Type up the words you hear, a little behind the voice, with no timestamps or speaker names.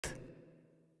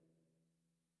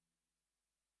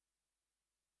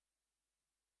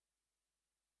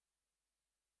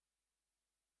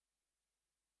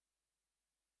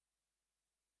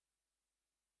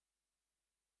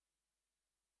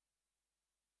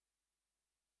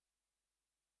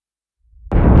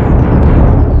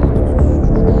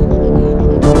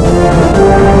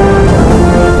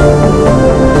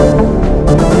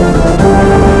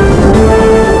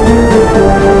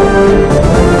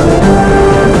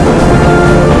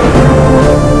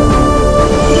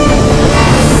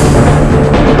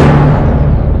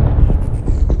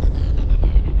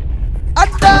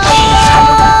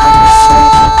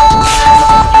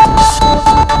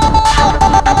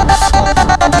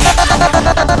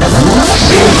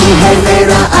है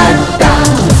मेरा अड्डा।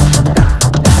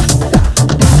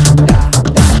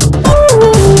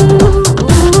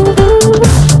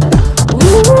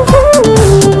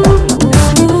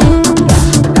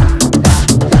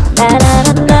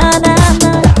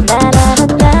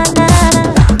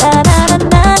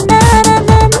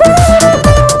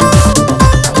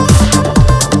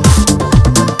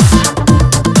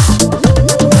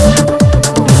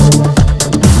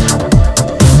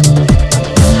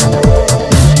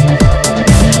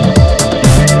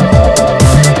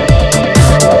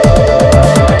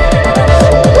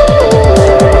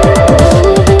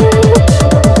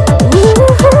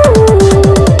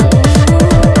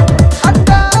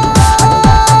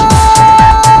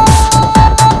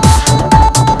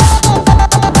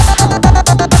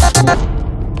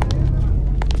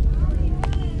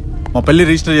 పెళ్లి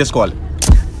రిజిస్టర్ చేసుకోవాలి.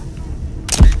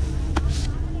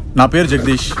 నా పేరు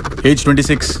జగదీష్, ఏజ్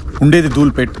 26, ఉండేది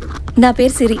ధూల్పేట్. నా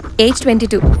పేరు సిరి, ఏజ్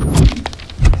 22.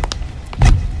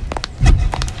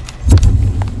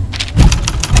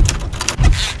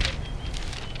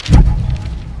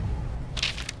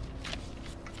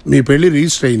 మీ పెళ్లి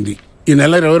రిజిస్టర్ అయింది. ఈ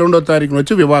నెల 22వ తారీఖున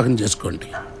వచ్చి వివాహం చేసుకోండి.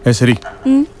 ఏ సిరి,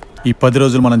 ఈ 10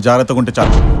 రోజులు మనం జాగ్రత్తగా ఉంటే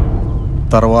చాలు.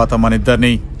 తర్వాత మన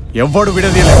ఇద్దరిని ఎవ్వడు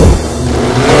విడదీయలేదు.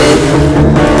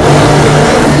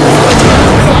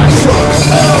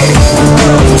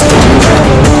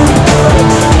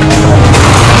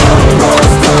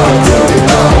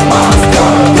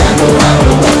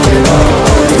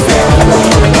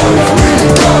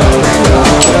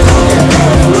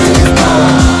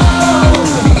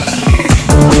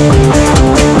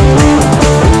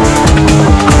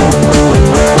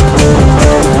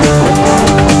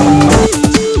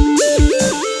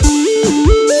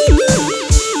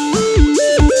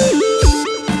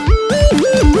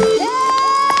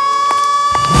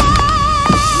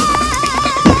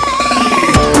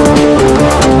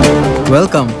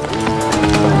 Welcome.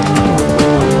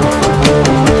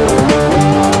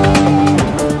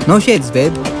 No shades,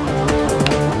 babe.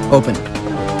 Open.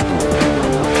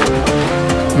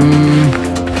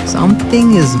 Something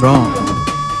is wrong.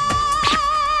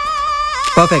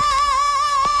 Perfect.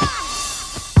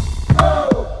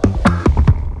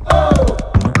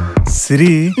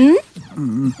 సిరి,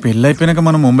 పెళ్ళి అయిపోయినాక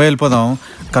మనం ముంబై వెళ్ళిపోదాం.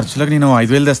 ఖర్చులకు నేను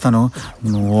 5,000 తెస్తాను,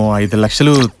 నువ్వు 5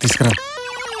 లక్షలు తీసుకురా.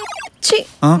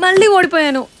 మళ్ళీ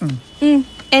ఓడిపోయాను.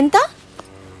 ఎంత?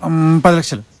 10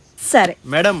 లక్షలు. సరే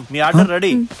మేడం, మీ ఆర్డర్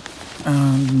రెడీ.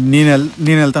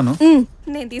 నేను వెళ్తాను.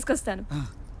 నేను తీసుకొస్తాను.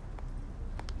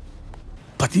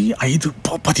 10, 5,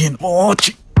 15.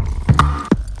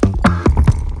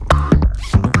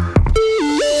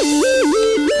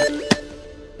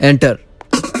 Enter.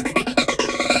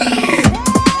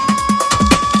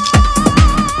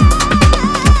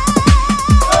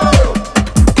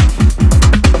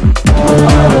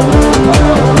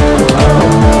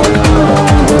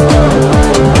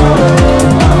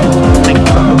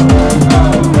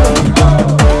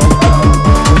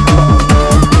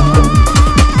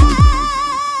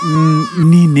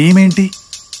 నీ నేమ్ ఏంటి?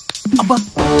 అబ్బా,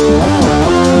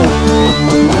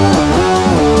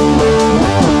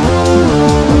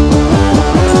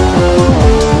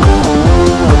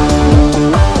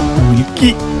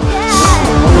 మిల్కీ.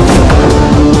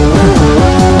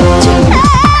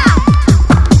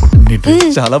 నీ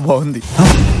డ్రెస్ చాలా బాగుంది.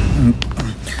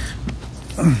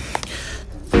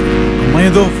 అమ్మాయి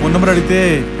ఏదో ఫోన్ నెంబర్ అడిగితే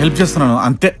హెల్ప్ చేస్తున్నాను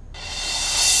అంతే.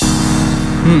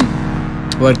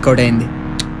 వర్కౌట్ అయింది.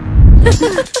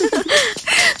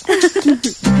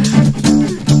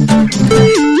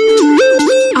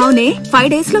 అవునే, 5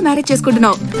 days లో మ్యారేజ్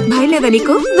చేసుకుంటున్నావు, భయం లేదా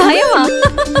నీకు? భయమా?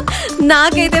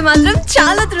 నాకైతే మాత్రం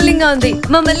చాలా థ్రిల్లింగ్ గా ఉంది.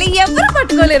 మమ్మల్ని ఎవరు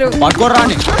పట్టుకోలేరు.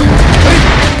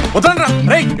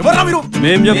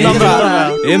 మేం చెప్తాం రా.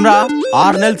 ఏం రా,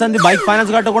 6 నెలల సంది బైక్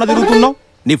ఫైనాన్స్ కట్టకుండా తిరుగుతున్నావు.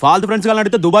 నీ ఫాల్తు ఫ్రెండ్స్ గా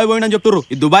అడిగితే దుబాయ్ పోయినని చెప్తున్నారు.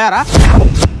 ఇది దుబాయ్ రా?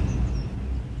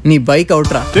 నీ బైక్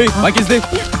అవుట్ రా.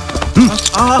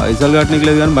 పైసలు కట్టనీకి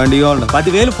కానీ బండి కావాలి.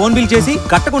 10,000 ఫోన్ బిల్ చేసి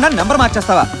కట్టకుండా నెంబర్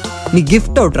మార్చేస్తావా? నీ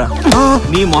గిఫ్ట్ అవుట్ రా.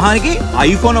 నీ మొహానికి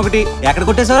ఐఫోన్ 1 ఎక్కడ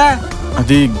కొట్టేశావరా?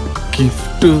 అది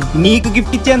గిఫ్ట్. నీకు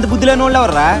గిఫ్ట్ ఇచ్చేంత బుద్ధి లేని వాళ్ళు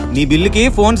ఎవర్రా? నీ బిల్లుకి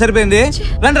ఫోన్ సరిపోయింది.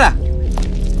 రండి రా.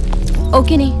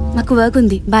 ఓకేనే, మాకు వర్క్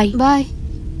ఉంది. Bye bye.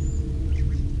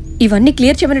 ఇవన్నీ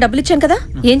క్లియర్ చేయమని డబ్బులు ఇచ్చాను కదా,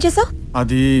 ఏం చేసావు?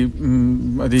 అది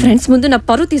ఫ్రెండ్స్ ముందు నా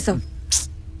పరువు తీసావు.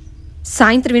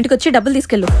 సాయంత్రం ఇంటికి వచ్చి డబ్బులు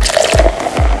తీసుకెళ్ళు.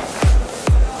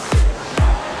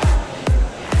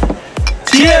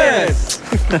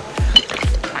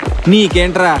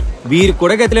 నీకేంట్రా, వీరు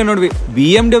కూడా గతిలేనోడివి.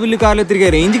 BMW కార్లో తిరిగే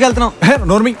రేంజ్కి వెళ్తున్నావు.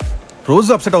 నోర్మి,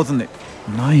 రోజు అప్సెట్ అవుతుంది.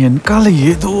 నా వెనకాల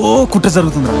ఏదో కుట్ర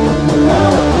జరుగుతుంది.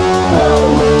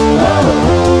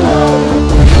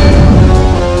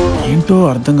 ఏంటో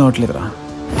అర్థం కావట్లేదురా.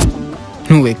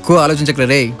 నువ్వు ఎక్కువ ఆలోచించకరా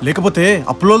రే. లేకపోతే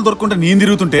అప్పులో దొరుకుంటే నేను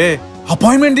తిరుగుతుంటే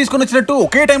అపాయింట్మెంట్ తీసుకొని వచ్చినట్టు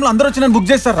ఒకే టైంలో అందరూ వచ్చి నన్ను బుక్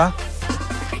చేస్తారా?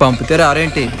 పంపితే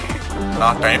రారేంటి? నా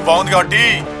టైం బాగుంది కాబట్టి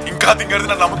ఇంకా దింగడిది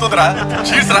నన్ను నమ్ముతుందిరా.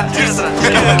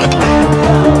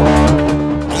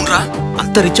 అవునరా,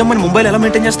 అంత రిచ్ అమ్మని ముంబైలో ఎలా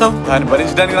మెయింటైన్ చేస్తావు? దాన్ని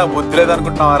భరించడానికి నాకు బుద్ధి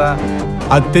లేదనుకుంటున్నావారా?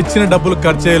 అది తెచ్చిన డబ్బులు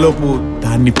ఖర్చు అయ్యేలోపు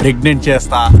దాన్ని ప్రెగ్నెంట్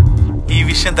చేస్తా. ఈ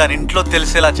విషయం దాని ఇంట్లో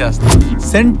తెలిసేలా చేస్తా.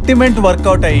 సెంటిమెంట్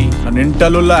వర్కౌట్ అయ్యి నన్ను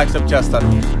ఇంటర్వ్యూలో యాక్సెప్ట్ చేస్తాను.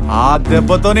 ఆ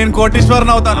దెబ్బతో నేను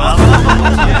కోటీశ్వరన్ అవుతాను.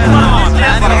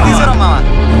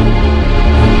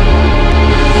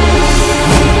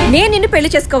 నేను నిన్ను పెళ్లి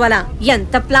చేసుకోవాలా?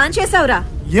 ఎంత ప్లాన్ చేసావురా?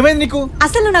 ఏమైంది నీకు?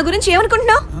 అసలు నువ్వు నా గురించి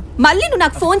ఏమనుకుంటున్నావు? మళ్ళీ నువ్వు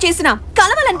నాకు ఫోన్ చేసినా,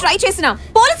 కలవాలని ట్రై చేసినా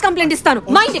పోలీస్ కంప్లైంట్ ఇస్తాను.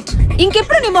 Mind it.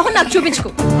 ఇంకెప్పుడు నీ మొహం నాకు చూపించుకో.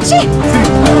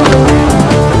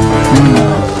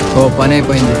 ఓ పని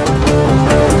అయిపోయింది.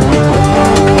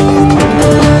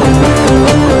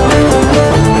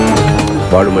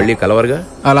 వాడు మళ్ళీ కలవరుగా?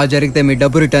 అలా జరిగితే మీ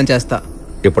డబ్బు రిటర్న్ చేస్తా.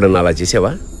 ఎప్పుడన్నా అలా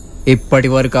చేసావా?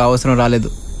 ఇప్పటి వరకు అవసరం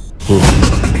రాలేదు.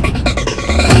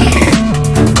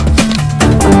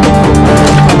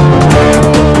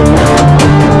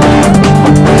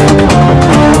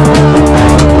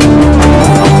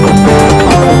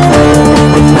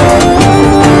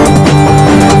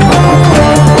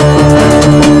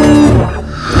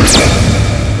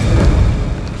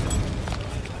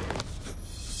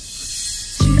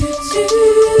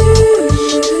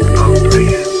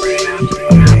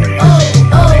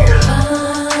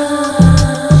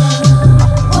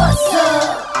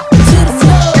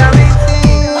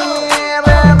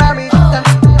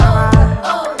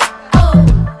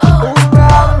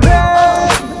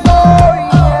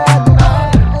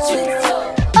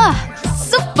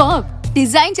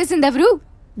 డిజైన్ చేసింది ఎవరు?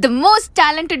 The most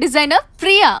talented designer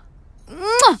Priya.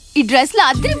 ఈ డ్రెస్ లో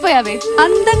అదిరిపోయావే.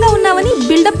 అందంగా ఉన్నావని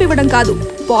బిల్డప్ ఇవ్వడం కాదు,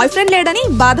 బాయ్ ఫ్రెండ్ లేడని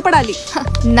బాధపడాలి.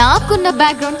 నాకున్న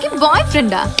బ్యాక్గ్రౌండ్ కి బాయ్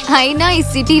ఫ్రెండా? అయినా ఈ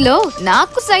సిటీలో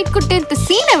నాకు సైట్ కుట్టేంత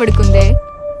సీన్ ఎవడుకుందే?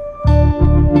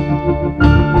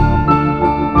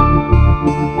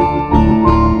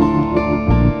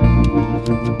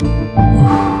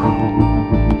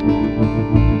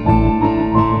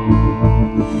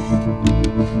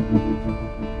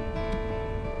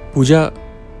 పూజ,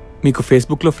 మీకు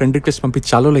ఫేస్బుక్ లో ఫ్రెండ్ రిక్వెస్ట్ పంపించి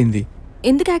చాలా అయింది.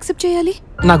 ఎందుకు యాక్సెప్ట్ చేయాలి?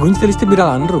 నా గురించి తెలిస్తే మీరు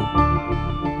అలా అనరు.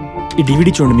 ఈ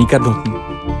డివిడీ చూడండి, మీకు అర్థమవుతుంది.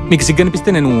 మీకు సిగ్గు అనిపిస్తే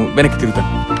నేను వెనక్కి తిరుగుతాను.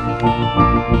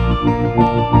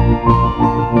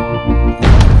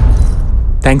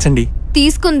 థ్యాంక్స్ అండి.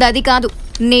 తీసుకుంది అది కాదు,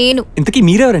 నేను. ఇంతకీ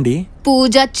మీరెవరండి?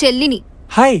 పూజ చెల్లిని.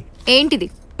 హాయ్. ఏంటిది?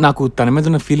 నాకు తన మీద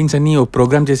ఉన్న ఫీలింగ్స్ అన్ని ఓ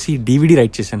ప్రోగ్రామ్ చేసి డివిడీ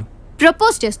రైట్ చేశాను.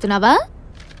 ప్రపోజ్ చేస్తున్నావా?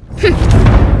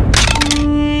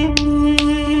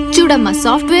 చూడమ్మా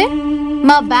సాఫ్ట్వేర్,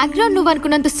 మా బ్యాక్గ్రౌండ్ నువ్వు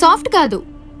అనుకున్నంత సాఫ్ట్ కాదు.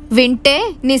 వింటే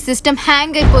నీ సిస్టమ్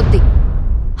హ్యాంగ్ అయిపోద్ది.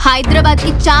 హైదరాబాద్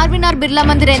కి చార్మినార్ బిర్లా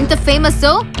మందిర్ ఎంత ఫేమస్,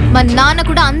 మా నాన్న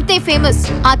కూడా అంతే ఫేమస్.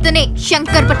 అతనే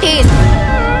శంకర్ పటేల్.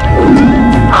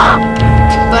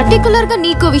 పర్టికులర్ గా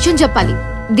నీకో విషయం చెప్పాలి.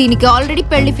 దీనికి ఆల్రెడీ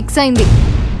పెళ్లి ఫిక్స్ అయింది.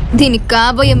 దీనికి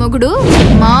కాబోయే మొగుడు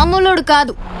మామూలుడు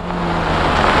కాదు.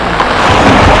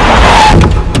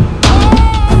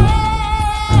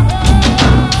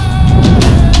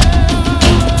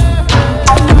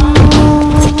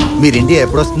 మీరు ఇండియా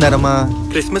ఎప్పుడు వస్తున్నారమ్మా?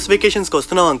 క్రిస్మస్ వెకేషన్స్ కి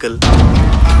వస్తున్నాం అంకుల్.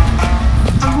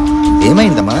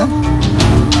 ఏమైందమ్మా?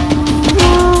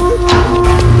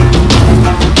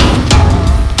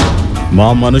 మా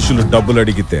మనుషులు డబ్బులు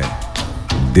అడిగితే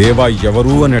దేవా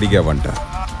ఎవరు అని అడిగావంట.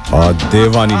 ఆ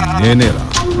దేవాని నేనేరా.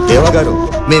 దేవా గారు,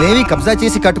 మేమేమీ కబ్జా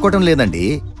చేసి కట్టుకోవటం లేదండి.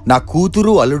 నా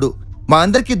కూతురు అల్లుడు మా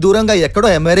అందరికి దూరంగా ఎక్కడో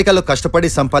అమెరికాలో కష్టపడి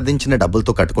సంపాదించిన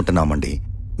డబ్బులతో కట్టుకుంటున్నామండి.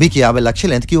 మీకు 50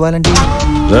 లక్షలు ఎందుకు ఇవ్వాలండి?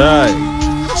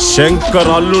 శంకర్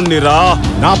అల్లుడినిరా.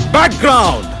 నా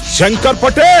బ్యాక్గ్రౌండ్ శంకర్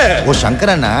పటేల్. ఓ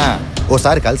శంకర్ అన్నా,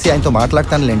 ఓసారి కలిసి ఆయనతో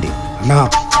మాట్లాడతానులేండి. అన్నా,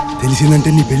 తెలిసిందంటే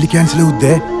నీ పెళ్లి క్యాన్సిల్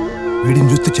అవుద్దే. వీడిని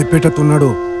చూస్తే చెప్పేటట్టున్నాడు.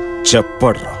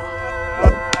 చెప్పడ్రా.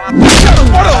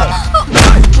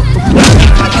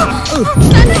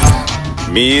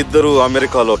 మీ ఇద్దరు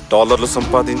అమెరికాలో డాలర్లు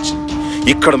సంపాదించి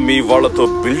ఇక్కడ మీ వాళ్లతో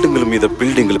బిల్డింగుల మీద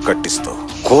బిల్డింగులు కట్టిస్తూ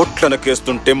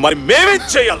కోట్లనకేస్తుంటే మరి మేమేం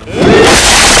చేయాలి?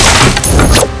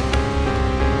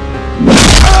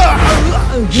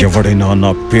 ఎవడైనా నా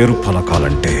పేరు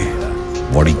పలకాలంటే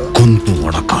వాడి గొంతు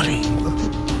వడకాలి.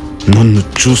 నన్ను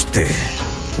చూస్తే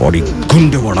వాడి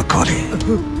గుండె వడకాలి.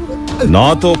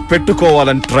 నాతో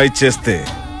పెట్టుకోవాలని ట్రై చేస్తే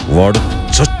వాడు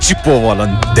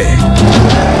చచ్చిపోవాలంతే.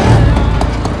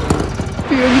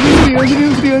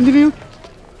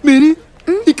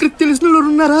 ఇక్కడ తెలిసిన వాళ్ళు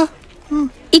ఉన్నారా?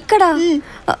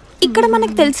 ఇక్కడ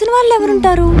మనకు తెలిసిన వాళ్ళు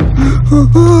ఎవరుంటారు?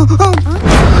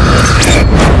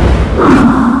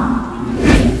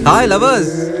 Hi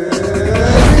lovers.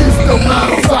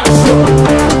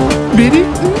 మేరీ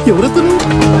ఎవరతను?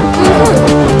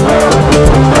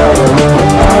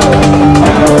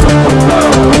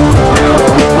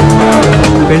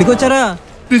 పెళ్ళికి వచ్చారా?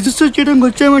 రిజిస్టర్ చేయడానికి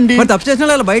వచ్చామండి. మరి తప్పు చేసిన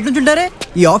వాళ్ళు బయట నుంచి ఉంటారే.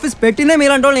 ఈ ఆఫీస్ పెట్టినే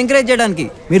మీలాంటి వాళ్ళని ఎంకరేజ్ చేయడానికి.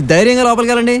 మీరు ధైర్యంగా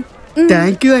లోపలికి వెళ్ళండి.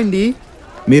 థ్యాంక్ యూ అండి.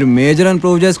 మీరు మేజర్ అని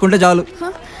ప్రూవ్ చేసుకుంటే చాలు.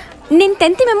 నేను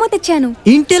 10th మెమో తెచ్చాను.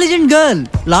 Intelligent girl.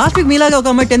 లాస్ట్ వీక్ మీలాగా ఒక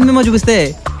అమ్మాయి 10th మెమో చూపిస్తే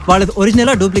వాళ్ళది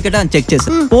ఒరిజినల్ డూప్లికేట్ అని చెక్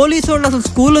చేశారు. పోలీసు వాళ్ళు అసలు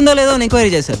స్కూల్ ఉందో లేదో అని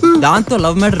ఎంక్వైరీ చేశారు. దాంతో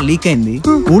లవ్ మ్యాటర్ లీక్ అయింది.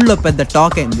 ఊళ్ళో పెద్ద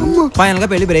టాక్ అయింది. ఫైనల్ గా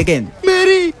పెళ్లి బ్రేక్ అయింది.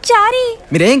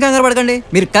 మీరేం కంగారు పడకండి.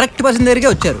 మీరు కరెక్ట్ పర్సన్ దగ్గరికి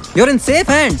వచ్చారు. Your in safe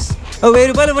hands. 1000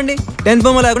 రూపాయలు ఇవ్వండి. 10th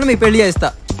మెమో లేకుండా మీ పెళ్లి చేస్తా.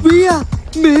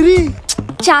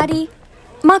 చారీ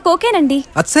మాకు ఓకేనండి.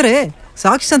 అది సరే,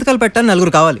 సాక్షి సంతకాలు పెట్టాలని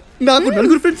 4 కావాలి. నాకు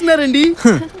 4 ఫ్రెండ్స్ ఉన్నారండి.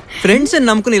 ఫ్రెండ్స్ అని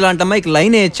నమ్ముకుని ఇలాంటి అమ్మాయికి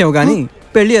లైన్ వేయచ్చావు గానీ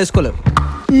పెళ్లి చేసుకోలేవు.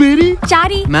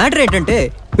 మ్యాటర్ ఏంటంటే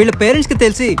వీళ్ళ పేరెంట్స్ కి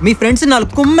తెలిసి మీ ఫ్రెండ్స్ 4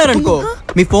 కుమ్మారనుకో,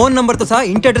 మీ ఫోన్ నంబర్ తో సహా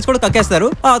ఇంటి అడ్రస్ కూడా కక్కేస్తారు.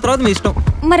 ఆ తర్వాత మీ ఇష్టం.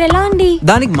 మరి ఎలా అండి?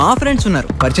 దానికి మా ఫ్రెండ్స్ ఉన్నారు,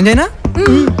 పరిచయం చేయనా?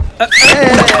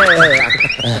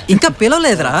 ఇంకా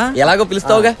పిలవలేదురా. ఎలాగో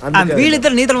పిలుస్తావుగా.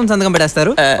 వీళ్ళిద్దరు నీ తరఫున సంతకం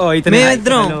పెట్టేస్తారు,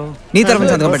 మేమిద్దరం నీ తరఫున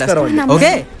సంతకం పెట్టేస్తారు.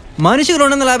 ఓకే, మనిషికి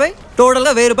 250, టోటల్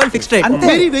గా 1000 రూపాయలు ఫిక్స్డ్ రేట్.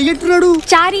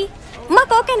 చారీ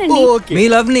మాకు ఓకేనండి. మీ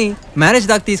లవ్ ని మ్యారేజ్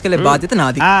దాకా తీసుకెళ్లే బాధ్యత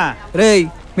నాది. రేయ్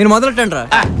మీరు మొదలెట్టండి రా.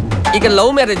 ఇక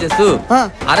లవ్ మ్యారేజెస్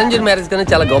అరేంజ్ మ్యారేజ్ కన్నా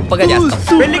చాలా గొప్పగా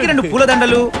చేస్తాం. పెళ్లికి 2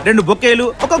 పూలదండలు, 2 బొకేలు,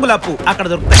 1 గులాబ్ అక్కడ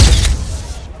దొరుకుతాయి.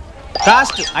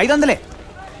 కాస్ట్ 500.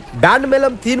 బ్యాండ్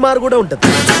మేళం తీన్మార్ కూడా ఉంటది.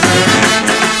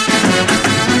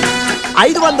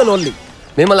 500 ఓన్లీ.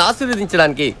 మిమ్మల్ని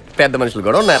ఆశీర్వదించడానికి పెద్ద మనుషులు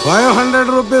కూడా ఉన్నారు. 500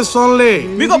 రూపీస్ ఓన్లీ.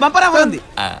 మీకు బంపర్ ఆఫర్ ఉంది.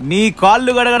 మీ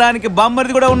కాళ్ళు గడగడానికి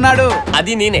బొమ్మరిది కూడా ఉన్నాడు.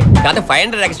 అది నేనే, కానీ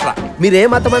 500 ఎక్స్ట్రా. మీరు ఏ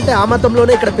మతం అంటే ఆ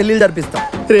మతంలోనే ఇక్కడ పెళ్లిళ్ళు జరిపిస్తాం.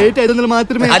 రేట్ 500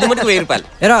 మాత్రమే. అది మటుకు 1000 రూపాయలు.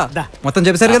 ఎరా మొత్తం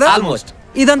చెప్పారు కదా. ఆల్మోస్ట్.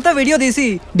 ఇదంతా వీడియో తీసి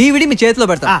DVD మీ చేతిలో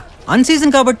పెడతా. అన్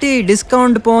సీజన్ కాబట్టి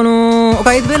డిస్కౌంట్ పోను ఒక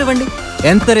 5000 ఇవ్వండి.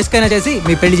 ఎంత రిస్క్ అయినా చేసి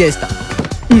మీ పెళ్లి చేస్తా.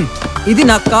 ఇది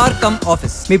నా కార్ కమ్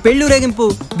ఆఫీస్. మీ పెళ్లి ఊరేగింపు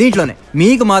దీంట్లోనే,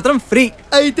 మీకు మాత్రం ఫ్రీ.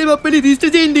 అయితే మా పెళ్లి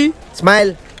రిజిస్టర్ చేయండి.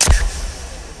 స్మైల్.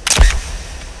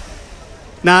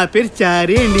 నా పేరు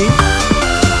చారీ అండి.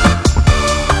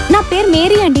 నా పేరు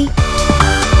మేరీ అండి.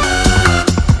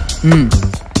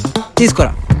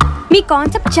 తీసుకోరా. మీ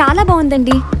కాన్సెప్ట్ చాలా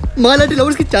బాగుందండి. మాలాంటి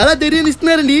లవర్స్ కి చాలా ధైర్యాన్ని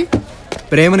ఇస్తున్నారండి.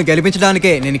 ప్రేమను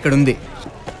గెలిపించడానికే నేను ఇక్కడ ఉంది.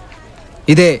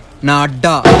 ఇదే నా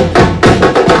అడ్డా.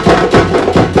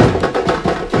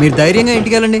 మీరు ధైర్యంగా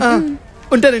ఇంటికి వెళ్ళండి.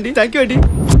 ఉంటానండి. థ్యాంక్ యూ అండి.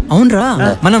 అవునరా,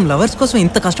 మనం లవర్స్ కోసం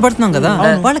ఇంత కష్టపడుతున్నాం కదా,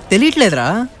 వాళ్ళకి తెలియట్లేదురా.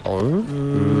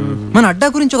 మన అడ్డా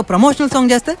గురించి ఒక ప్రమోషనల్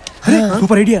సాంగ్ చేస్తే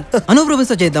సూపర్ ఐడియా. అనూప్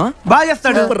రూబెన్స్ తో చేద్దాం. బాగా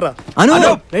చేస్తాడు.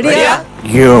 అనూప్ రెడీయా?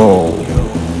 Yo,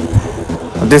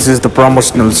 this is the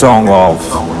promotional song of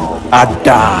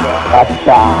Adda.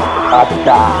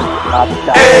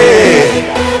 Hey,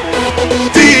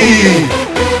 D,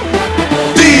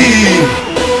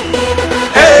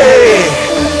 hey,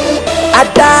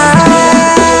 Adda.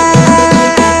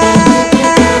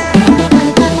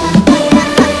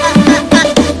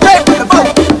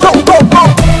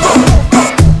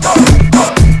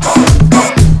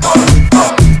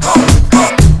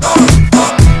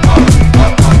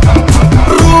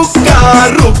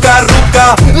 रुका रुका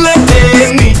लगे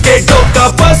नीचे डोका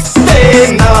बसते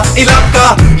ना इलाका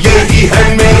यही है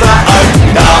मेरा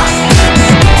अड्डा,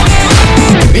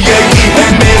 यही है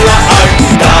मेरा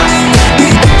अड्डा।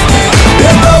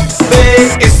 पे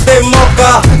इससे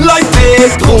मौका लाइफे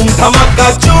धूम धमाका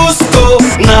जूस को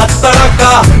ना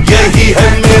तड़का यही है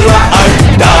मेरा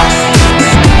अड्डा।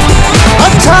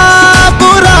 अच्छा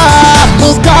बुरा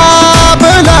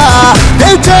मुकाबला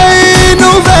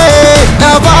नुवे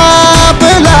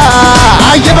नवाबला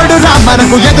ఎవడు రా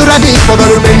మనకు ఎదురని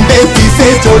పొగరు వెంటే తీసే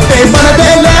చోటే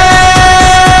మనదేలే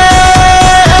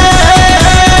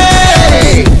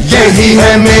यही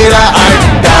है मेरा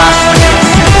अड्डा,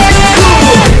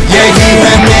 यही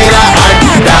है मेरा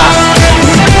अड्डा।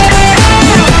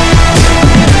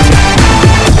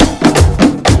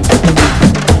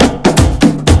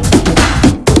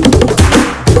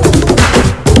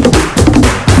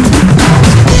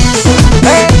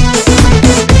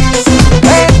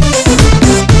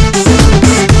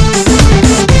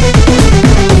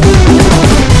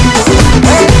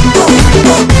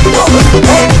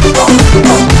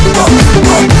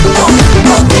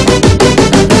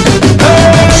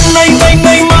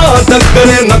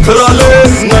 దగ్గరే నఖరాలే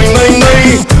నై నై నై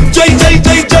జై జై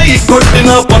జై జై కొట్టిన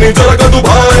పని జరగదు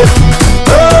భాయ్.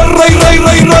 రై రై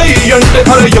రై రై అంటే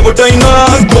అరే ఎవడైనా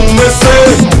గుమ్మేసే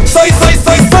సై సై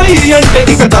సై సై అంటే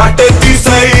ఇక దాటే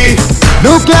తీసై.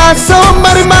 నువ్వు క్లాసో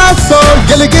మరి మాసో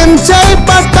ఎలిగించే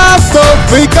పట్టాసో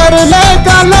స్పీకర్ లేక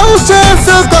లవ్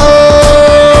చేసుకో.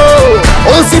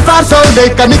 ఓ సిఫార్సు సో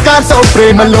లేక నికాసో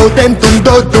ప్రేమలో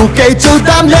తెంతుందో దూకే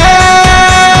చూద్దాంలే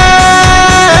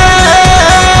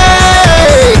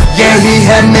యహీ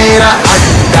హై మేరా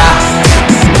అడ్డా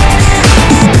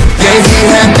యహీ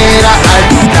హై మేరా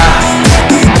అడ్డా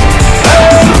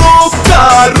रुका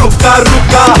रुका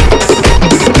रुका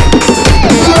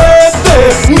लेते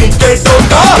नीचे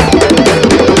टोका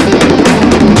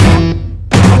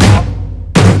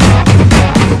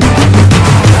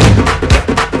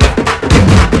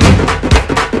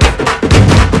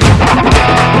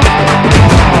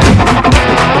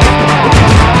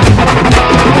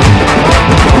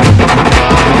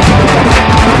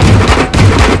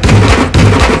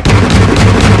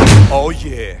Oh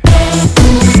yeah.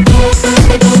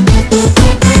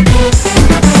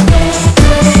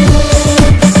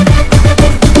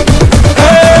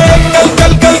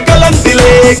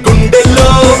 గుండెల్లో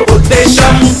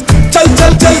ఉద్దేశం చల్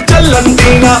చల్ చల్ చల్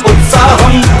అందిన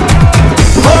ఉత్సాహం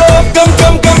ఓ కమ్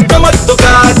కమ్ కమ్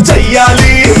కమత్తుగా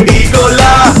చెయ్యాలి ఈ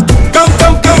గోలా కమ్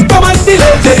కమ్ కమ్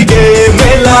కమందిలే జరిగే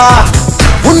మేళా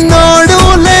ఉన్నోడు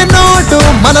లేనోడు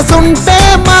మనసుంటే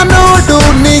మనోడు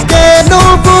నీకే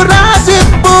నువ్వు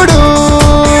రాజిప్పుడు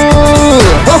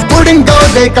పుడింగో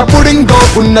లేక పుడింగో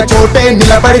ఉన్న చోటే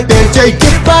నిలబడితే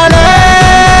చెయ్యిప్పాలే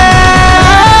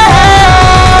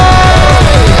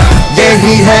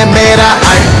यही है मेरा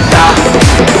अड्डा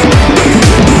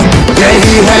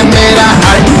यही है मेरा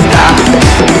अड्डा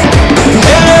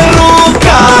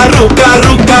रुका रुका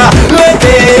रुका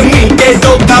लेते मीठे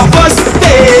टोका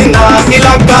बसते ना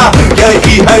इलाका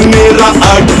यही है मेरा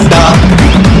अड्डा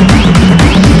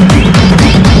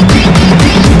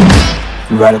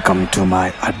Welcome to my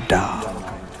adda.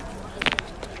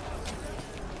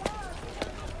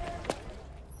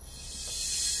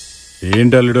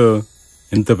 ఏంటల్లుడు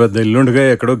ఇంత పెద్ద ఇల్లుండగా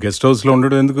ఎక్కడో గెస్ట్ హౌస్ లో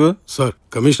ఉండడం ఎందుకు? సార్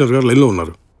కమిషనర్ గారు లైన్ లో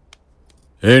ఉన్నారు.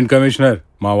 ఏంటి కమిషనర్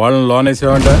మా వాళ్ళని లోన్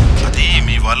వేసావంట? అది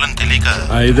మీ వాళ్ళని తెలియక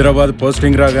హైదరాబాద్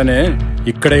పోస్టింగ్ రాగానే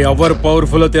ఇక్కడ ఎవరు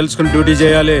పవర్ఫుల్ తెలుసుకుని డ్యూటీ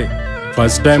చేయాలి.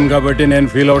 ఫస్ట్ టైం కాబట్టి నేను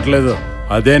ఫీల్ అవ్వట్లేదు.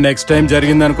 అదే నెక్స్ట్ టైం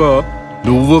జరిగిందనుకో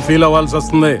నువ్వు ఫీల్ అవ్వాల్సి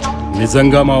వస్తుంది.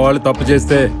 నిజంగా మా వాళ్ళు తప్పు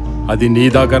చేస్తే అది నీ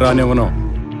దాకా రానివ్వను,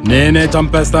 నేనే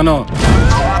చంపేస్తాను.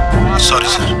 Sorry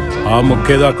sir. ఆ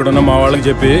ముక్కేదో అక్కడున్న మా వాళ్ళకి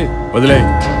చెప్పి వదిలే.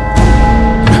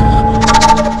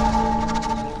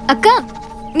 అక్క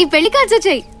నీ పెళ్లి కార్డ్స్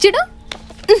వచ్చాయి చూడు.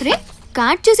 రే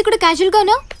కార్డ్ చూసి కూడా క్యాజువల్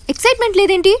గానో ఎక్సైట్మెంట్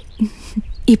లేదేంటి?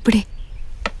 ఇప్పుడే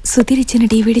సుధీర్ ఇచ్చిన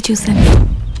DVD చూశాను.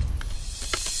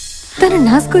 తను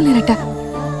నా స్కూలేనట,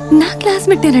 నా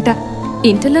క్లాస్మేటేనట.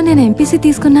 ఇంటర్లో నేను ఎంపీసీ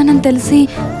తీసుకున్నానని తెలిసి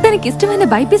తనకి ఇష్టమైన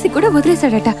బైపీసీ కూడా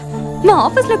వదిలేశాడట. మా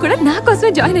ఆఫీస్ లో కూడా నా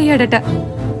కోసమే జాయిన్ అయ్యాడట.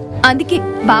 అందుకే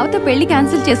బావతో పెళ్లి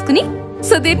క్యాన్సిల్ చేసుకుని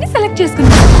సుధీర్ని సెలెక్ట్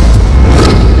చేసుకున్నా.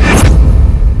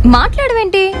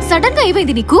 మాట్లాడవేంటి? సడన్ గా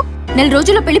ఏమైంది నీకు? నెల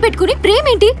రోజుల్లో పెళ్లి పెట్టుకుని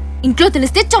ప్రేమేంటి? ఇంట్లో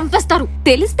తెలిస్తే చంపేస్తారు.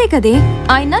 తెలిస్తే కదే,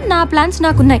 ఆయన నా ప్లాన్స్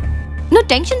నాకున్నాయి. నువ్వు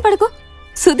టెన్షన్ పడకు,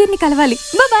 సుధీర్ని కలవాలి.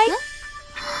 బాయ్.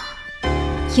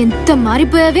 ఎంత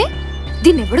మారిపోయావే,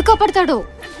 దీన్ని ఎవడు కాపాడతాడో?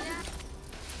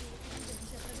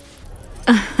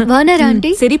 వానరా ఆంటీ?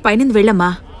 సరి పైన వెళ్ళమ్మా.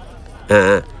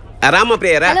 రామా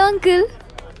ప్రియ రా. Hello uncle.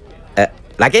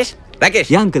 Rakesh Rakesh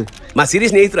yeah uncle. మా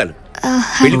సిరీస్ స్నేహితురాలు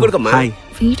పెళ్లి కొడుకమ్మా.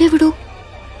 వీడెవడు?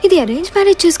 ఇది అరేంజ్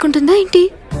మ్యారేజ్ చేసుకుంటుందా ఏంటి?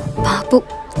 బాబు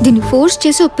దీన్ని ఫోర్స్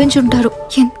చేసి ఒప్పించుంటారు.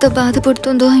 ఎంత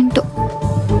బాధపడుతుందో ఏంటో.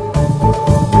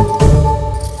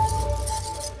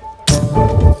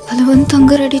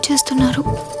 బలవంతంగా రెడీ చేస్తున్నారు.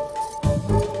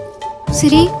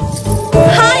 సిరి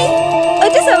హాయ్,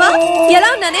 వచ్చేసావా? ఎలా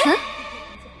ఉన్నానే?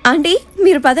 ఆంటీ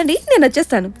మీరు పదండి, నేను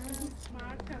వచ్చేస్తాను.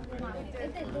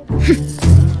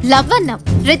 లవ్ అన్నాం,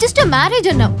 రిజిస్టర్ మ్యారేజ్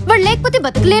అన్నాం, వాడు లేకపోతే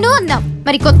బతకలేను అన్నాం.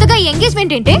 మరి కొత్తగా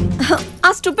ఎంగేజ్మెంట్ ఏంటి? ఆ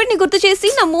స్టూపిడ్ ని గుర్తు చేసి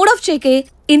నా మూడ్ ఆఫ్ చేకే.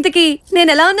 ఇంతకీ నేను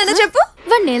ఎలా ఉన్నానో చెప్పు.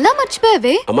 వాడిని ఎలా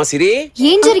మర్చిపోయావే? అమ్మా సిరి,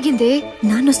 ఏం జరిగింది?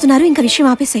 నాన్న వస్తున్నారు, ఇంకా విషయం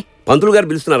ఆపేసాయి. పంతులు గారు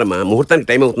పిలుస్తున్నారమ్మా, ముహూర్తానికి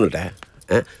టైం అవుతుందట.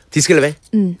 తీసుకెళ్ళవే.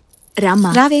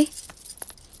 రామ్మా. రావే.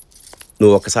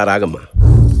 నువ్వు ఒక్కసారి ఆగమ్మా.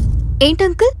 ఏంటి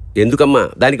అంకుల్? ఎందుకమ్మా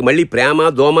దానికి మళ్ళీ ప్రేమ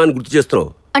దోమ అని గుర్తు చేస్తున్నావు?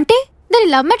 అంటే దాని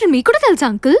లవ్ మ్యాటర్ మీకు కూడా తెలుసా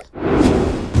అంకుల్?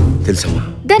 తెలుసమ్మా.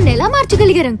 దాన్ని ఎలా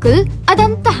మార్చగలిగారు అంకుల్?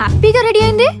 అదంతా హ్యాపీగా రెడీ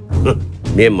అయింది.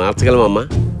 మేం మార్చగలమమ్మా.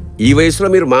 ఈ వయసులో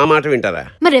మీరు మా మాట వింటారా?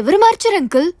 మరెవరు మార్చారు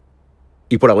అంకుల్?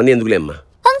 ఇప్పుడు అవన్నీ ఎందుకులేమ్మా.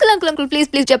 Uncle uncle uncle please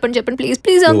please చెప్పండి చెప్పండి ప్లీజ్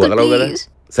ప్లీజ్ నువ్వు అంకుల్ వదలవు కదా? ప్లీజ్.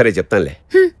 సరే చెప్తానులే.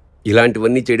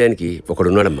 ఇలాంటివన్నీ చేయడానికి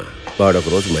ఒకడున్నాడమ్మా. వాడు ఒక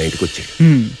రోజు మా ఇంటికి వచ్చాడు.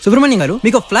 సుబ్రహ్మణ్యం గారు,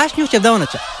 మీకు ఫ్లాష్ న్యూస్ చెప్దామని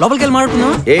వచ్చా. లోపలికి వెళ్ళి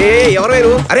మాట్లాడుతున్నాం.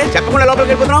 ఎవరు? అరే చెప్పకుండా లోపలికి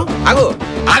వెళ్ళిపోతున్నావు. ఆగు,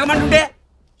 ఆగమంటుంటే.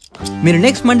 మీరు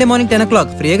next Monday morning 10 o'clock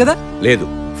free కదా? లేదు,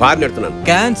 ఫారెన్ పెడుతున్నాను.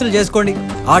 క్యాన్సిల్ చేసుకోండి.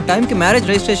 ఆ టైంకి మ్యారేజ్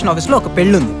రిజిస్ట్రేషన్ ఆఫీస్ లో ఒక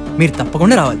పెళ్లి ఉంది, మీరు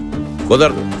తప్పకుండా రావాలి.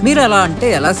 కుదరదు. మీరు అలా అంటే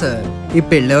ఎలా సార్? ఈ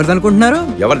పెళ్లి ఎవరిది అనుకుంటున్నారు?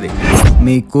 ఎవరిది?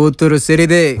 మీ కూతురు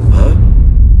సిరిదే.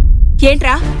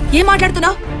 ఏంట్రా ఏం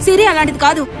మాట్లాడుతున్నావు? సిరి అలాంటిది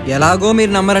కాదు. ఎలాగో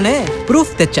మీరు నమ్మరనే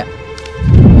ప్రూఫ్ తెచ్చా.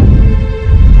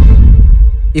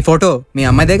 ఈ ఫోటో మీ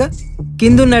అమ్మాయిదేగా,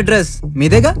 కిందున్న అడ్రస్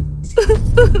మీదేగా.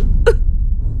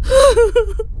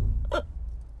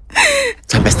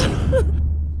 చంపేస్తాను,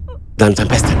 దాన్ని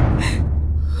చంపేస్తాను.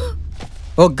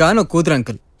 ఒక్క కూతురు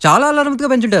అంకుల్, చాలా అలర్మతిగా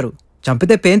పెంచుంటారు.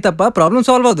 చంపితే పెయిన్ తప్ప ప్రాబ్లం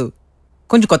సాల్వ్ అవ్వదు.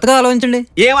 కొంచెం కొత్తగా ఆలోచించండి.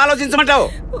 ఏం ఆలోచించమంటావు?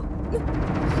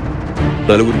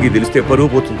 నలుగురికి తెలిస్తే పరువు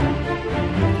పోతుంది.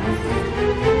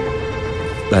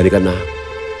 దానికన్నా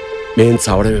నేను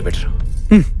చావడమే బెటర్.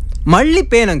 మళ్ళీ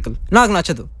పెయిన్ అంకుల్, నాకు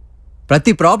నచ్చదు.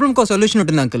 ప్రతి ప్రాబ్లంకో సొల్యూషన్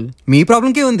ఉంటుంది అంకుల్. మీ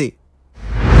ప్రాబ్లంకే ఉంది,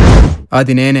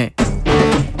 అది నేనే.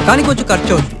 కానీ కొంచెం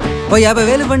ఖర్చు అవుతుంది. ఓ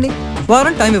 50,000 ఇవ్వండి,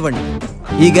 వారం టైం ఇవ్వండి.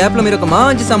 ఈ గ్యాప్లో మీరు ఒక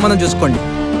మంచి సంబంధం చూసుకోండి.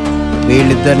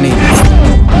 వీళ్ళిద్దరిని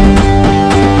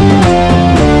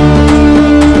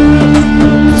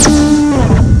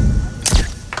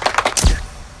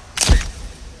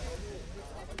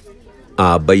ఆ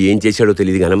అబ్బాయి ఏం చేశాడో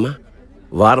తెలియదు కానమ్మా,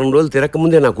 వారం రోజులు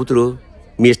తిరగకముందే నా కూతురు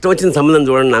మీ ఇష్టం వచ్చిన సంబంధం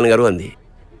చూడండి నాన్నగారు అంది.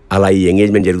 అలా ఈ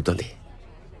ఎంగేజ్మెంట్ జరుగుతుంది.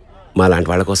 మా లాంటి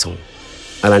వాళ్ళ కోసం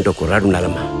అలాంటి ఒక కుర్రాడు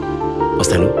ఉండాలమ్మా.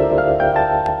 వస్తాను.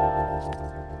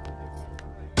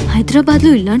 హైదరాబాద్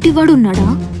లో ఇలాంటి వాడు ఉన్నాడా?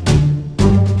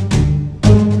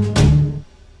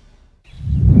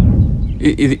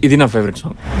 ఇది నా ఫేవరెట్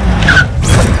సాంగ్.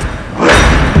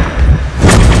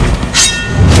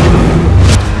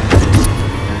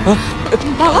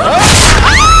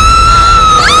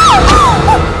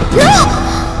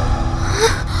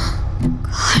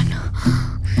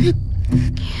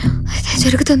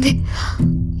 జరుగుతుంది,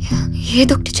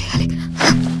 ఏదొకటి చేయాలి.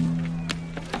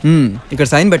 ఇక్కడ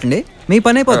సైన్ పెట్టండి, మీ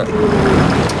పని అయిపోతుంది.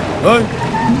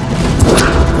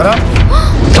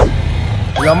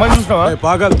 అమ్మాయి చూసినావా?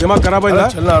 పాగల్ దిమాగ్ ఖరాబ్ అయిందా?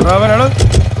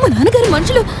 మా నాన్నగారు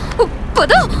మనుషులు.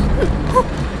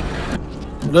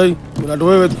 అటు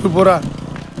పోయి వెతుకుపోరా.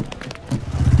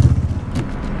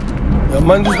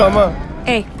 అమ్మాయిని చూసినామా?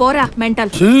 పోరా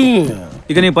మెంటల్.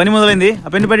 ఇక నీ పని మొదలైంది. ఆ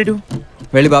పెన్ను పెట్టు.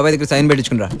 వెళ్ళి బాబాయ్ దగ్గర సైన్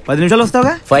పెట్టించుకురా. 10 నిమిషాలు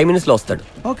వస్తావుగా? 5 minutes లో వస్తాడు.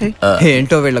 ఓకే.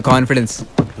 ఏంటో వీళ్ళ కాన్ఫిడెన్స్.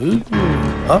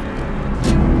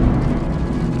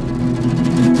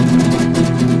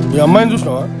 ఈ అమ్మాయిని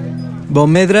చూసినావా?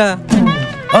 బొమ్మేదిరా.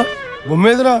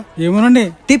 బొమ్మేదిరా? ఏమోనండి.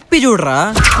 తిప్పి చూడరా.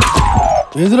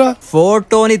 ఏదిరా?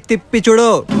 ఫోటోని తిప్పి చూడు.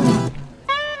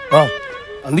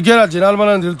 అందుకే జనాలు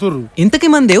మనం తిరుగుతుర్రు. ఇంతకీ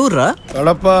మన దేవుర్రా?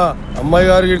 కడప అమ్మాయి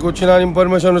గారికి వచ్చిన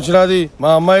ఇన్ఫర్మేషన్ వచ్చినది. మా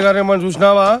అమ్మాయి గారు ఏమన్నా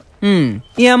చూసినావా?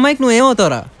 ఈ అమ్మాయికి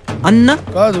నువ్వేమవుతావురా? అన్న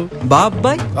కాదు,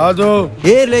 బాబాయ్ కాదు.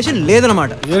 ఏ రిలేషన్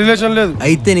లేదన్నమాట. ఏ రిలేషన్ లేదు.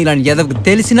 అయితే నీ ఇలాంటి ఎదవకు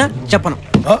తెలిసినా చెప్పను.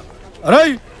 అరే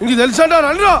ఇంక తెలుసా?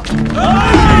 రండిరా.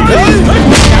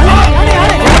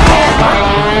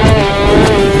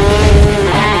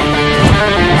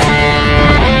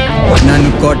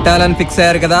 నన్ను కొట్టాలని ఫిక్స్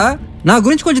అయ్యారు కదా, నా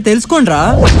గురించి కొంచెం తెలుసుకోండిరా.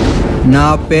 నా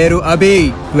పేరు అభి.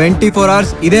 24 hours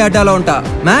ఇదే అడ్డాలో ఉంటా.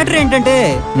 మ్యాటర్ ఏంటంటే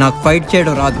నాకు ఫైట్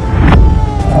చేయడం రాదు.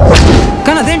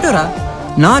 కానీ అదేంటోరా,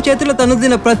 నా చేతిలో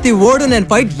తనుదిన ప్రతి ఓడు నేను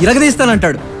ఫైట్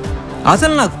ఇరగదీస్తానంటాడు.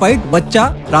 అసలు నాకు ఫైట్ వచ్చా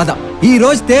రాదా ఈ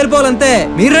రోజు తేలిపోవాలంతే.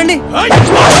 మీరు రండి.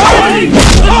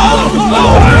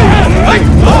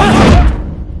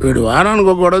 వీడు వారానికి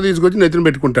ఒక గొడవ తీసుకొచ్చి నెత్తిన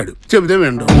పెట్టుకుంటాడు. చెబితే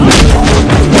వెండు.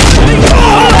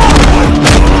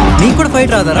 నీకు కూడా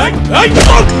ఫైట్ రాదారా?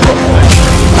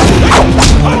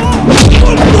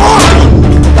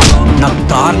 నా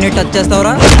కార్ని టచ్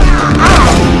చేస్తావరా?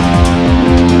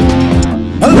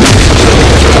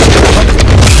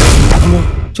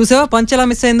 చూసావా పంచ్ ఎలా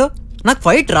మిస్ అయిందో? నాకు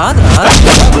ఫైట్ రాదురా.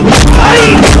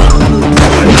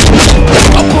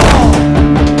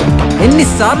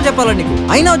 ఎన్నిసార్లు చెప్పాలా నీకు?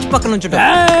 అయినా వచ్చి పక్కన నుంచి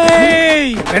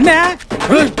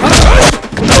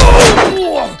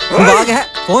బాగా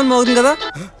ఫోన్ మోగుతుంది కదా,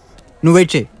 నువ్వు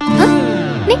వెయిట్ చేయి.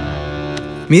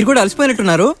 మీరు కూడా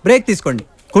అలసిపోయినట్టున్నారు, బ్రేక్ తీసుకోండి.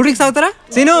 కూల్ డ్రింక్స్ తాగుతారా?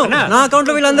 సీను, నా అకౌంట్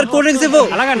లో వీళ్ళందరూ కూల్ డ్రింక్స్ ఇవ్వు.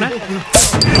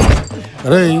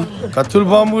 అరే కత్తులు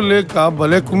బాంబు లేక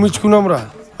భలే కుమ్మించుకున్నాం రా.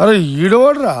 అరే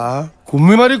ఈడవాడ్రా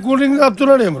కుమ్మి మరి కూల్ డ్రింక్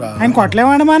తాపుతున్నాడు ఏం రా? ఆయన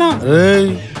కొట్టలేవాడు మనం. అరే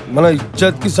మన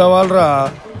ఇజ్జత్ కి సవాల్ రా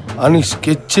అని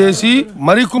స్కెచ్ చేసి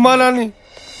మరి కుమారాన్ని.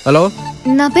 హలో,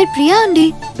 నా పేరు ప్రియా అండి.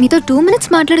 మీతో 2 minutes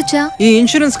మాట్లాడొచ్చా? ఈ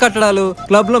ఇన్సూరెన్స్ కట్టడాలు,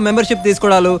 క్లబ్ లో మెంబర్షిప్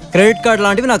తీసుకోవడాలు, క్రెడిట్ కార్డ్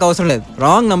లాంటివి నాకు అవసరం లేదు.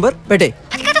 రాంగ్ నంబర్ పెట్టే.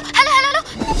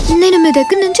 నేను మీ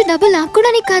దగ్గర నుంచి డబ్బులు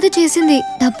లాక్కోడానికి కాదు చేసింది,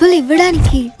 డబ్బులు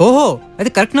ఇవ్వడానికి. ఓహో,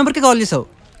 అయితే కరెక్ట్ నంబర్ కి కాల్ చేసావు.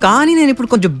 కానీ నేను ఇప్పుడు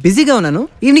కొంచెం బిజీగా ఉన్నాను.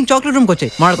 ఈవినింగ్ చాక్లెట్ రూమ్ కి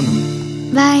వచ్చాయి, మాట్లాడుకుందాం.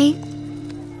 బాయ్.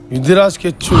 ఇదిరా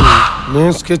స్కెచ్.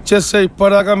 నేను స్కెచ్ చేస్తే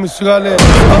ఇప్పటిదాకా మిస్ కాలే.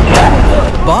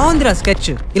 బాగుందిరా స్కెచ్.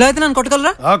 ఇలా అయితే నన్ను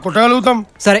కొట్టగలరా? కొట్టగలుగుతాం.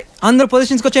 సరే, అందరూ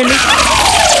పొజిషన్స్కి వచ్చేయండి.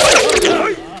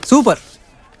 సూపర్.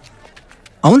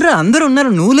 అవునరా అందరూ ఉన్నారు,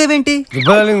 నువ్వు లేవేంటి?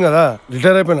 కదా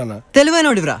రిటైర్ అయిపోయినా.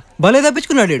 తెలివైనడివిరా, భలే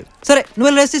తప్పించుకున్నాడు. సరే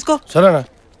నువ్వు రెస్ట్ తీసుకో. సరేనా,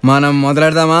 మనం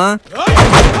మొదలెడదామా?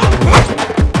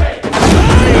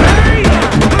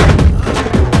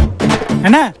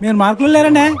 అన్నా మీరు మార్కులు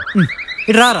లేరండి.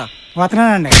 ఇటు రారా.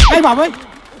 వస్తున్నానండి. అయ్యి బాబాయ్,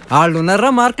 వాళ్ళు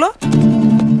ఉన్నారా మార్కులో?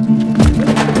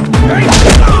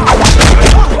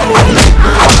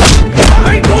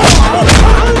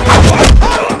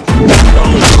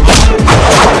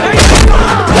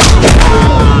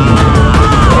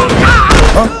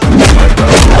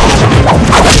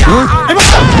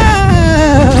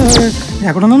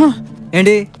 ఎక్కడున్నాను?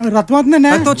 ఏంటి రక్తం అవుతుందండి.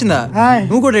 రక్తం వచ్చిందా?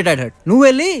 నువ్వు కూడా రిటైర్డ్. నువ్వు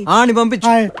వెళ్ళి ఆని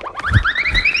పంపించు.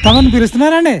 తమని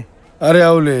పిలుస్తున్నారండి? అరే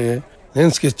అవులే,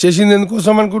 నేను స్కెచ్ చేసింది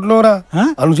ఎందుకోసం అనుకుంటున్నావురా?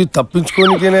 అనుచి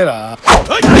తప్పించుకోనికేనేరా.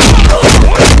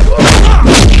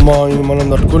 మా మనం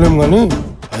తట్టుకోలేము కానీ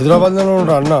హైదరాబాద్ లోనే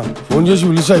ఉంటా అన్న. ఫోన్ చేసి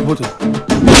పిలిచి అయిపోతుంది.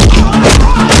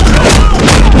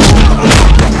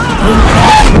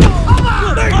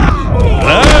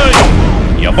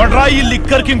 ఎవడ్రా ఈ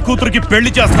లిక్కర్ కింగ్ కూతురికి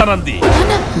పెళ్లి చేస్తానంది?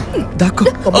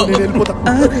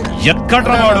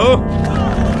 ఎక్కడ్రా వాడు?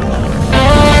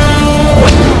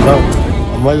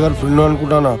 అమ్మాయి గారు ఫ్రెండ్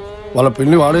అనుకుంటానా, వాళ్ళ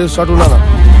పెళ్లి వాడే చేస్తాడు. ఉన్నానా?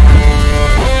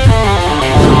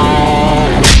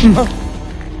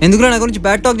 ఎందుకురా నా గురించి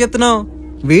బ్యాడ్ టాక్ చెప్తున్నావు?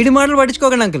 వీడి మాటలు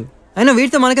పట్టించుకోకండి అంకుల్. అయినా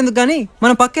వీడితో మనకెందుకు కానీ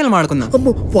మనం పక్కేళ్ళు మాడుకుందాం.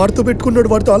 వాడితో పెట్టుకున్నాడు,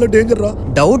 వాడితో అలా డేంజర్ రా.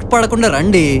 డౌట్ పడకుండా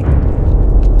రండి.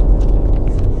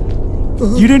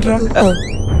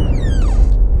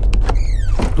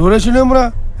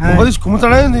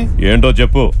 ఏంటో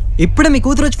చెప్పు. ఇప్పుడే మీ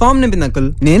కూతురు వచ్చి ఫామ్ నింపింది అంకుల్.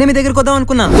 నేనే మీ దగ్గరికి వద్దాం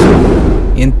అనుకున్నా.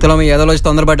 ఇంతలో మీ ఎదలో వచ్చి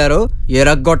తొందరపడ్డారు,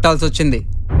 ఎరగొట్టాల్సి వచ్చింది.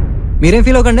 మీరేం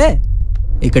ఫీల్ అవ్వకండి.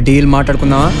 ఇక డీల్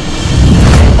మాట్లాడుకుందామా?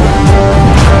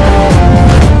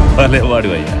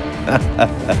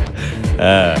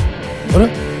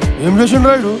 ఏం చేసిండు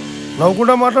రాయుడు?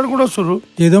 నవ్వుకుంటా మాట్లాడుకుంటూ వస్తుర్రు.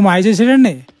 ఏదో మాయ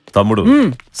చేసాడండి. తమ్ముడు,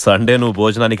 సండే నువ్వు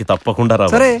భోజనానికి తప్పకుండా రా.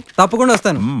 సరే తప్పకుండా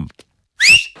వస్తాను.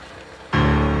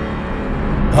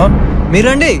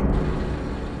 మీరండి.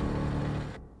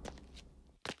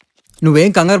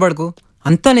 నువ్వేం కంగారు పడకు,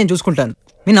 అంతా నేను చూసుకుంటాను.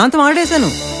 మీ నాన్నతో మాట్లాడేశాను.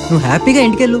 నువ్వు హ్యాపీగా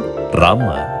ఇంటికెళ్ళు.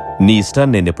 రామ్మా, నీ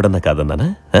ఇష్టాన్ని నేను ఎప్పుడన్నా కాదన్నానా?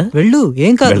 వెళ్ళు,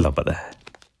 ఏం కాదు. వెళ్దాం పద.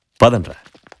 పదండ్రా.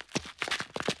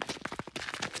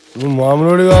 నువ్వు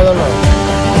మామూలు కాదన్నా.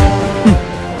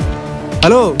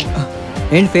 హలో,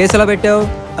 ఏంటి ఫేస్ ఎలా పెట్టావు?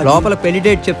 లోపల పెళ్లి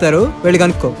డేట్ చెప్తారు, వెళ్ళి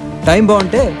కనుక్కో. టైం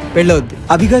బాగుంటే పెళ్ళి అవుద్ది.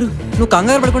 అభి గారు, నువ్వు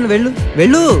కంగారు పడకుండా వెళ్ళు.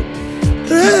 వెళ్ళు.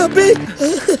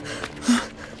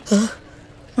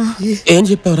 ఏం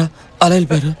చెప్పావురా అలా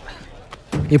వెళ్ళిపోయారు?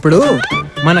 ఇప్పుడు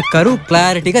మన కరువు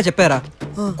క్లారిటీగా చెప్పారా?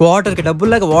 క్వార్టర్ కి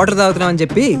డబ్బుల్లాగా వాటర్ తాగుతున్నాం అని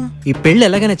చెప్పి ఈ పెళ్లి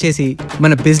ఎలాగైనా చేసి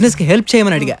మన బిజినెస్ కి హెల్ప్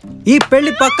చేయమని అడిగా. ఈ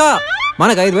పెళ్లి పక్కా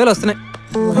మనకు 5,000 వస్తున్నాయి.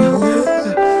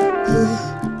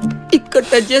 ఇక్కడ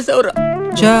టచ్ చేసావురా,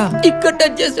 ఇక్కడ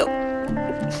టచ్ చేసావు.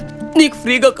 నీకు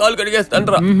ఫ్రీగా కాల్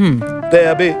కడిగేస్తాను రా.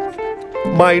 అబే,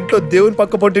 మా ఇంట్లో దేవుని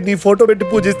పక్క పొంటి నీ ఫోటో పెట్టి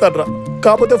పూజిస్తాను రా.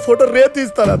 కాకపోతే ఫోటో రేపు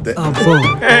తీస్తాను అంతే.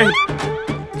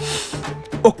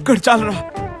 ఒక్కడు చాలు రా,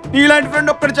 నీలాంటి ఫ్రెండ్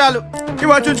ఒక్కడు చాలు.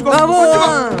 ఇవా చూసుకో,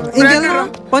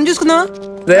 పని చూసుకుందా.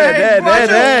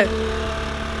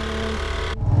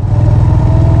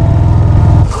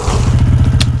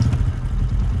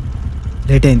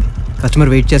 లేట్ అయింది,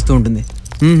 కస్టమర్ వెయిట్ చేస్తూ ఉంటుంది.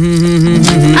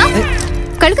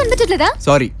 కళ్ళు కనిపించట్లేదా?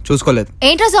 సారీ, చూసుకోలేదు.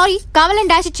 ఏంట్రా సారీ? కావాలని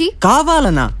డాష్ ఇచ్చి.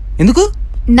 కావాలనా? ఎందుకు?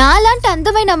 నాలాంటి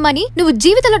అందమైన అమ్మని నువ్వు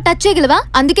జీవితంలో టచ్ చేయగలవా?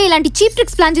 అందుకే ఇలాంటి చీప్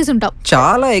ట్రిక్స్ ప్లాన్ చేసి ఉంటావు.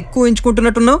 చాలా ఎక్కువ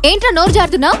ఎంచుకుంటున్నట్టున్నావు. ఏంట్రా నోరు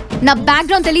జారుతున్నావు? నా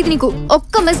బ్యాక్గ్రౌండ్ తెలియదు నీకు?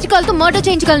 ఒక్క మిస్డ్ కాల్ తో మర్డర్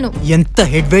చేయించగలను. ఎంత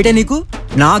హెడ్ వెయిటే నీకు?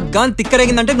 నాకు గాని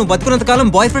తిక్కరేగిందంటే నువ్వు బతుకున్నంత కాలం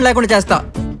బాయ్ ఫ్రెండ్ లేకుండా చేస్తా.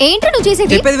 ఏంట్రా నువ్వు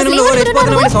చేసేది? చెప్పేది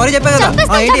విను. సారీ చెప్పా కదా.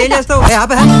 ఏంటి ఏం చేస్తావు?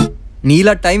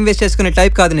 నీలా టైం వేస్ట్ చేసుకునే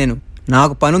టైప్ కాదు నేను.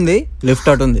 నాకు పనుంది, లిఫ్ట్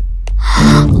అవుట్ ఉంది.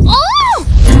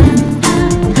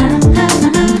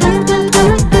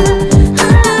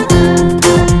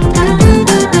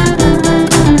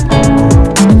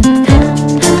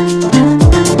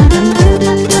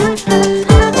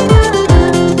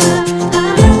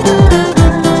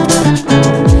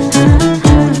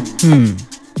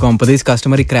 కొంపదీస్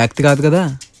కస్టమర్ క్రాక్ కాదు కదా?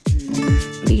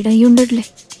 వీడయ్యి ఉండట్లే.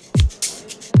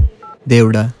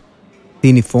 దేవుడా,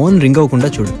 దీని ఫోన్ రింగ్ అవ్వకుండా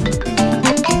చూడు.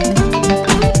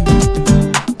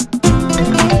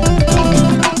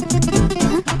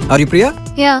 Are you Priya?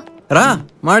 యా. రా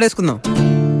మాడేసుకుందాం.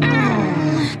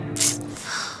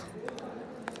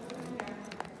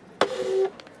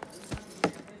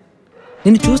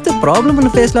 నిన్ను చూస్తే ప్రాబ్లం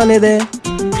ఉన్న ఫేస్ లా లేదే,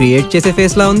 క్రియేట్ చేసే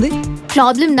ఫేస్ లా ఉంది.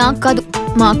 ప్రాబ్లం నాకు కాదు,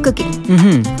 మా అక్కకి.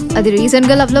 అది రీసెంట్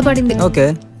గా లవ్ లో పడింది. ఓకే.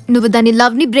 నువ్వు దాని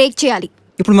లవ్ ని బ్రేక్ చేయాలి.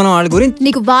 ఇప్పుడు మనం వాళ్ళ గురించి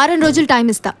నీకు వారం రోజులు టైం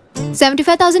ఇస్తా,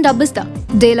 75,000 డబ్బు ఇస్తా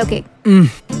డేలోకే.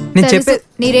 నేను చెప్పే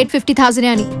నీ రేట్ 50,000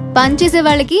 అని. పని చేసే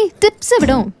వాళ్ళకి టిప్స్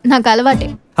ఇవ్వడం నాకు అలవాటే.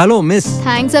 హలో మిస్,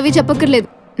 థ్యాంక్స్ అవి చెప్పక్కర్లేదు,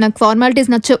 నాకు ఫార్మాలిటీస్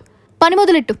నచ్చవు. పని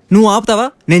మొదలెట్టు. నువ్వు ఆపుతావా?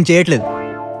 నేను చేయట్లేదు.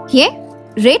 ఏ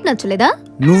రేట్ నచ్చలేదా?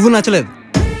 నువ్వు నచ్చలేదు.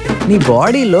 నీ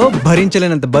బాడీలో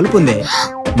భరించలేనంత బలుపు ఉంది.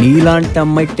 నీలాంటి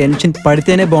అమ్మాయి టెన్షన్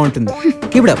పడితేనే బాగుంటుంది.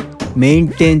 ఇప్పుడు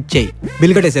మెయింటైన్ చెయ్యి.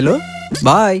 బిల్ కట్టేసాను.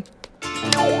 బాయ్.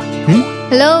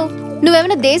 హలో,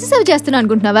 నువ్వేమైనా దేశ సేవ చేస్తున్నా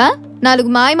అనుకుంటున్నావా?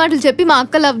 4 మాయ మాటలు చెప్పి మా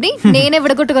అక్క లవ్ ని నేనే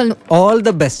విడగొట్టగలను. All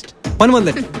the best. పని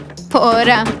మొదలెట్టు.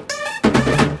 పోరా.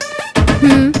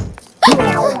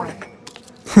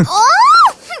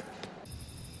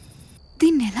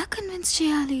 దీన్ని ఎలా కన్విన్స్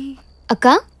చేయాలి? అక్క,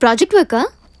 ప్రాజెక్ట్ వర్కా?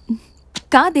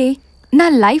 కాదే, నా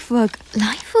లైఫ్ వర్క్.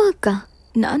 లైఫ్ వర్కా?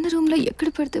 నాన్న రూమ్ లో ఎక్కడ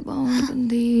పెడితే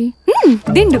బాగుంటుంది?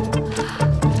 దిండు.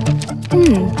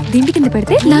 దిండి కింద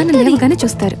పెడితే నాన్న లేవగానే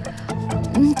చూస్తారు.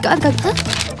 కాదు కాదు.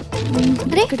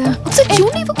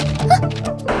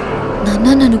 నాన్న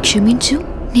నన్ను క్షమించు,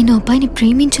 నేను అబ్బాయిని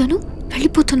ప్రేమించాను,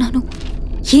 వెళ్ళిపోతున్నాను.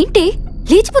 ఏంటి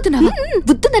లేచిపోతున్నావా?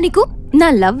 బుద్ధుందా నీకు? నా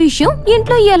లవ్ విషయం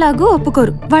ఇంట్లో ఎలాగో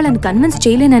ఒప్పుకోరు. వాళ్ళని కన్విన్స్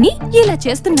చేయలేనని ఇలా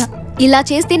చేస్తున్నా. ఇలా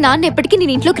చేస్తే నాన్న ఎప్పటికీ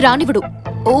నేను ఇంట్లోకి రానివ్వడు.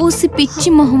 ఓసి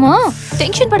పిచ్చి మొహమా,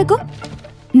 టెన్షన్ పడకు.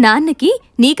 నాన్నకి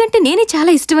నీకంటే నేనే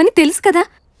చాలా ఇష్టమని తెలుసు కదా.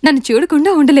 నన్ను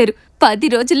చూడకుండా ఉండలేరు. 10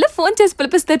 రోజుల్లో ఫోన్ చేసి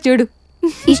పిలిపిస్తారు చూడు.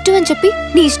 ఇష్టం అని చెప్పి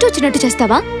నీ ఇష్టం వచ్చినట్టు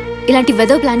చేస్తావా? ఇలాంటి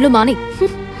వెదో ప్లాన్లు మానే.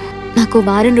 నాకు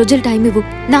వారం రోజులు టైం ఇవ్వు.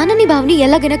 నాన్నని బావని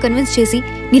ఎలాగైనా కన్విన్స్ చేసి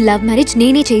నీ లవ్ మ్యారేజ్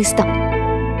నేనే చేయిస్తా.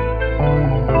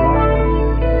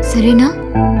 సరేనా?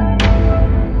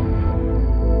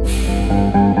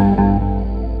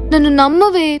 నన్ను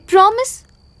నమ్మవే, ప్రామిస్.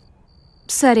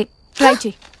 సరే, ట్రై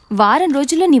చేయి. వారం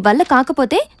రోజుల్లో నీ వల్ల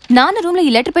కాకపోతే నాన్న రూమ్ లో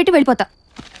ఈ లెటర్ పెట్టి వెళ్ళిపోతా.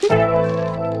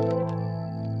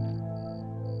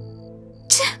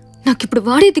 నాకిప్పుడు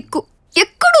వాడే దిక్కు.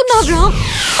 ఎక్కడున్నావురా?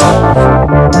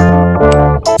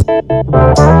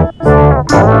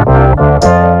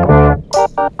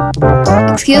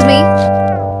 Excuse me.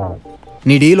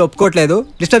 నీ డీల్ ఒప్పుకోవట్లేదు,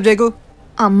 డిస్టర్బ్ చేయకు.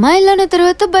 అమ్మాయిలన్న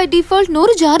తర్వాత బై డిఫాల్ట్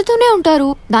నోరు జారుతూనే ఉంటారు.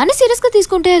 దాన్ని సీరియస్ గా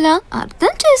తీసుకుంటే ఎలా?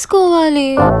 అర్థం చేసుకోవాలి.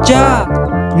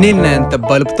 నిన్న ఎంత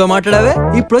బలుపుతో మాట్లాడావే,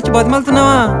 ఇప్పుడు వచ్చి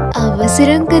బతిమాలుతున్నావా?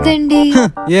 అవసరం కదండి.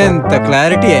 ఎంత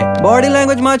క్లారిటీ. బాడీ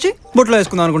లాంగ్వేజ్ మార్చి బుట్లో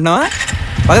వేసుకుందాం అనుకుంటున్నావా?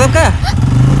 పగదక్క.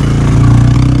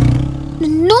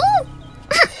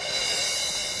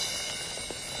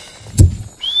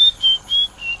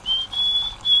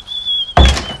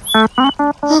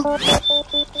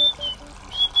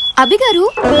 అభి గారు,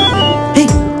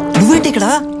 నువ్వేంటి ఇక్కడ?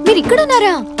 మీరు ఇక్కడ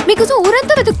ఉన్నారా? మీకోసం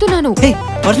ఊరంతా వెతుకుతున్నాను.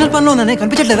 పర్సనల్ పనిలో ఉన్నానే,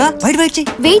 కనిపించట్లేదా?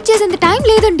 వెయిట్ చేసేంత టైం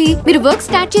లేదండి. మీరు వర్క్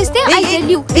స్టార్ట్ చేస్తే ఐ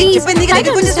టెల్ యు ప్లీజ్.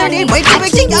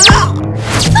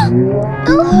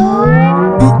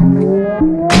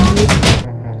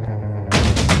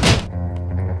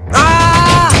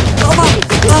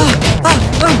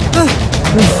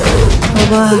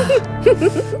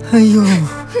 అయ్యో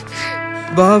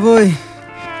బాబోయ్,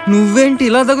 నువ్వేంటి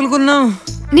ఇలా తగులుకున్నావు?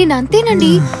 నేను అంతేనండి.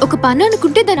 ఒక పని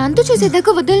అనుకుంటే దాని అంతు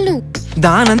చూసేదాకా వదలను.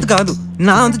 దానంత కాదు,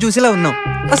 నా అంత చూసేలా ఉన్నావు.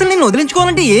 అసలు నేను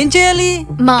వదిలించుకోవాలంటే ఏం చేయాలి?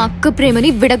 మా అక్క ప్రేమని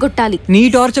విడగొట్టాలి. నీ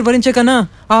టార్చర్ భరించే కన్నా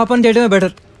ఆ పని చేయడమే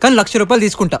బెటర్. కానీ 1,00,000 రూపాయలు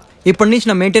తీసుకుంటా. ఇప్పటి నుంచి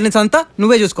నా మెయింటెనెన్స్ అంతా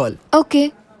నువ్వే చూసుకోవాలి. ఓకే.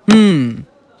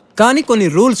 కానీ కొన్ని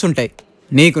రూల్స్ ఉంటాయి,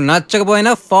 నీకు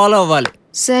నచ్చకపోయినా ఫాలో అవ్వాలి.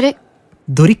 సరే.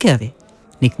 దొరికావే,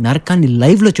 నీకు నరకాన్ని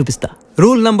లైవ్ లో చూపిస్తా.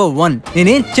 రూల్ నంబర్ 1,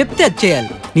 నేనేం చెప్తే అది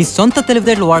చేయాలి. నీ సొంత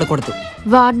తెలివితేటలు వాడకూడదు.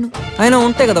 వాడను. అయినా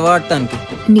ఉంటాయి కదా వాడటానికి.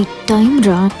 నీ టైం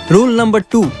రా. రూల్ నంబర్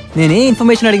 2, నేనే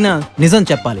ఇన్ఫర్మేషన్ అడిగినా నిజం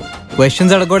చెప్పాలి.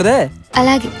 క్వశ్చన్స్ అడగకూడదే.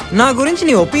 అలాగే. నా గురించి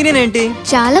నీ ఒపీనియన్ ఏంటి?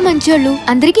 చాలా మంచోళ్ళు,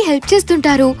 అందరికీ హెల్ప్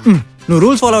చేస్తుంటారు. నువ్వు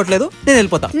రూల్స్ ఫాలో అవట్లేదు, నేను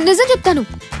వెళ్ళిపోతా. నిజం చెప్తాను,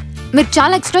 మీరు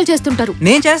చాలా ఎక్స్ట్రా చేస్తుంటారు.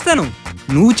 నేను చేస్తాను,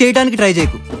 నువ్వు చేయడానికి ట్రై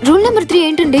చేయకు. రూల్ నెంబర్ 3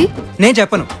 ఏంటండి? నేను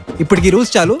చెప్పను. ఇప్పటికి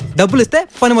రూల్స్ చాలు. డబ్బులు ఇస్తే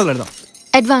పని మొదలు పెడదాం.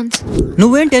 అడ్వాన్స్.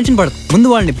 నువ్వేం టెన్షన్ పడదు. ముందు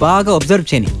వాళ్ళని బాగా అబ్జర్వ్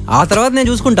చేయని, ఆ తర్వాత నేను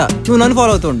చూసుకుంటా. నువ్వు నన్ను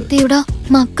ఫాలో అవుతుండు. దేవుడా,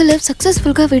 మా అక్క లవ్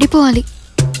సక్సెస్ఫుల్ గా విడిపోవాలి.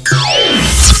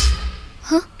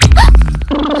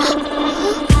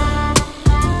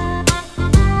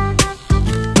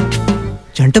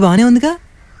 జంట బానే ఉందిగా.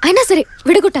 అయినా సరే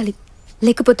విడగొట్టాలి,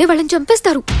 లేకపోతే వాళ్ళని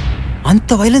చంపేస్తారు.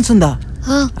 అంత వైలెన్స్ ఉందా?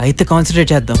 అయితే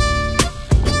కాన్సన్ట్రేట్ చేద్దాం.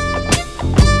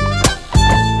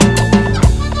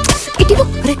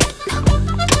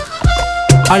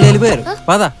 వాళ్ళు వెళ్ళిపోయారు,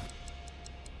 పద.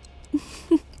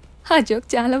 ఆ జోక్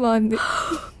చాలా బాగుంది.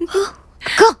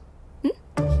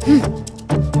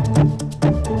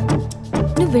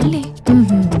 నువ్వు వెళ్ళే.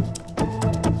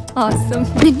 ఆసమ్.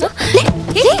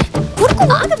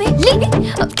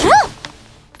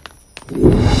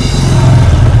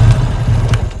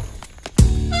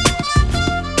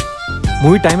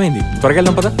 మూవీ టైం అయింది, త్వరగా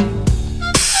వెళ్దాం పద.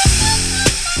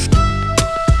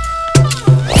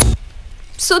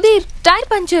 Sudheer tyre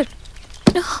puncture.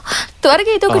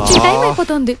 త్వరగా ఏదో ఒకటి టైం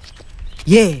అయిపోతుంది.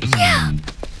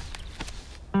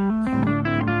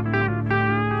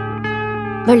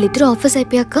 వాళ్ళిద్దరూ ఆఫీస్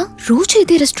అయిపోయాక రోజు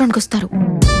ఇదే రెస్టారెంట్కి వస్తారు.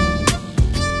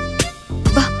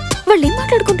 వాళ్ళు ఏం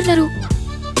మాట్లాడుకుంటున్నారు?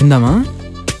 ఉందామా?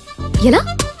 ఎలా?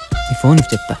 ఈ ఫోన్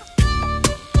చెప్తా.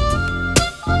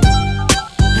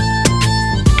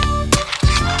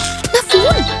 నా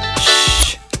ఫోన్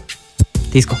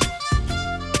తీసుకో.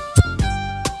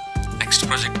 నెక్స్ట్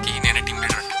ప్రాజెక్ట్ కి నేనే టీమ్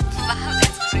లీడర్.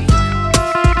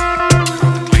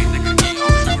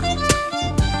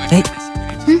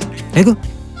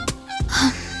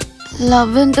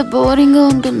 లవ్ ఎంత బోరింగ్ గా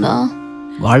ఉంటుందా?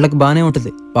 వాళ్ళకి బానే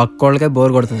ఉంటుంది, పక్కోళ్ళకే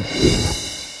బోర్ కొడుతుంది.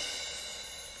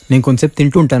 నేను కొంచెంసేపు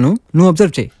తింటూ ఉంటాను, నువ్వు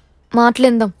అబ్జర్వ్ చేయి.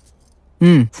 మాట్లాడదాం.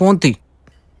 ఫోన్ తీ.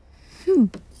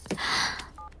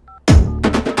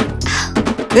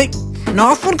 నా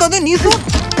ఫోన్ కదా నీ ఫోన్.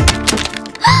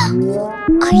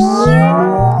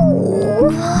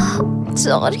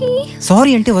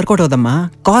 సారీ అంటే వర్కౌట్ అవుదమ్మా.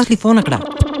 కాస్ట్లీ ఫోన్ అక్కడ.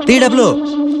 TW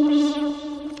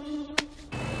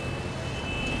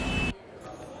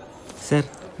sir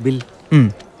bill.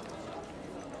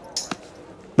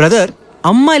 బ్రదర్,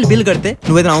 అమ్మాయిలు బిల్ కడితే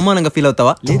నువ్వేదైనా అవమానంగా ఫీల్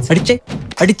అవుతావా?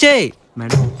 అడిచేయి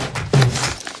మేడం.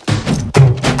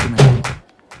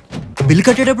 బిల్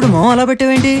కట్టేటప్పుడు మా అలా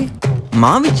పెట్టేవేంటి?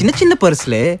 మావి చిన్న చిన్న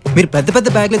పర్సులే, మీరు పెద్ద పెద్ద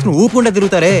బ్యాగ్లు వేసుకుని ఊపుకుంటా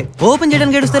తిరుగుతారే, ఓపెన్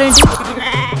చేయడానికి ఏడుస్తారేంటి?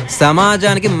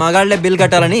 సమాజానికి మగాళ్లే బిల్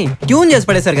కట్టాలని ట్యూన్ చేసి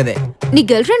పడేశారు కదే. నీ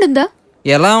గర్ల్ ఫ్రెండ్ ఉందా?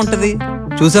 ఎలా ఉంటది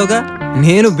చూసావుగా.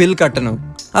 నేను బిల్ కట్టను,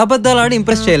 అబద్ధాలు ఆడి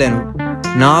ఇంప్రెస్ చేయలేను.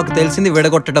 నాకు తెలిసింది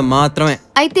విడగొట్టడం మాత్రమే.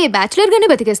 అయితే బ్యాచులర్ గానే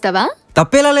బతికేస్తావా?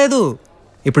 తప్పేలా లేదు.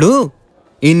 ఇప్పుడు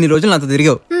ఇన్ని రోజులు నాతో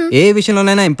తిరిగావు, ఏ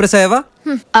విషయంలోనైనా ఇంప్రెస్ అయ్యావా?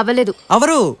 అవ్వలేదు.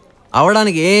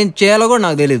 అవడానికి ఏం చేయాలో కూడా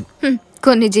నాకు తెలియదు.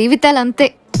 కొన్ని జీవితాలు అంతే.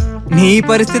 నీ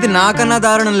పరిస్థితి నాకన్నా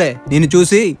దారుణంలే. నిన్ను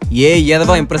చూసి ఏ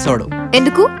ఎదవా ఇంప్రెస్ అవడు.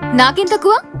 ఎందుకు? నాకేం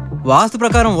తక్కువ? వాస్తు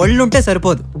ప్రకారం ఒళ్ళుంటే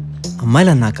సరిపోదు.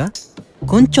 అమ్మాయిలు అన్నాక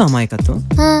కొంచెం అమాయకత్వం,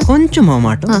 కొంచెం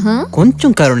మొహమాటం,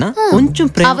 కొంచెం కరుణ, కొంచెం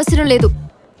ప్రేమ అవసరం లేదు.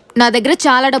 నా దగ్గర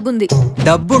చాలా డబ్బుంది.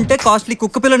 డబ్బుంటే కాస్ట్లీ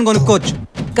కుక్క పిల్లని కొనుక్కోవచ్చు,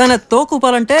 కానీ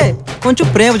తోకూపాలంటే కొంచెం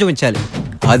ప్రేమ చూపించాలి.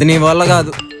 అది నీ వల్ల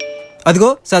కాదు. అదిగో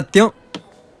సత్యం.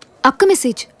 అక్క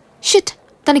మెసేజ్. షిట్,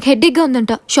 తనకి హెడ్ఏక్ గా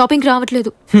ఉందంట, షాపింగ్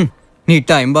రావట్లేదు. నీ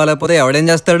టైం బాగాలేకపోతే ఎవడేం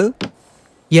చేస్తాడు?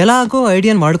 ఎలాగో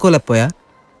ఐడియాని వాడుకోలేకపోయా,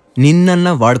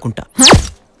 నిన్నన్నా వాడుకుంటా.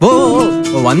 ఓ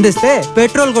 100 ఇస్తే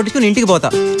పెట్రోల్ కొట్టుకుని ఇంటికి పోతా.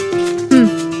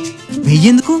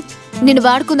 వెయ్యేందుకు? నిన్ను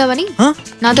వాడుకుందామని.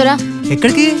 నాతో రా.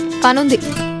 ఎక్కడికి? పనుంది.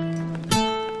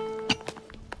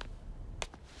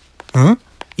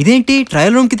 ఇదేంటి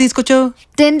ట్రయల్ రూమ్ కి తీసుకొచ్చావు?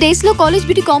 10 days లో కాలేజ్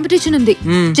బ్యూటీ కాంపిటీషన్ ఉంది.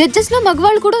 జడ్జెస్ లో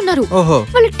మగవాళ్ళు కూడా ఉన్నారు.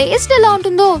 వాళ్ళ టేస్ట్ ఎలా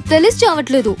ఉంటుందో తెలిసి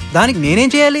చావట్లేదు. దానికి నేనేం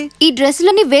చేయాలి? ఈ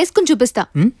డ్రెస్సులన్నీ వేసుకుని చూపిస్తా.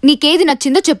 నీకేది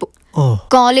నచ్చిందో చెప్పు.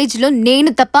 కాలేజ్ లో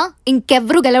నేను తప్ప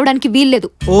ఇంకెవ్వరూ గెలవడానికి వీల్లేదు.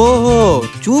 ఓహో,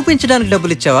 చూపించడానికి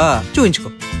డబ్బులు ఇచ్చావా?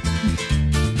 చూపించుకో.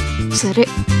 సరే.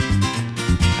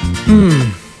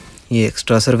 ఈ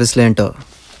ఎక్స్ట్రా సర్వీస్లు ఏంటో.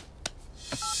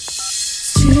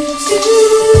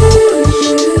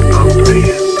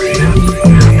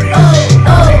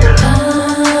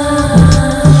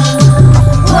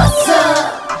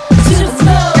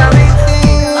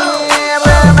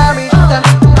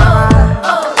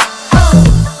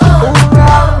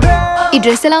 ఈ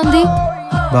డ్రెస్ ఎలా ఉంది?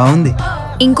 బాగుంది.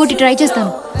 ఇంకోటి ట్రై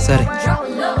చేస్తాను. సరే.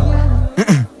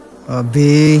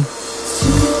 అబ్బే,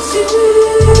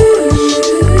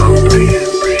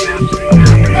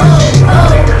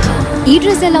 ఈ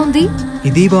డ్రెస్ ఎలా ఉంది?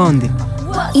 ఇది బాగుంది.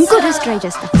 ఇంకో డ్రెస్ ట్రై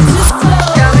చేస్తా.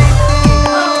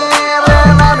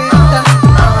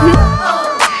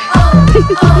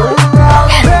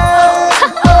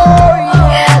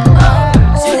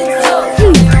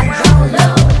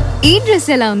 ఈ డ్రెస్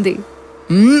ఎలా ఉంది?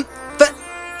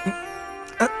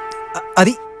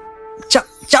 అది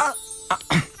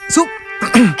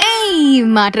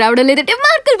మాట రావడం లేదంటే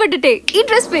మార్కులు పట్టుటే. ఈ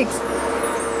dress fix.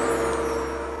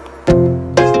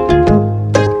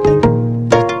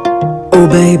 Oh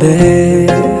baby,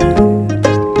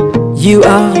 you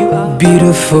are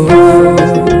beautiful.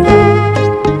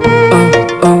 Oh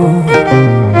oh,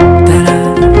 da-da,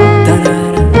 da-da,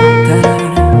 da-da.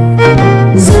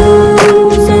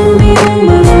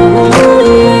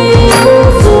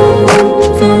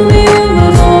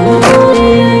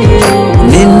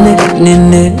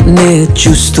 నిన్నే నే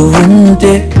చూస్తూ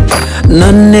ఉంటే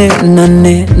నన్నే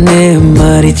నే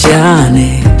మరిచానే.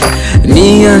 నీ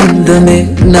అందమే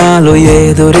నాలో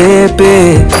ఏదో రేపే,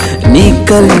 నీ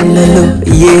కళ్ళలో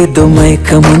ఏదో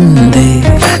మైకముందే.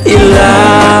 ఇలా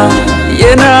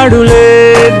ఏనాడు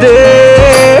లేదే,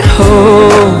 హో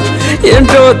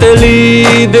ఏంటో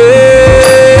తెలీదే.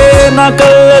 నా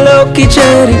కళ్ళలోకి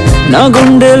చేరి నా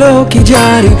గుండెలోకి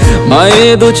జారి మా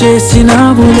ఏదో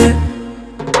చేసినావులే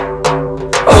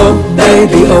Oh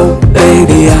baby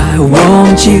I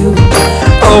want you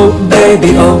Oh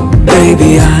baby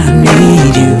I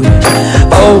need you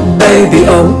Oh baby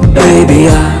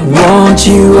I want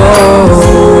you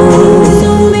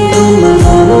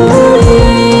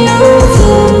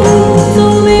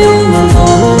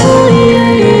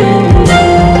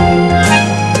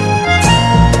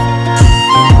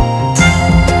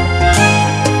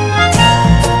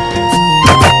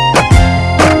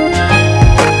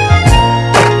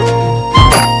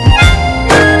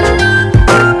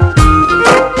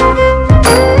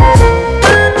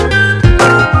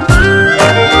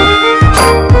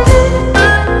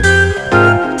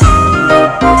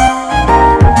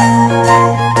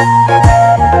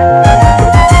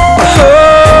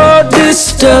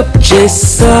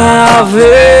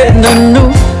చేసావే నన్ను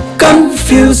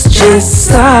కన్ఫ్యూజ్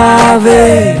చేసావే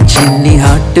చిన్ని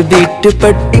హార్ట్ బీట్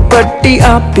పట్టి పట్టి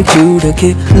ఆపి చూడకే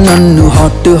నన్ను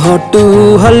హాట్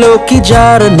ఊహలోకి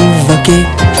జారనివ్వకే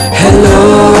హలో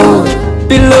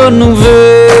పిల్లో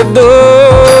నువ్వేదో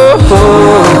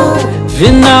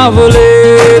విన్నావు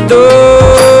లేదో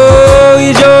ఈ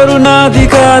జోరు నాది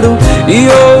కాదు ఈ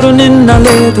ఓరు నిన్న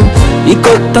లేదు ఈ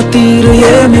కొత్త తీరు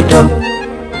ఏమిటో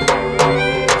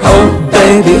Oh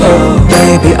baby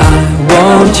I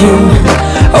want you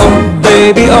Oh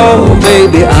baby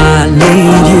I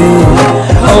need you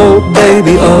Oh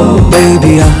baby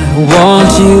I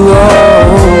want you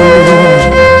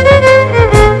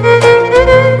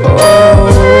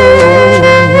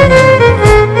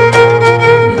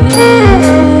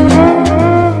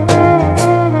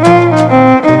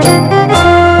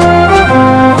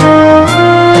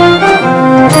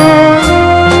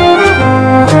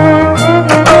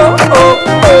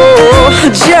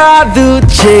జాదు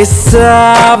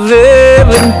చేసావే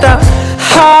వింత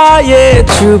హాయే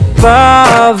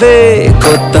చూపావే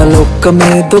కొత్త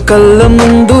లోకమేదో కళ్ళ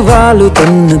ముందు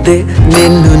వాలుతున్నదే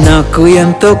నిన్ను నాకు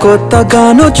ఎంతో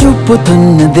కొత్తగానో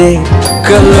చూపుతున్నదే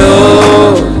కల్లో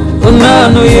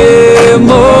ఉన్నాను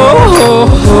ఏమో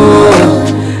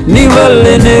నీ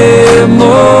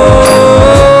వల్లనేమో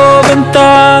వింత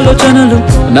ఆలోచనలు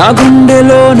నా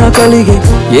గుండెలో నా కలిగే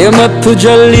ఏ మత్తు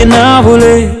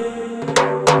జల్లినావులే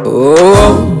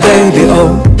Oh baby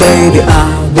I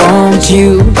want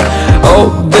you Oh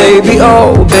baby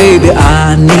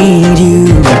I need you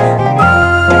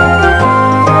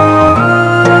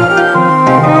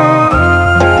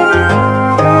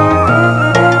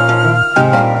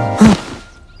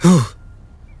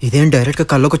ఇదేం డైరెక్ట్గా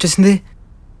కల్లోకి వచ్చేసింది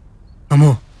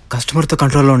అమ్మో కస్టమర్తో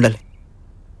కంట్రోల్లో ఉండాలి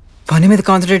పని మీద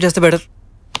కాన్సన్ట్రేట్ చేస్తే బెటర్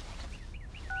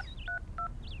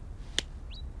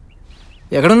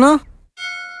ఎక్కడున్నా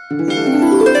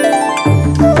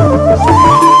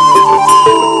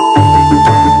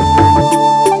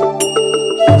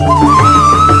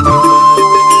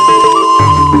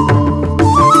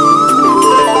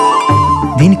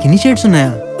దీనికి ఇన్ని షేడ్స్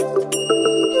ఉన్నాయా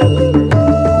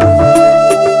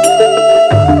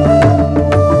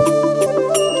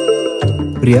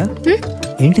ప్రియా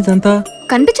ఏంటిదంతా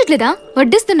కనిపించట్లేదా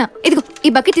వడ్డిస్తున్నా ఇదిగో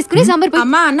ఈ బకెట్ తీసుకుని సాంబార్ పోయి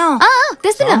అమ్మా అన్న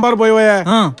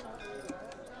తెస్తున్నా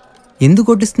ఎందుకు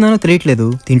కొట్టిస్తున్నానో తెలియట్లేదు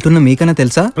తింటున్న మీకన్నా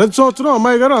తెలుసా ప్రతి సంవత్సరం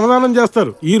అమ్మాయి గారు అన్నదానం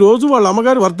చేస్తారు ఈ రోజు వాళ్ళ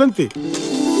అమ్మగారి వర్ధంతి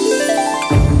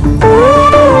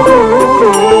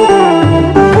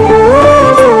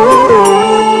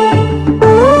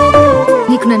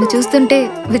నీకు నన్ను చూస్తుంటే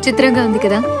విచిత్రంగా ఉంది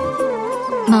కదా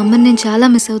మా అమ్మని నేను చాలా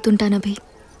మిస్ అవుతుంటాను అభి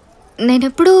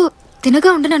నేనెప్పుడు తినగా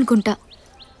ఉండను అనుకుంటా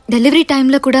డెలివరీ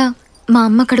టైంలో కూడా మా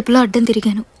అమ్మ కడుపులో అడ్డం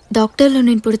తిరిగాను డాక్టర్లు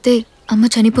నేను పుడితే అమ్మ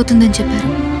చనిపోతుందని చెప్పారు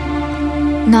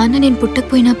నాన్న నేను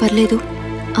పుట్టకపోయినా పర్లేదు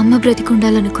అమ్మ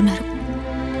బ్రతికుండాలనుకున్నారు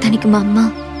దానికి మా అమ్మ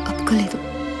ఒప్పుకోలేదు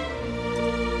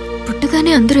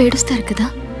పుట్టగానే అందరూ ఏడుస్తారు కదా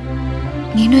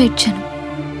నేను ఏడ్చాను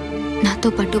నాతో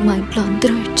పాటు మా ఇంట్లో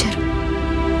అందరూ ఏడ్చారు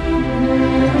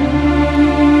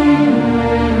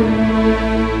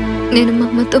నేను మా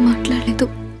అమ్మతో మాట్లాడలేదు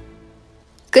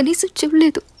కనీసం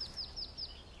చూడలేదు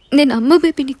నేను అమ్మ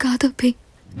బేబీని కాదు అభి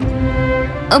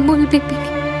అమ్మోళ్ళ బేబీని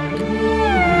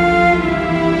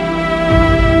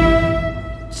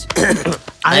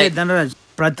అదే ధనరాజ్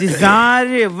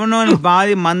ప్రతిసారి ఎవరినో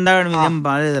బాధి మందాగడం ఇదేం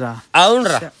బాలేదురా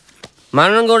అవునరా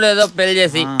మనం కూడా ఏదో పెళ్లి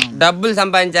చేసి డబ్బులు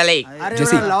సంపాదించాలి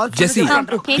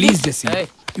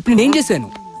ఇప్పుడు నేను చేశాను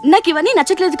నాకు ఇవన్నీ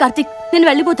నచ్చట్లేదు కార్తిక్ నేను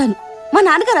వెళ్ళిపోతాను మా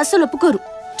నాన్నగారు అస్సలు ఒప్పుకోరు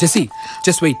జెస్సీ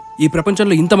జస్ట్ వెయిట్ ఈ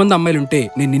ప్రపంచంలో ఇంతమంది అమ్మాయిలు ఉంటే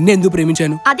నేను నిన్నే ఎందుకు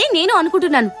ప్రేమించాను అదే నేను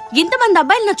అనుకుంటున్నాను ఇంతమంది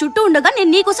అబ్బాయిలు నా చుట్టూ ఉండగా నేను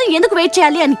నీకోసం ఎందుకు వెయిట్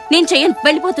చేయాలి అని నేను చెయ్యను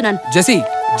వెళ్ళిపోతున్నాను జెస్సీ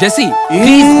జెస్సీ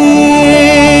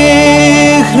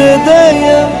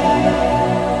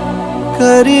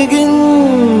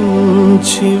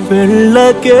కరిగించి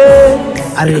వెళ్ళకే.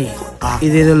 అరే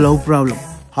ఇదేదో లవ్ ప్రాబ్లం,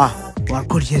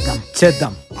 వర్కౌట్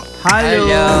చేద్దాం.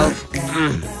 Hello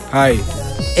hi.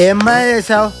 ఏమై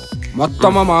చేసావు? మొత్తం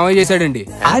మా మామయ్య చేశాడండి.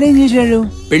 ఆడేం చేశాడు?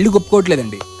 పెళ్లి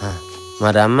ఒప్పుకోవట్లేదండి.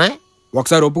 మరి అమ్మాయి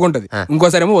ఒకసారి ఒప్పుకుంటది,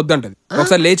 ఇంకోసారి ఏమో వద్దంటది,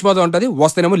 ఒకసారి లేచిపోతా ఉంటది,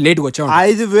 వస్తేనేమో లేట్గా వచ్చా.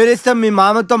 5,000 ఇస్తా, మీ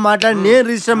మామతో మాట్లాడి నేను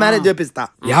రిజిస్టర్ మ్యారేజ్ చేపిస్తా.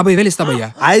 50,000 ఇస్తా భయ్యా.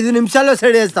 5 నిమిషాల్లో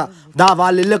సెట్ చేస్తా. దా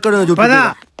వాళ్ళ ఇల్లు ఎక్కడ చూపదా.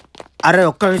 అరే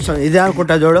ఒక్క నిమిషం, ఇదే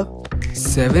అనుకుంటా చూడు.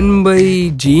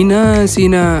 7/G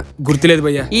సీనా గుర్తులేదు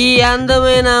భయ్యా. ఈ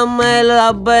అందమైన అమ్మాయిలు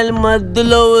అబ్బాయిలు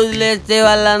మధ్యలో వదిలేస్తే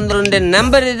వాళ్ళందరూ ఉండే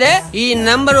నంబర్ ఇదే. ఈ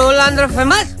నంబర్ వాళ్ళందరూ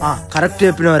ఫేమస్. కరెక్ట్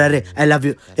చెప్పినవారు. అరే ఐ లవ్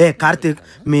యూ. ఏ కార్తీక్,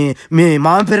 మీ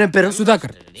మామ పేరు ఏం పేరు?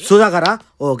 సుధాకర్. సుధాకరా?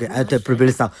 ఓకే, అయితే ఇప్పుడు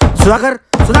పిలుస్తాం. సుధాకర్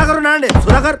ఉండండి.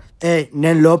 సుధాకర్,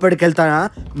 నేను లోపలికి వెళ్తానా,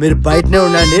 మీరు బయటనే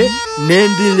ఉండండి.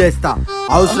 నేను డీల్ చేస్తా.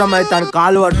 అవసరం అయితే ఆయన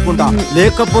కాలు పట్టుకుంటా,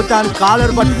 లేకపోతే ఆయన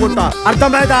కాలర్ పట్టుకుంటా.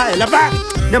 అర్థమైతే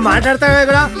నేను మాట్లాడతా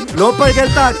కదా. లోపలికి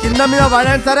వెళ్తా, కింద మీద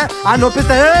పడాను సరే. ఆ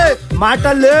నొప్పిస్తా.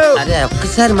 మాటలు లేవు. అదే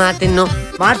ఒక్కసారి మాట్లాడినో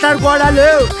మాట్లాడుకోవడా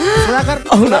లేవు. సుధాకర్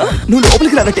అవునా? నువ్వు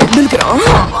లోపలికి రా, టెంపుల్కి రా.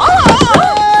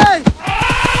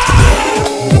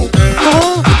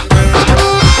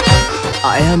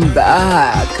 I am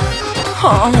back.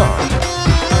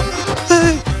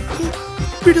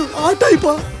 వీడు ఆ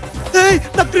టైపా?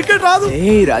 నాకు క్రికెట్ రాదు.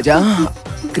 రాజా,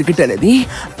 క్రికెట్ అనేది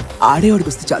ఆడేవాడికి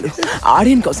వస్తే చాలు,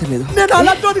 ఆడేనికి అవసరం లేదు. నేను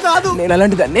అలాంటి కాదు. నేను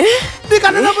అలాంటి దాన్ని. నీకు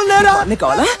అన్నదమ్ములు లేరా? అన్నీ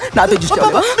కావాలా? నాతో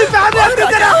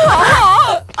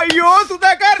అయ్యో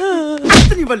సుధాకర్,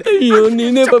 అయ్యో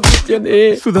నేనే పంపించాను.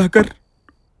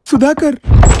 సుధాకర్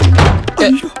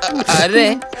అరే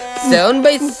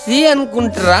 7/C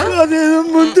అనుకుంటారా?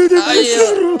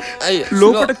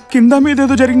 లోపల కింద మీద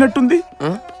ఏదో జరిగినట్టుంది.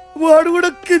 వాడు కూడా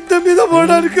కింద మీద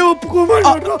పోవడానికి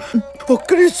ఒప్పుకోమన్నాడు. ఒక్క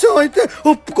నిమిషం అయితే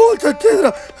ఒప్పుకోవాల్సి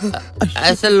వచ్చేదిరా.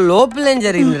 అసలు లోపల ఏం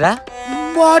జరిగిందిరా?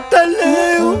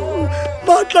 మాట్లాడలేవు,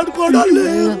 మాట్లాడుకోవడం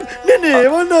లేవు. నేను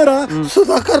ఏమన్నారా?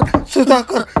 సుధాకర్.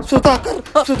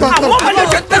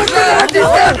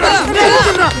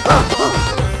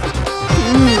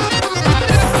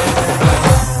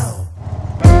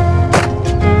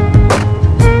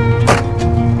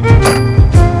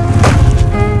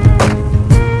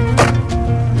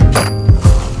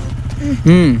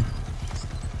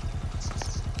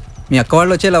 మీ అక్క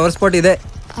వాళ్ళు వచ్చే లవర్ స్పాట్ ఇదే.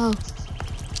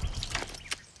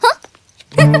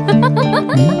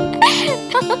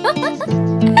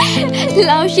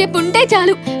 లవ్ షేప్ ఉంటే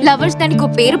చాలు, లవర్స్ దానికి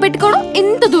పేరు పెట్టుకోవడం,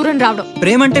 ఎంత దూరం రావడం.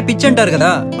 ప్రేమ అంటే పిచ్ అంటారు కదా,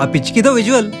 ఆ పిచ్చికిదో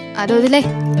విజువల్. అది వదిలే.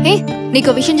 నీకు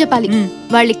విషయం చెప్పాలి.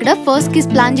 వాళ్ళు ఇక్కడ ఫస్ట్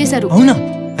కిస్ ప్లాన్ చేశారు. అవునా?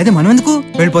 అయితే మనం ఎందుకు?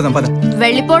 వెళ్ళిపోదాం పద.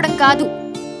 వెళ్ళిపోవడం కాదు,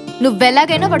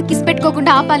 నువ్వెలాగైనా వాడు కిస్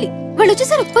పెట్టుకోకుండా ఆపాలి. వాళ్ళు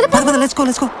వచ్చేసారు.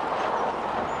 Let's go.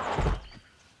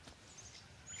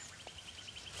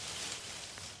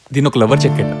 దీని ఒక లవర్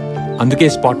చెక్కెట్, అందుకే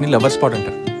స్పాట్ ని లవర్ స్పాట్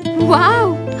అంటారు. వావ్,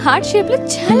 హార్ట్ షేప్ లో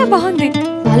చాలా బాగుంది.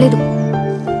 బాలేదు.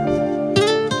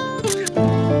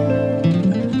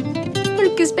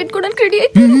 కిస్ పెట్టుకోవడానికి రెడీ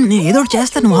అయితే నేను ఏదో ఒకటి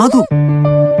చేస్తాను, ఆగు.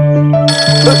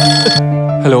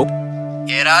 హలో,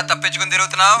 ఏరా తప్పించుకుని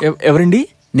తిరుగుతున్నావు? ఎవరండి?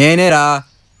 నేనేరా,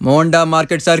 Monda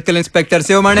market circle inspector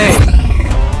Sivamani.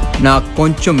 నాకు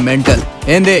కొంచెం మెంటల్.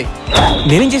 ఏంది?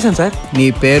 నేనేం చేశాను సార్? నీ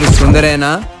పేరు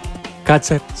సుందరేనా? కాదు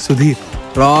సార్, సుధీర్.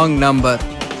 Wrong number.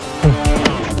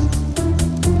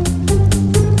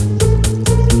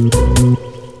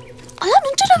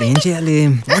 ఏం చేయాలి?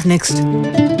 What next?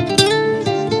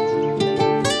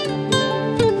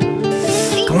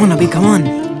 కమాన్ అభి, కమాన్.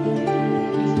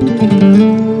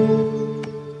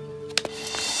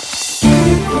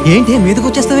 ఏంటి మీదకి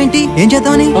వచ్చేస్తావేంటి? ఏం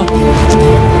చేద్దామని?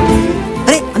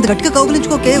 అరే అంత గట్టిగా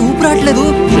కౌగులించుకోకే, ఊపిరి రావట్లేదు.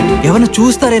 ఎవరన్నా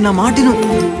చూస్తారే నా మాటను.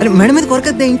 అరే మెడ మీద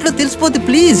కొరకద్దే, ఇంట్లో తెలిసిపోద్ది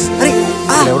ప్లీజ్. అరే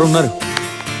ఎవరు ఉన్నారు?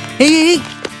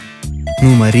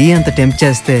 నువ్వు మరీ అంత టెంప్ట్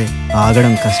చేస్తే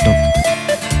ఆగడం కష్టం.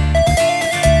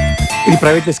 ఇది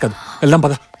ప్రైవేట్ ప్లేస్ కాదు, వెళ్దాం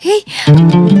పద.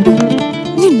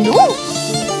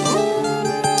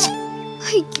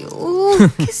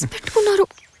 పెట్టుకున్నారు.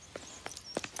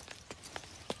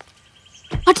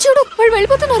 అటు చూడు, వాళ్ళు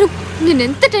వెళ్ళిపోతున్నారు. నేను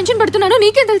ఎంత టెన్షన్ పడుతున్నానో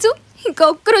నీకేం తెలుసు? ఇంకా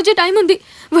ఒక్కరోజే టైం ఉంది.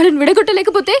 వాళ్ళని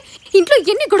విడగొట్టలేకపోతే ఇంట్లో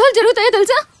ఎన్ని గొడవలు జరుగుతాయో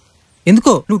తెలుసా?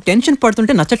 ఎందుకో నువ్వు టెన్షన్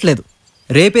పడుతుంటే నచ్చట్లేదు.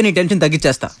 రేపే నీ టెన్షన్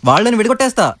తగ్గించేస్తా, వాళ్ళని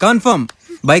విడగొట్టేస్తా కన్ఫర్మ్.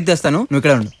 బైక్ తెస్తాను, నువ్వు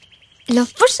ఇక్కడ ఉండు.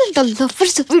 లవర్స్ అంట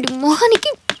లవర్స్. వీడి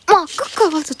మొహానికి మా అక్క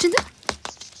కావాల్సి వచ్చింది.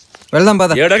 వెళ్దాం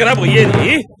పద.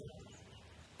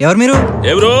 ఎవరు మీరు?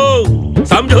 ఎవరు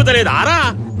సంజోతలేదు ఆరా?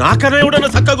 నాకన్నా ఎవడన్నా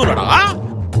చక్కగున్నాడా?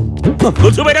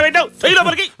 కూర్చోబెట్టా పెట్టావు సైలో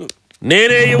మరికి.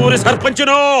 నేనే ఈ ఊరి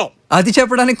సర్పంచును. అది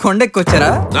చెప్పడానికి కొండెక్కొచ్చారా?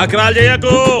 నకరాలు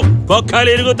చేయకు, పొక్కలు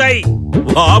ఇరుగుతాయి.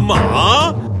 అమ్మా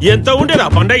ఎంత ఉండేరా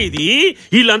పండ ఇది.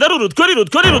 వీళ్ళందరూ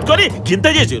రుద్దుకొని గింత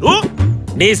చేసిరు.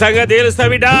 నీ సంగతి తెలుస్తా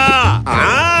బిడ్డా.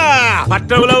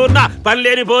 పట్టణంలో ఉన్న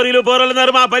పనిలేని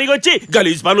పోరలందరూ మా పనికొచ్చి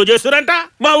గలీజ్ పనులు చేస్తురంట.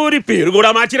 మా ఊరి పేరు కూడా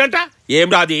మార్చిరంట. ఏం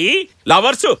రాది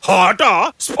లవర్స్ హాటా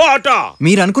స్పాటా?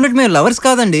 మీరు అనుకున్నట్టు మేము లవర్స్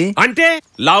కాదండి. అంటే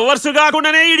లవర్స్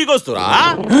కాకుండానే ఈడికొస్తురా?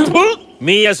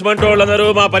 మీ యశ్మంట్ వాళ్ళందరూ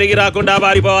మా పనికి రాకుండా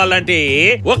పారిపోవాలంటే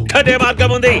ఒక్కటే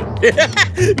మార్గం ఉంది.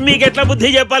 మీకెట్లా బుద్ధి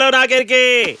చెప్పాలో నాకెరికే.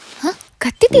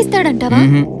 కత్తి తీస్తాడంటావా?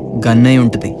 గన్నై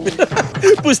ఉంటది.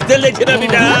 పుస్తలు తెచ్చిన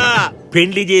బిడ్డ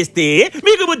పెళ్లి చేస్తే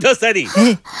మీకు బుద్ధి వస్తుంది.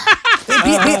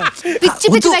 పిచ్చి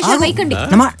పిచ్చి వేషాలు వేయకండి.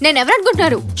 నేను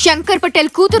ఎవరనుకుంటున్నారు? శంకర్ పటేల్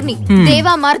కూతుర్ని,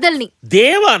 దేవా మరదల్ని.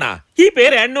 దేవానా? ఈ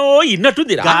పేరు ఎన్నో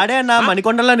ఇన్నట్టుందిరా. గాడే అన్న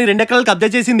మణికొండలని 2 ఎకరాలు కబ్జా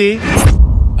చేసింది.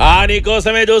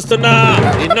 నీకోసమే చూస్తున్నా.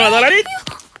 నిన్ను వదలని.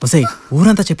 ఒసేయ్,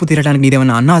 ఊరంతా చెప్పు తీరడానికి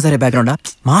నీదేమన్నా అన్నా హజారే బ్యాక్గ్రౌండా?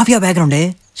 మాఫియా బ్యాక్గ్రౌండే.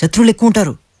 శత్రువులు ఎక్కువ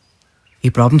ఉంటారు. ఈ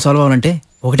ప్రాబ్లం సాల్వ్ అవ్వాలంటే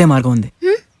ఒకటే మార్గం ఉంది.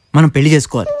 మనం పెళ్లి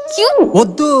చేసుకోవాలి.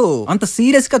 వద్దు, అంత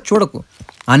సీరియస్ గా చూడకు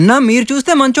అన్నా. మీరు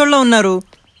చూస్తే మంచోళ్ళ ఉన్నారు,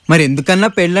 మరి ఎందుకన్నా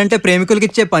పెళ్ళంటే ప్రేమికులకి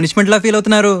ఇచ్చే పనిష్మెంట్ లా ఫీల్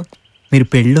అవుతున్నారు. మీరు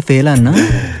పెళ్ళిలో ఫెయిల్ అన్నా?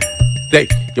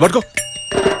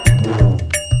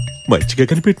 మంచిగా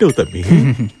కనిపెట్టావు తమ్మి.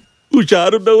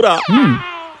 హుషారున్నావురా.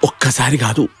 ఒక్కసారి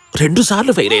కాదు 2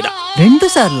 సార్లు ఫెయిల్ అయినా. 2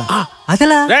 సార్లు?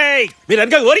 అసలా మీరు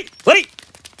అనగా ఓరి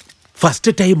ఫస్ట్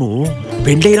టైము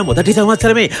పెళ్ళైన మొదటి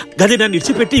సంవత్సరమే గది నన్ను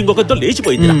ఇడిచిపెట్టి ఇంకొకరితో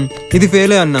లేచిపోయింది. ఇది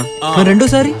ఫెయిల్ అన్నా.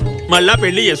 రెండోసారి మళ్ళా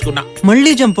పెళ్లి చేసుకున్నా.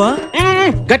 మళ్ళీ చంపా?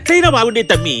 గట్లయినా బాగుండే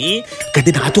తమ్మి.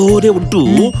 గది నాతోనే ఉంటూ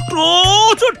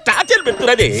రోజు టార్చర్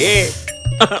పెడుతున్నదే.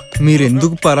 మీరు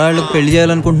ఎందుకు పరాళ్ళకు పెళ్లి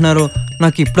చేయాలనుకుంటున్నారో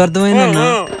నాకు ఇప్పుడు అర్థమైందన్నా.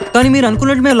 కానీ మీరు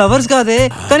అనుకున్నట్టు మేము లవర్స్ కాదే,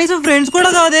 కనీసం ఫ్రెండ్స్ కూడా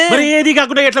కాదే. మరి ఏది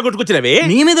కాకుండా ఎట్లా కొట్టుకొచ్చినవే?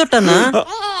 నీ మీద ఒట్టన్నా.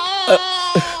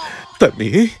 తమ్మి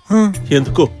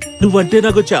ఎందుకో నువ్వంటే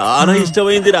నాకు చాలా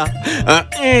ఇష్టమైందిరా.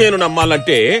 నేను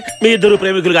నమ్మాలంటే మీ ఇద్దరు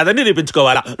ప్రేమికులు కాదని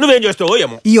నిరూపించుకోవాలా. నువ్వేం చేస్తావో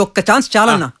ఏమో. ఈ ఒక్క ఛాన్స్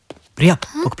చాలన్నా. ప్రియా,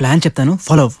 ఒక ప్లాన్ చెప్తాను,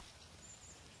 ఫాలో అవ్వు.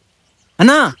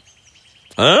 అన్నా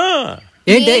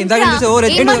ఏంటి ఇందాక చూసా?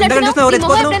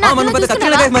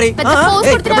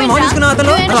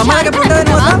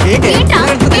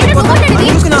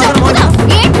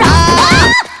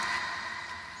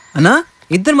 అన్నా,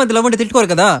 ఇద్దరు మధ్య లవ్ అంటే తిట్టుకోరు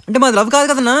కదా, అంటే మాది లవ్ కాదు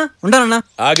కదన్నా. ఉంటానన్నా.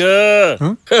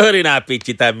 నా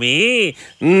పిచ్చి తమ్మి,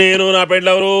 నేను నా పెళ్ళ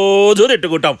రోజు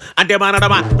తిట్టుకుంటాం అంటే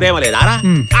మానడమా? ప్రేమ లేదారా?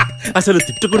 అసలు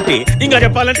తిట్టుకుంటే ఇంకా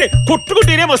చెప్పాలంటే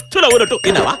కొట్టుకుంటేనే మస్తు లవ్వునట్టు.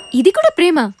 విన్నావా? ఇది కూడా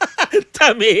ప్రేమ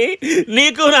తమ్మి.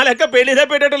 నీకు నా లెక్క పెళ్లిదే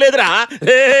పెట్టట్టు లేదురా.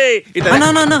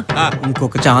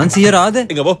 ఇంకొక ఛాన్స్ ఇయ్య రాదే.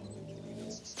 ఇంకా పో.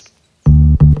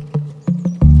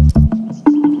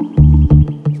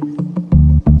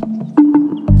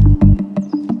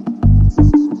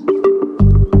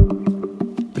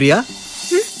 ప్రియా,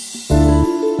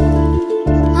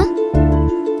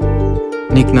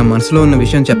 నీకు నా మనసులో ఉన్న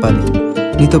విషయం చెప్పాలి.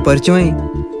 నీతో పరిచయం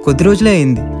కొద్ది రోజులే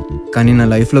అయింది, కానీ నా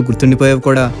లైఫ్లో గుర్తుండిపోయేవి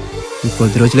కూడా ఈ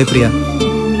కొద్ది రోజులే ప్రియా.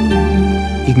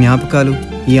 ఈ జ్ఞాపకాలు,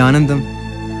 ఈ ఆనందం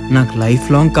నాకు లైఫ్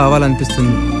లాంగ్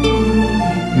కావాలనిపిస్తుంది.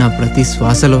 నా ప్రతి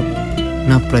శ్వాసలో,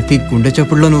 నా ప్రతి గుండె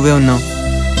చప్పుడులో నువ్వే ఉన్నావు.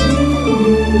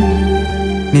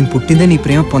 నేను పుట్టిందే నీ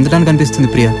ప్రేమ పొందడానికి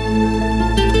అనిపిస్తుంది ప్రియా.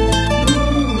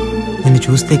 నిన్ను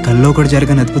చూస్తే కల్లో కూడా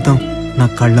జరగని అద్భుతం నా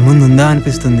కళ్ళ ముందు ఉందా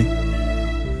అనిపిస్తుంది.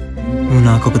 నువ్వు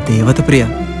నాకొక దేవత ప్రియా.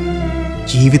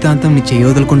 జీవితాంతం నీ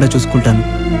చేయవదలకుండా చూసుకుంటాను.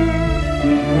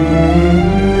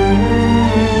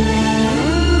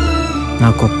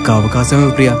 నాకొక్క అవకాశమే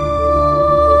ప్రియా.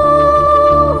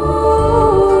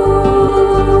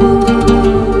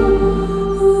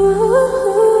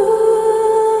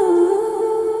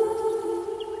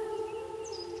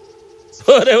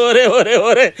 ఒరే ఒరే ఒరే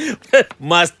ఒరే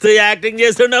మస్తు యాక్టింగ్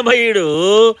చేస్తుండమ్మా ఈడు.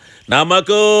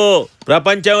 నమ్మకు,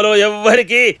 ప్రపంచంలో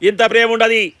ఎవ్వరికి ఇంత ప్రేమ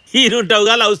ఉండదు.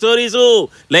 ఈయనుంటావుగా లవ్ స్టోరీసు,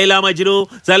 లైలా మజ్ను,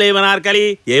 సలీమన్ ఆర్కలి,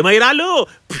 ఏమైరాళ్ళు.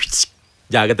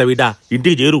 జాగ్రత్త బిడ్డ,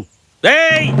 ఇంటికి చేరు.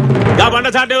 రేయ్, గా బండ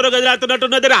చాట ఎవరో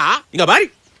గదిలాడుతున్నట్టున్నదిరా. ఇంకా బారి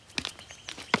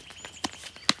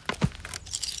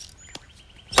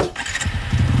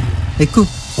ఎక్కు.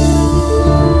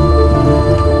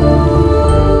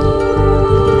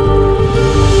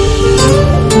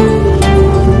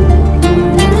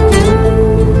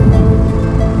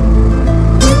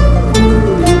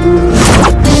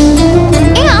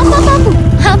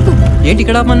 ఏంటి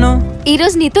ఇక్కడ ఆపమన్నావు? ఈ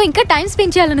రోజు నీతో ఇంకా టైం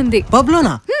స్పెండ్ చేయాలనుంది.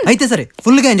 పబ్లోనా? అయితే సరే,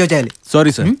 ఫుల్ గా ఎంజాయ్ చేయాలి.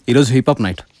 సారీ సార్, ఈ రోజు హిప్ హాప్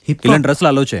నైట్. ఇలాంటి డ్రెస్లు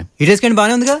అలో చేయం. ఈ డ్రెస్ కంటే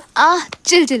బానే ఉందిగా.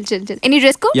 Chill chill chill chill. Any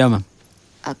dress కో? Yeah ma'am.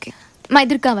 ఓకే, మా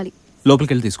ఇద్దరు కావాలి.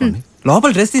 లోపలికి వెళ్ళి తీసుకోండి.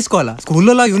 లోపల డ్రెస్ తీసుకోవాలా?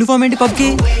 స్కూల్లో యూనిఫామ్ ఏంటి పబ్కి?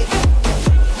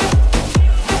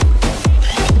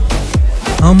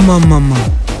 అమ్మమ్మమ్మ,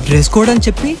 డ్రెస్ కోడ్ అని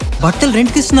చెప్పి బట్టలు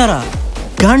రెంట్కి ఇస్తున్నారా?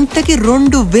 గంటకి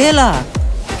 2000.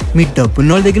 మీ డబ్బున్న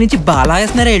వాళ్ళ దగ్గర నుంచి బాగా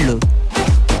వేస్తున్నారా వీళ్ళు?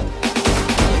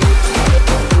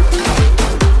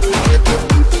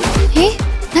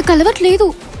 నాకు అలవాట్లేదు.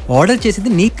 ఆర్డర్ చేసేది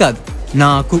నీకు కాదు,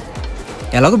 నాకు.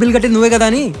 ఎలాగో బిల్ కట్టేది నువ్వే కదా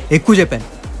అని ఎక్కువ చెప్పాను.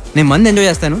 నేను మంది ఎంజాయ్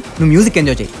చేస్తాను, నువ్వు మ్యూజిక్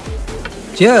ఎంజాయ్ చేయి.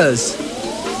 Cheers.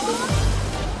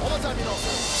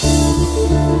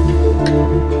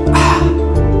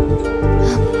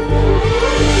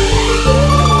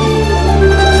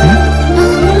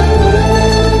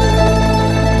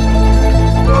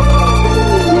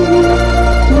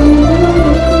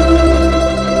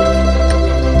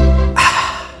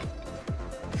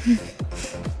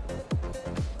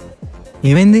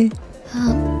 ఏమైంది?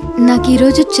 నాకు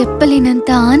ఈరోజు చెప్పలేనంత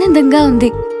ఆనందంగా ఉంది.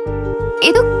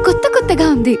 ఏదో కొత్త కొత్తగా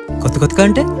ఉంది. కొత్త కొత్తగా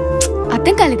అంటే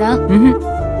అర్థం కాలేదా?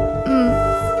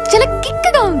 చాలా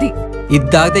కిక్గా ఉంది. ఇది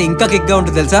తాగితే ఇంకా కిక్గా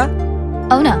ఉంటుంది తెలుసా?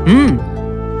 అవునా?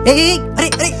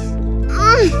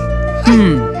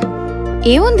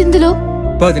 ఏముంది ఇందులో?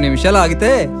 10 నిమిషాలు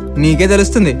ఆగితే నీకే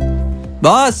తెలుస్తుంది.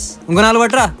 బాస్ ఇంకో 4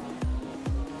 పట్రా.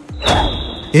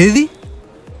 ఏది?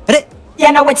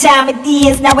 You know what time it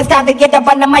is. Now it's time to get up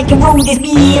on the mic and rule this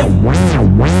biz.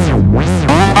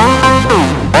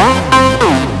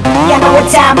 You know what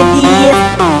time it is.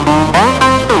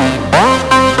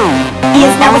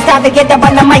 Now it's time to get up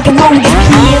on the mic and rule this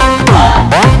biz.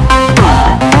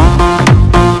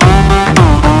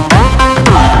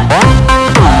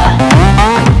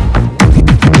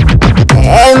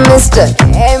 Hey mister,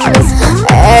 hey mister,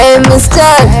 hey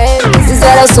mister,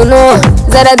 जरा सुनो,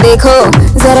 जरा देखो,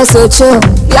 जरा सोचो,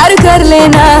 प्यार कर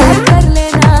लेना,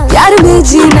 प्यार में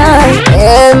जीना.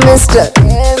 Hey mister,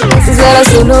 जरा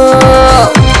सुनो,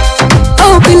 ओ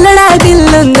पिल्लड़ा दिल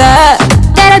लूंगा,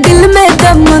 तेरा दिल में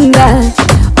दम लूंगा,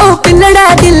 ओ पिल्लड़ा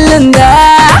दिल लूंगा,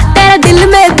 तेरा दिल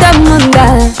में दम लूंगा.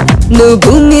 నువ్వు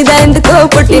భూమి మీద ఎందుకో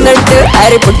పుట్టినట్టు,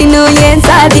 అరే పుట్టి నువ్వు ఏం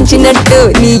సాధించినట్టు,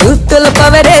 నీ యూత్తుల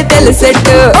పవరే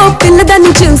తెలిసట్టు. ఓ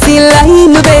పిల్లదాన్ని చూసి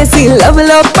లైన్ వేసి లవ్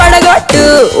లో పడగొట్టు.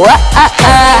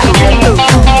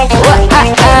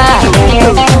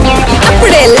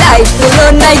 అప్పుడే లైఫ్ లో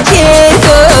నా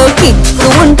ఏదో కిక్కు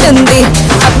ఉంటుంది,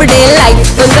 అప్పుడే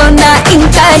లైఫ్ లో నా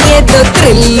ఇంకా ఏదో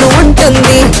థ్రిల్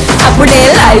ఉంటుంది, అప్పుడే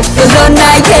లైఫ్ లో నా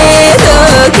ఏదో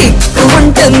కిక్కు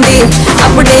ఉంటుంది,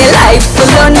 అప్పుడే లైఫ్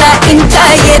లో నా ఇంకా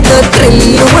ఏదో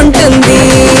థ్రిల్ ఉంటుంది.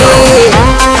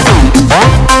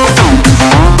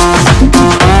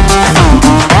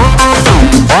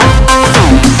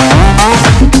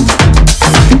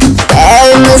 Hey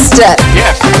mister,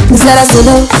 जरा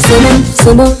सुनो सुनो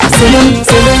सुनो सुनो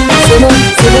सुनो सुनो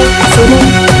सुनो सुनो.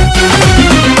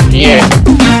 Yeah.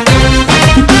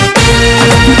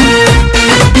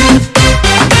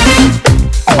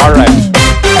 All right.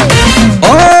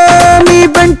 నీ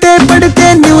వెంటే పడితే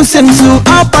న్యూసెన్స్,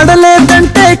 ఆ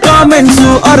పడలేదంటే కామెంట్స్,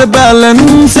 ఆర్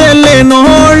బ్యాలెన్స్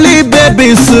లేనోళ్ళి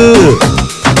బేబీస్.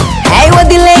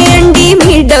 వదిలేయండి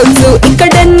మీ డౌట్స్,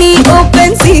 ఇక్కడన్నీ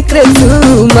ఓపెన్ సీక్రెట్స్,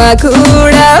 మా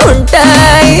కూడా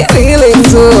ఉంటాయి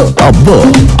ఫీలింగ్స్. అబ్బో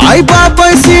ఐ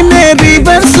బాబాయ్ సీనే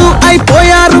రివర్స్,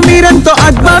 అయిపోయారు మీరెంతో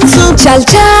అడ్వాన్స్. చాలు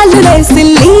చాలు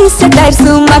సిల్లీ సెటైర్స్,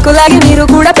 మాకు లాగే మీరు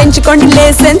కూడా పెంచుకోండి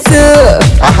లైసెన్స్.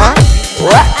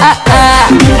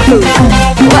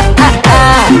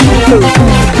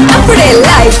 అప్పుడే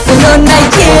లైఫ్ లో నా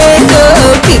ఏదో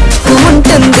కిక్కు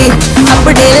ఉంటుంది,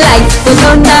 అప్పుడే లైఫ్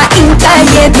లో నా ఇంకా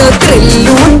ఏదో థ్రిల్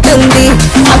ఉంటుంది,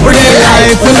 అప్పుడే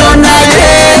లైఫ్ లో నా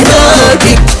ఏదో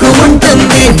కిక్కు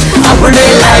ఉంటుంది, అప్పుడే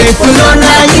లైఫ్ లో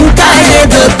నా ఇంకా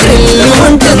ఏదో థ్రిల్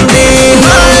ఉంటుంది.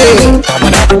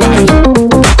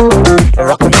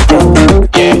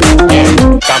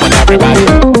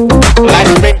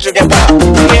 Let's bring together.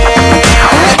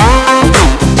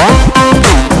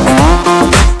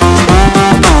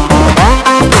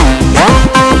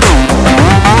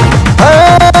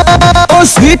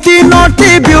 Sweety నోటీ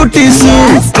beauties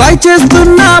try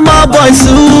చేస్తున్నా మా బాయ్స్,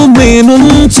 మీ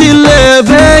నుంచి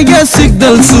లేవే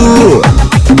సిగ్నల్స్.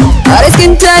 అరే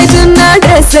స్కిన్ టైట్ ఉన్న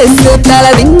డ్రెస్సెస్, తల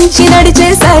దించి నడిచే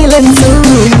సైలెన్స్,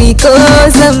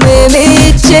 మీకోసం మేమే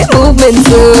ఇచ్చే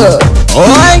మూవ్మెంట్స్.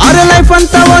 అరే లైఫ్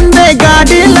అంతా వందే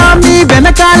గాడిలా, మీ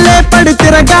వెనకాలే పడి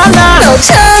తిరగాల.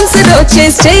 ఛాన్స్ రో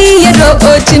చేసి చెయ్యరో,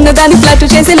 ఓ చిన్నదాన్ని ఫ్లాట్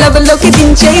చేసి లవ్ లోకి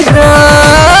దించేయరో.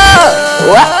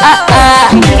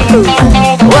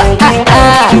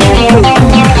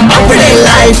 అప్పుడే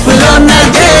లైఫ్ లో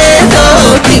నాకేదో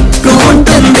కిక్కు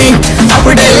ఉంటుంది,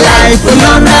 అప్పుడే లైఫ్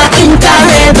లో నా ఇంకా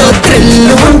ఏదో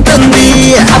థ్రిల్ ఉంటుంది,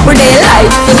 అప్పుడే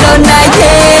లైఫ్ లో నా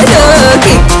ఏదో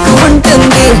కిక్కు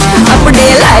ఉంటుంది, అప్పుడే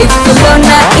లైఫ్ లో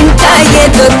నా ఇంకా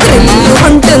ఏదో థ్రిల్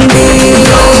ఉంటుంది.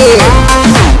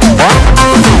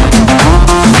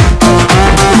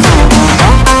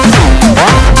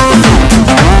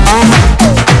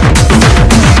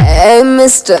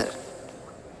 మిస్టర్.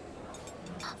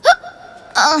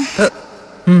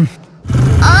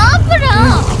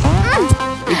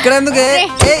 ఇక్కడ ఎందుకే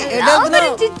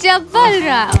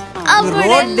చెప్పాలరా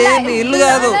ఇల్లు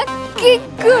కాదు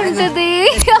కిక్ ఉంటది.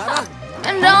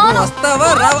 వస్తావా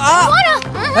రావా?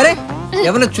 అరే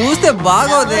ఎవరు చూస్తే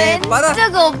బాగోదే.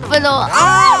 గొప్పలో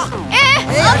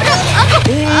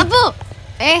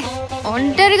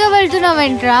ఒంటరిగా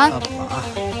వెళ్తున్నావేంట్రా?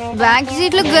 బ్యాక్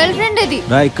సీట్ లో గర్ల్ ఫ్రెండ్ అది.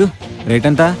 రేట్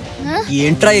ఎంత?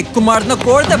 ఏంట్రా ఎక్కువ మాడుతున్నా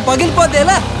కోడితే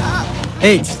పగిలిపోద్దేలా.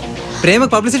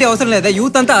 ప్రేమకు పబ్లిసిటీ అవసరం లేదా?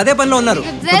 యూత్ అంతా అదే పనిలో ఉన్నారు.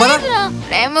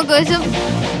 ప్రేమ కోసం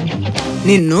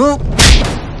నిన్ను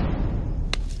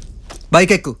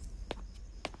బైక్ ఎక్కు.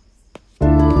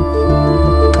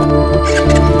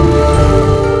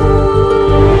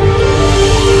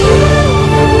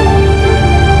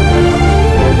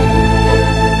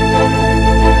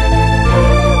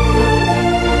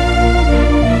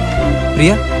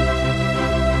 ప్రియా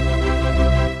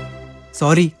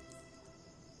సారీ.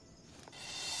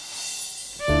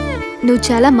 నువ్వు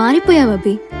చాలా మారిపోయావు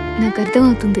అభి. నాకు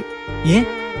అర్థమవుతుంది.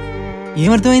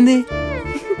 ఏమర్థమైంది?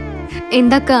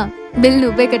 ఇందాక బిల్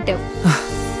నువ్వే కట్టావు.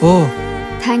 ఓ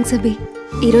థ్యాంక్స్ అభి.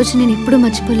 ఈరోజు నేను ఎప్పుడూ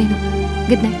మర్చిపోలేను.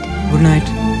 Good night. Good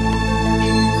night.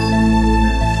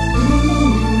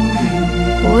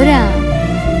 ఓరా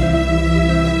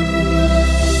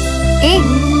ఏ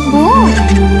ఓ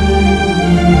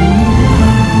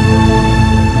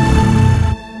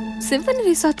సింఫనీ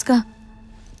రిసార్ట్స్ గా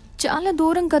చాలా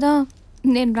దూరం కదా,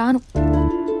 నేను రాను.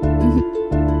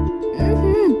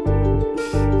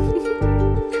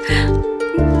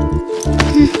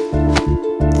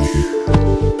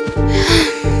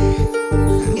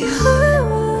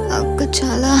 అక్క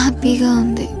చాలా హ్యాపీగా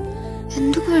ఉంది.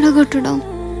 ఎందుకు విడగొట్టడం?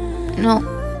 నో,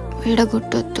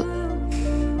 విడగొట్టొద్దు.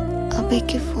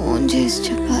 అబ్బాయికి ఫోన్ చేసి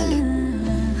చెప్పాలి.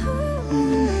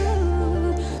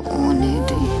 ఫోన్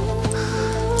ఏది?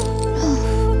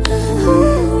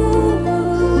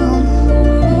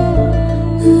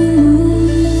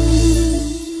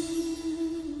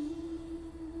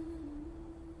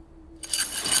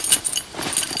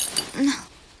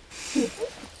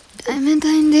 టైం ఎంత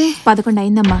అయింది? 11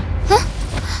 అయిందమ్మా.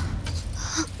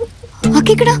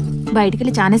 అక్కడ బయటికి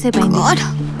వెళ్ళి చాలా సేపు అయింది.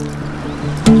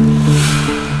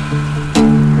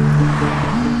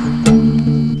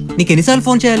 నీకు ఎన్నిసార్లు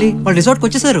ఫోన్ చేయాలి? వాళ్ళు రిసార్ట్కి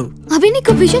వచ్చేసారు. అవి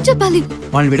నీకు విషయం చెప్పాలి.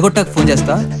 వాళ్ళని విడగొట్టాక ఫోన్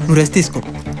చేస్తా, నువ్వు రెస్ట్ తీసుకో.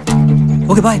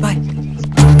 Okay bye bye.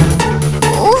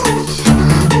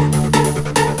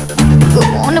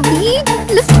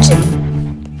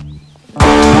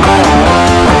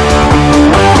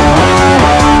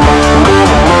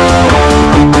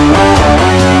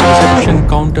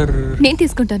 కౌంటర్ నేను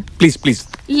తీసుకుంటాను. Please please.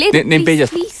 నేను పే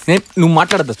చేస్తాను. నువ్వు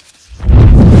మాట్లాడద్దు.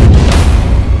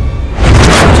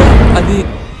 అది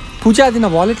పూజ, అది నా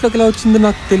వాలెట్లోకి ఎలా వచ్చిందో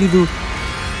నాకు తెలీదు.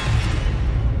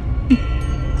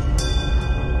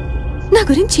 నా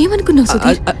గురించి ఏమనుకున్నావు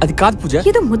సుధీర్? అది కాదు పూజ.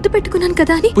 ఏదో ముద్దు పెట్టుకున్నాను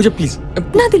కదా అని. పూజ ప్లీజ్.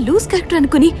 నాది లూజ్ క్యారెక్టర్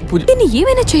అనుకుని దీన్ని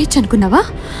ఏమైనా చేయొచ్చు అనుకున్నావా?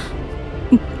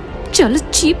 చాలా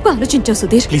చీప్ గా ఆలోచించావు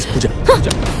సుధీర్. ప్లీజ్ పూజ.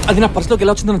 అది నా పర్సులోకి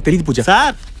ఎలా వచ్చిందో నాకు తెలియదు పూజ.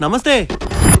 సార్ నమస్తే.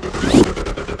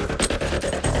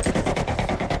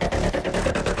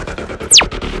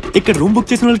 ఇక్కడ రూమ్ బుక్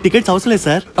చేసిన వాళ్ళకి టికెట్స్ అవసరం లేదు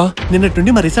సార్. నిన్నటి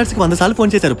నుండి మా రిసార్ట్స్ కి 100 సార్లు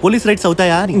ఫోన్ చేశారు. పోలీస్ రైట్స్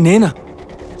అవుతాయా అని. నేనా?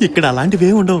 ఇక్కడ అలాంటివి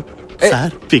ఏమి ఉండవు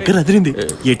సార్. ఫిక్కర్ అదిరింది.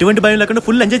 ఎటువంటి భయం లేకుండా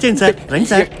ఫుల్ ఎంజాయ్ చేయండి సార్. రండి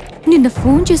సార్. నిన్న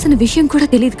ఫోన్ చేసిన విషయం కూడా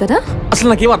తెలియదు కదా? అసలు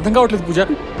నాకేం అర్థం కావట్లేదు పూజ.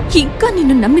 ఇంకా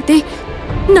నిన్ను నమ్మితే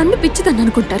నన్ను పిచ్చిదని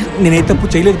అనుకుంటారు. నేనే తప్పు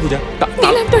చేయలేదు పూజ.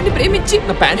 నీలాంటి ప్రేమించి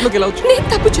నా ప్యాంట్లోకి ఎలా వచ్చి? నేను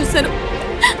తప్పు చేశాను.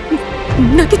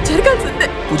 నాకు జరగాల్సిందే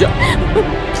పూజ.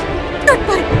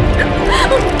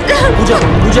 పూజ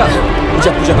పూజ పూజ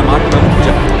పూజ నా మాట పూజ.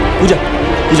 పూజ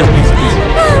పూజ please please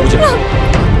puja.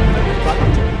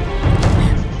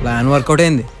 Plan work out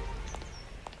అయింది.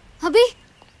 అభి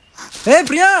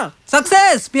ప్రియా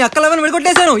సక్సెస్. మీ అక్కలవని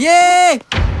విడగొట్టేశాను.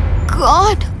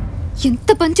 గాడ్, ఎంత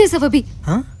పని చేసావు అభి.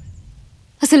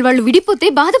 అసలు వాళ్ళు విడిపోతే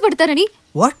బాధపడతారని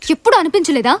ఎప్పుడు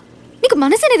అనిపించలేదా? నీకు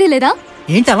మనసు అనేదే లేదా?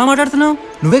 ఏంటి అలా మాట్లాడుతున్నావు?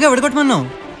 నువ్వేగా విడగొట్టమన్నావు.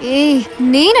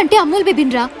 నేనంటే అమ్ముల్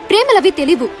బేబిన్రా. ప్రేమలు అవి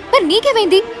తెలియవు. మరి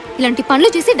నీకేమైంది? ఇలాంటి పనులు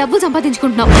చేసి డబ్బులు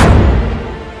సంపాదించుకుంటున్నావు.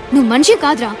 నువ్వు మనిషి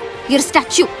కాదురా, యూర్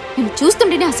స్టాచ్యూ. నేను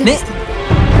చూస్తుంటేనే అసలు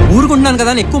ఊరుకుంటున్నాను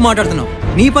కదా అని ఎక్కువ మాట్లాడుతున్నావు.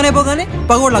 నీ పని అయిపోగానే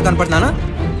పగోడ్లా కనపడుతున్నానా?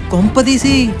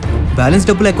 కొంపదీసి బ్యాలెన్స్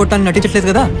డబ్బులు ఎక్కొట్టాన్ని నటించట్లేదు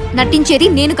కదా? నటించేది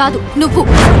నేను కాదు, నువ్వు.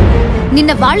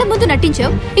 నిన్న వాళ్ల ముందు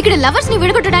నటించావు, ఇక్కడ లవర్స్ ని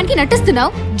విడగొట్టడానికి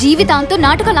నటిస్తున్నావు. జీవితాంతో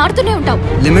నాటకాలు ఆడుతూనే ఉంటావు.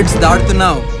 లిమిట్స్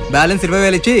దాటుతున్నావు. బ్యాలెన్స్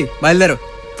 20,000 ఇచ్చి బయలుదేరు.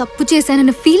 తప్పు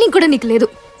చేశానన్న ఫీలింగ్ కూడా నీకు లేదు.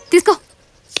 తీసుకో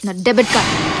నా debit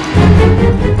card.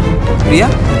 Priya,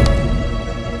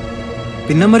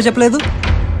 pin number చెప్పలేదు.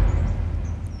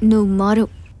 నువ్వు మారు.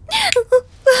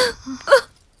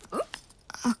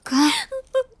 అక్క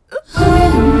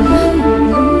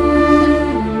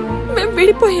మేము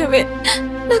విడిపోయావే.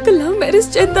 నాకు లవ్ మ్యారేజ్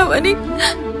చేద్దామని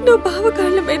నువ్వు బావ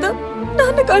కాళ్ళ మీద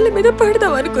నాన్న కాళ్ళ మీద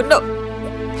పడదాం అనుకున్నావు.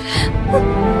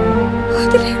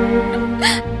 వదిలే,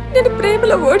 నేను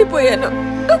ప్రేమలో ఓడిపోయాను.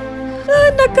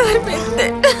 నా కాలు మీద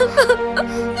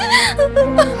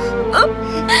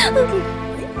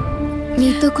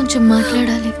నీతో కొంచెం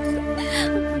మాట్లాడాలి.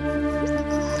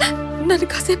 నన్ను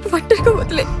కాసేపు ఒంటరిగా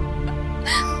వదిలే.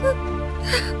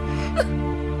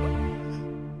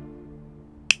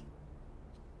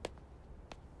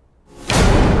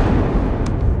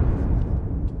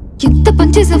 ఎంత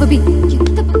పనిచేసావు అభి,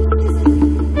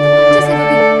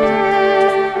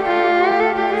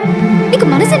 నీకు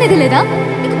మనసు అనేది లేదా?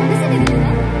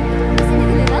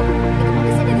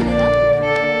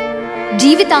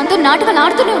 జీవితాంతో నాటకాలు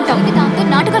ఆడుతూనే ఉంటాం.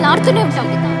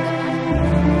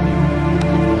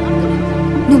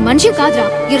 నువ్వు మనిషి కాదురా,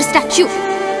 యూర్ స్టాచ్యూ.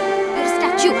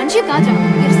 మనిషి కాదురా,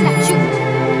 యూర్ స్టాచ్యూ.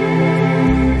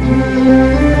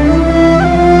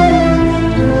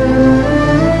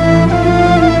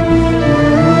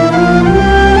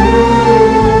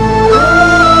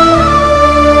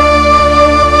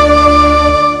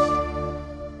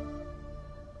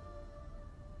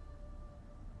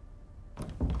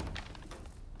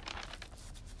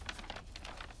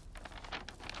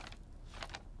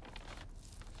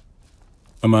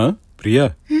 అమ్మా ప్రియా,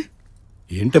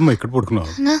 ఏంటమ్మా ఇక్కడ పడుకున్నావు?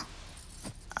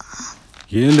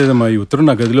 ఏం లేదమ్మా, ఈ ఉత్తరం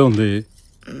నా గదిలో ఉంది,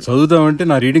 చదువుదామంటే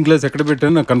నా రీడింగ్ క్లాస్ ఎక్కడ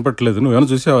పెట్టాను నాకు కనపట్టలేదు. నువ్వేమైనా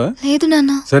చూసావా? లేదు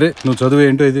నాన్న. సరే నువ్వు చదువు.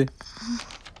 ఏంటో ఇది?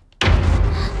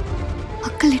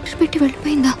 అక్క లెటర్ పెట్టి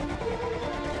వెళ్ళిపోయిందా?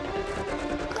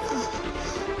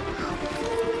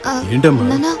 ఏంటమ్మా?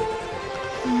 నాన్న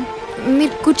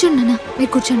మీరు కూర్చోండి. నాన్న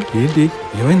మీరు కూర్చోండి. ఏంటి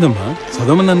ఏమైందమ్మా?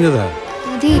 చదవమన్నాను కదా.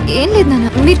 అది ఏం లేదు నాన్న,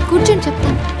 మీరు కూర్చొని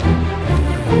చెప్తాను.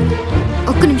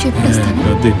 ఒక్క నిమిషం ఇప్పుడు వస్తాను.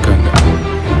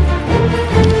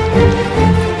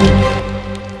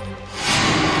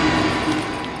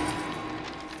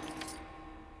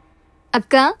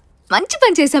 అక్క మంచి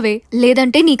పని చేసావే,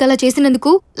 లేదంటే నీకు అలా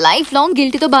చేసినందుకు లైఫ్ లాంగ్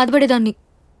గిల్టీతో బాధపడేదాన్ని.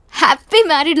 హ్యాపీ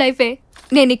మ్యారీడ్ లైఫే.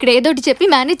 నేను ఇక్కడ ఏదోటి చెప్పి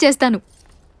మేనేజ్ చేస్తాను.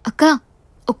 అక్క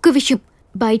ఒక్క విషయం,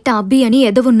 బయట అబ్బి అని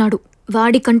ఎదవున్నాడు,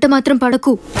 వాడి కంట మాత్రం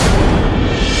పడకు.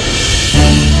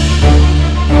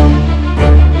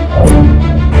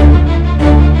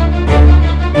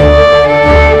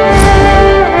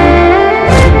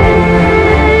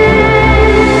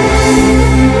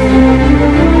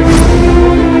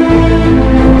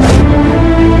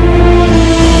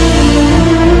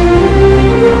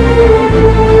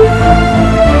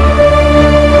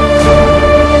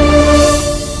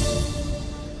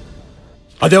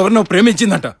 అది ఎవరినో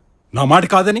ప్రేమించిందట, నా మాట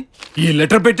కాదని ఈ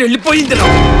లెటర్ పెట్టి వెళ్ళిపోయింది.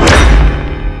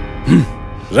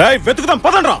 రాయ్ వెతుకుదాం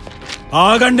పదండ్రా.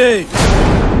 ఆగండి,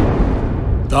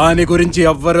 దాని గురించి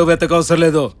ఎవ్వరూ వెతకవసరం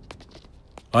లేదు.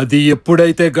 అది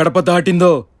ఎప్పుడైతే గడప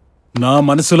దాటిందో నా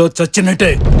మనసులో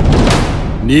చచ్చినట్టే.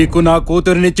 నీకు నా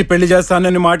కూతురినిచ్చి పెళ్లి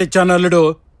చేస్తానని మాటిచ్చాను అల్లుడు,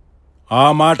 ఆ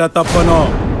మాట తప్పను.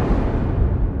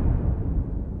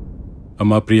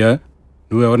 అమ్మా ప్రియా,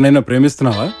 నువ్వెవరినైనా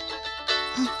ప్రేమిస్తున్నావా?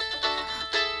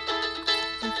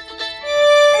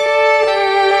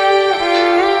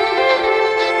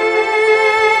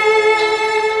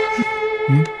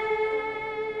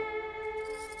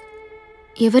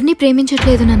 ఎవరిని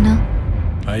ప్రేమించట్లేదు నాన్న.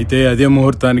 అయితే అదే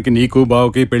ముహూర్తానికి నీకు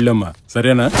బావకి పెళ్ళమ్మా,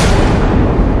 సరేనా?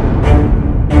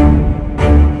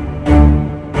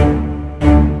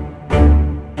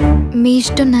 మీ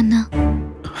ఇష్టం నాన్న.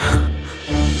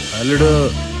 అల్లుడు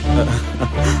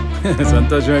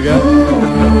సంతోషమేగా?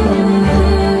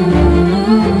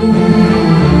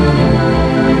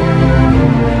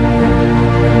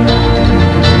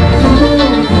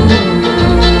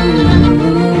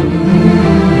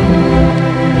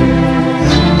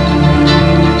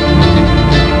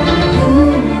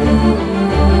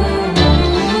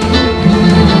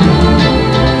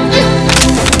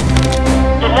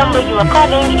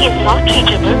 calling is not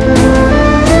reachable.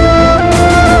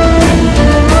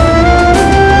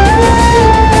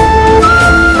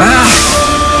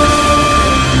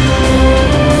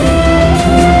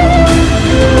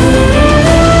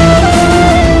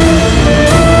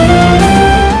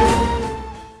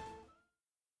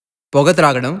 పొగ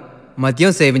త్రాగడం,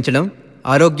 మద్యం సేవించడం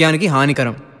ఆరోగ్యానికి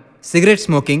హానికరం. Cigarette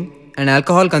smoking and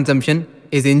alcohol consumption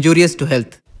is injurious to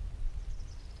health.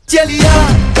 చలియా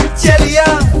చలియా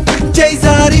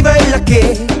జైసారి వెళ్ళకే,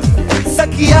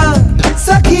 సఖియా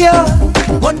సఖియా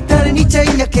ఒంటరిని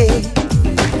చెయ్యకే,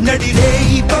 నడిరే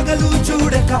ఈ పగలు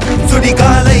చూడక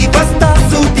సుడిగాలై వస్తా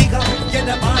సూటిగా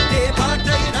ఎనమాటే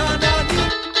మాటై రానాని.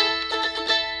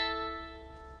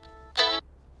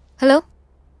 హలో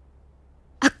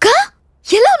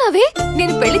ఉన్నావే?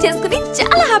 నేను పెళ్లి చేసుకుని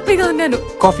చాలా హ్యాపీగా ఉన్నాను.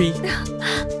 కాఫీ.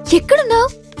 ఎక్కడున్నావు?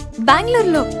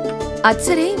 బెంగళూరులో. అది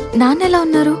సరే, నాన్న ఎలా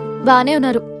ఉన్నారు? బానే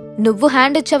ఉన్నారు. నువ్వు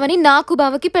హ్యాండ్ ఇచ్చావని నాకు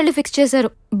బావకి పెళ్లి ఫిక్స్ చేశారు.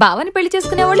 బావని పెళ్లి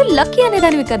చేసుకునే వాళ్ళు లక్కీ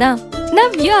అనేదానివి కదా.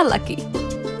 Now you are lucky.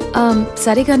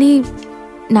 సరే గాని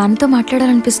నాన్నతో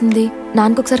మాట్లాడాలనిపిస్తుంది.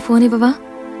 నాన్నకు ఒకసారి ఫోన్ ఇవ్వవా?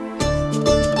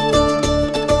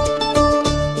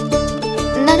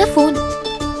 నాన్న ఫోన్.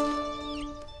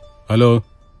 హలో.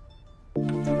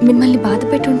 మిమ్మల్ని బాధ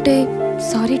పెట్టుంటే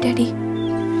సారీ డాడీ.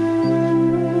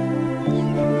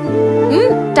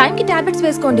 టైంకి టాబ్లెట్స్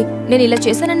వేసుకోండి. నేను ఇలా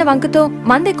చేశానన్న వంకతో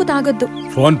మందు ఎక్కువ తాగొద్దు.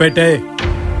 ఫోన్ పెట్టే.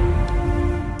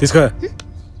 తీసుకో.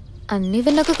 అన్ని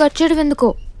విన్నాక కట్ చేయడం ఎందుకో.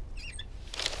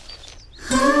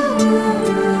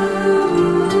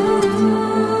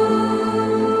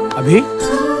 అభి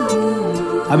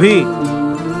అభి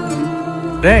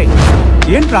రే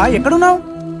ఏంట్రా ఎక్కడున్నావు?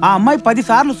 ఆ అమ్మాయి 10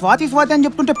 సార్లు స్వాతి స్వాతి అని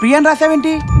చెప్తుంటే ప్రియాని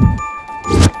రాసావేంటి?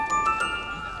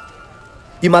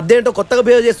 ఈ మధ్య ఏంటో కొత్తగా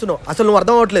బిహేవ్ చేస్తున్నావు. అసలు నువ్వు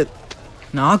అర్థం అవ్వట్లేదు.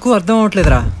 నాకు అర్థం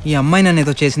అవ్వట్లేదురా. ఈ అమ్మాయి నన్ను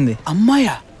ఏదో చేసింది.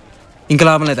 అమ్మాయా? ఇంకా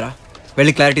లాభం లేదురా.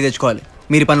 వెళ్ళి క్లారిటీ తెచ్చుకోవాలి.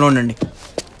 మీరు పనిలో ఉండండి.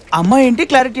 అమ్మాయి ఏంటి,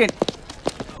 క్లారిటీ ఏంటి?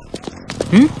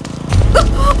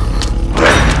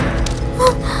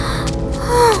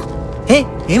 హే,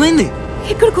 ఏమైంది?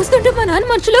 ఇక్కడికి వస్తుంటే మా నాన్న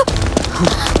మనుషులు.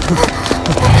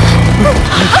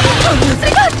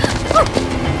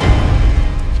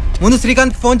 ముందు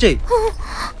శ్రీకాంత్ ఫోన్ చేయి.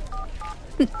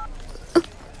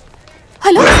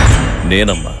 హలో,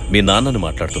 నేనమ్మా మీ నాన్నని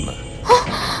మాట్లాడుతున్నా.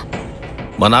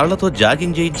 మా నాన్నతో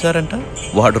జాగింగ్ చేయించారంట.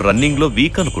 వాడు రన్నింగ్ లో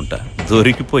వీక్ అనుకుంటా,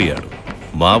 దొరికిపోయాడు.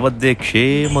 మా వద్దే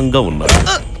క్షేమంగా ఉన్నాడు.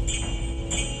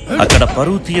 అక్కడ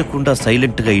పరువు తీయకుండా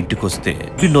సైలెంట్ గా ఇంటికొస్తే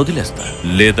వీడిని వదిలేస్తా.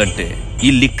 లేదంటే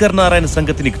ఈ లిక్కర్ నారాయణ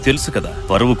సంగతి నీకు తెలుసు కదా,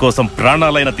 పరువు కోసం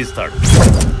ప్రాణాలైనా తీస్తాడు.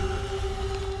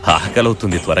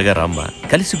 ఆకలవుతుంది, త్వరగా రామ్మా,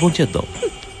 కలిసి భోంచేద్దాం.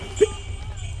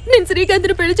 నేను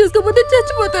శ్రీకాంత్ని పెళ్లి చేసుకోకపోతే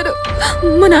చచ్చిపోతాను.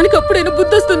 మా నాన్నకి అప్పుడైనా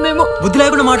బుద్ధి వస్తుందేమో. బుద్ధి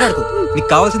లేకుండా మాట్లాడుకో. నీకు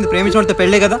కావాల్సింది ప్రేమించడంతో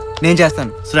పెళ్లే కదా, నేను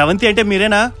చేస్తాను. శ్రవంతి అంటే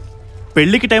మీరేనా?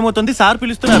 పెళ్లికి టైం అవుతుంది, సార్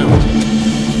పిలుస్తున్నారు.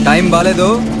 టైం బాలేదు.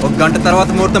 1 గంట తర్వాత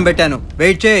ముహూర్తం పెట్టాను.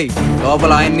 వెయిట్ చేయి.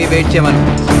 లోపల ఆయన్ని వెయిట్ చేయమను.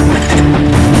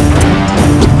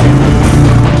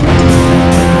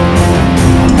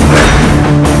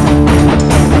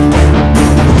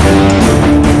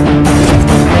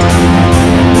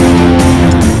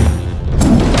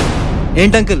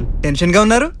 ఏంటి అంకుల్ టెన్షన్ గా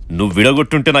ఉన్నారు? నువ్వు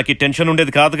విడగొట్టుంటే నాకు ఈ టెన్షన్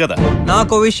ఉండేది కాదు కదా.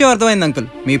 నాకు విషయం అర్థమైంది అంకుల్.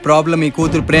 మీ ప్రాబ్లం మీ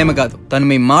కూతురు ప్రేమ కాదు, తను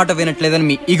మీ మాట వినట్లేదని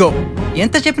మీ ఈగో.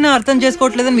 ఎంత చెప్పినా అర్థం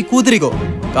చేసుకోవట్లేదని మీ కూతురు ఈగో.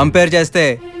 కంపేర్ చేస్తే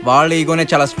వాళ్ళ ఈగోనే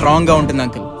చాలా స్ట్రాంగ్ గా ఉంటుంది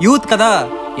అంకుల్. యూత్ కదా,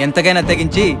 ఎంతకైనా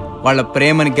తెగించి వాళ్ళ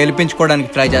ప్రేమని గెలిపించుకోవడానికి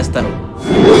ట్రై చేస్తారు.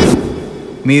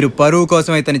 మీరు పరువు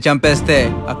కోసం ఇతన్ని చంపేస్తే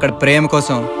అక్కడ ప్రేమ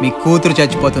కోసం మీ కూతురు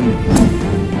చచ్చిపోతుంది.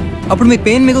 అప్పుడు మీ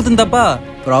పెయిన్ మిగులుతుంది తప్ప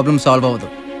ప్రాబ్లం సాల్వ్ అవ్వదు.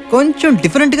 కొంచెం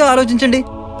డిఫరెంట్ గా ఆలోచించండి.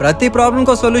 ప్రతి ప్రాబ్లం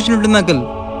కో సొల్యూషన్ ఉంటుంది అంకుల్.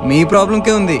 మీ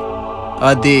ప్రాబ్లంకే ఉంది,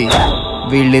 అది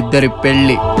వీళ్ళిద్దరి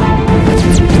పెళ్లి.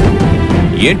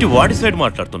 ఏంటి వాడి సైడ్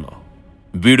మాట్లాడుతున్నావు?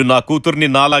 వీడు నా కూతుర్ని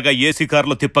నాలాగా ఏసీ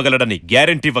కారులో తిప్పగలడని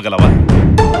గ్యారెంటీ ఇవ్వగలవా?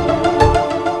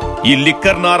 ఈ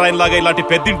లిక్కర్ నారాయణ లాగా ఇలాంటి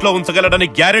పెద్దింట్లో ఉంచగలడని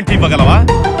గ్యారెంటీ ఇవ్వగలవా?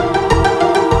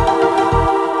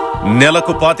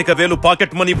 నెలకు 25,000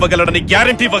 పాకెట్ మనీ ఇవ్వగలడని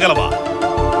గ్యారెంటీ ఇవ్వగలవా?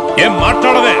 ఏం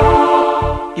మాట్లాడవే?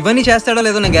 ఇవన్నీ చేస్తాడో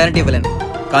లేదో నేను గ్యారెంటీ ఇవ్వలేను,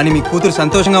 కానీ మీ కూతురు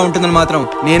సంతోషంగా ఉంటుందని మాత్రం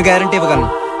నేను గ్యారెంటీ ఇవ్వగలను.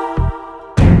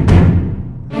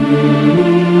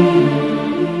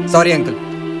 సారీ అంకుల్,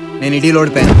 నేను ఇడీలో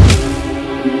ఓడిపోయాను.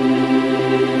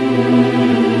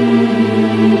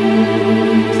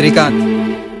 శ్రీకాంత్,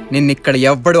 నిన్నిక్కడ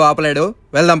ఎవ్వడు ఆపలేడు.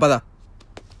 వెళ్దాం పదా.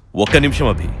 1 నిమిషం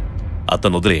అభి,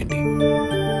 అతను వదిలేయండి.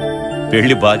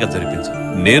 పెళ్లి బాగా జరిపించు,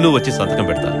 నేను వచ్చి సంతకం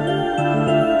పెడతాను.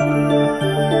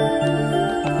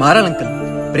 మారాలి అంకుల్.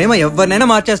 ప్రేమ ఎవరినైనా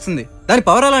మార్చేస్తుంది. దాని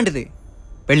పవర్ అలాంటిది.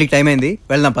 పెళ్లికి టైం అయింది,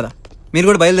 వెళ్దాం పదా. మీరు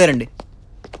కూడా బయలుదేరండి.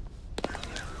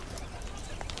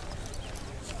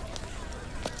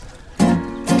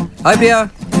 హాయ్ ప్రియా,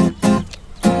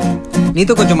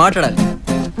 నీతో కొంచెం మాట్లాడాలి.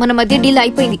 మన మధ్య డీల్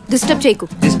అయిపోయింది, డిస్టర్బ్ చేయకు.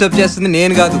 డిస్టర్బ్ చేస్తుంది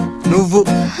నేను కాదు, నువ్వు.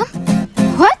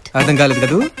 అర్థం కాలేదు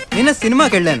కదా. నిన్న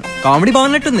సినిమాకి వెళ్ళాను, కామెడీ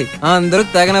బాగున్నట్టుంది. అందరూ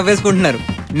తెగ నవ్వేసుకుంటున్నారు.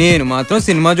 నేను మాత్రం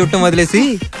సినిమా చూడటం వదిలేసి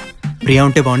ప్రియా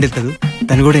ఉంటే బాగుండేది కదా,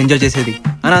 తను కూడా ఎంజాయ్ చేసేది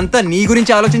అని అంతా నీ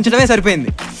గురించి ఆలోచించడమే సరిపోయింది.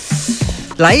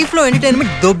 లైఫ్ లో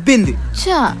ఎంటర్టైన్మెంట్ దొబ్బింది.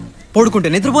 పడుకుంటే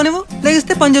నిద్రపోనివ్వు,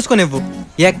 లేగిస్తే పని చేసుకోనివ్వు.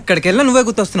 ఎక్కడికి వెళ్ళా నువ్వే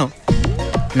గుర్తొస్తున్నావు.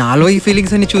 నాలో ఈ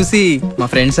ఫీలింగ్స్ అన్ని చూసి మా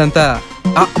ఫ్రెండ్స్ అంతా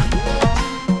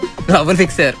లవ్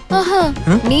ఫిక్స్ అయ్యారు.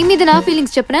 నీ మీద నా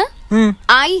ఫీలింగ్స్ చెప్పనా?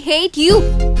 I hate you.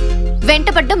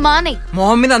 వెంటపడ్డ మానే.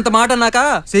 మొహం మీద అంత మాట అన్నాక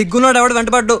సిగ్గున్నాడు ఎవడు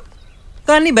వెంటపడ్డు.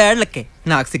 కానీ బ్యాడ్ లక్కే,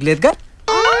 నాకు సిగ్గులేదుగా.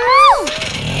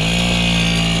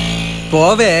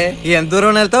 పోవే, ఎంత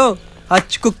దూరం వెళ్తావు?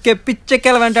 అచ్చు కుక్కే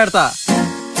పిచ్చెక్కేలా వెంటాడతా.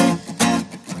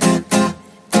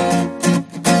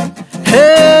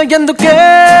 ఎందుకే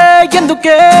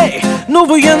ఎందుకే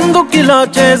నువ్వు ఎందుకు ఇలా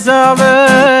చేసావే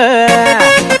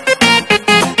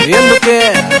ఎందుకే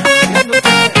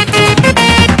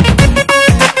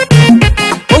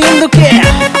ఎందుకే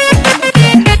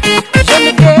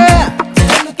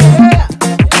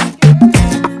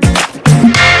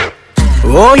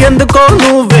ఓ ఎందుకో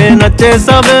నువ్వే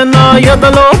నచ్చేసావే నా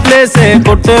ఎదలో ప్లేసే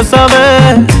కొట్టేసావే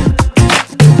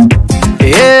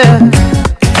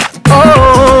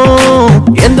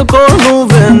ఎందుకో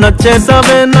నువ్వే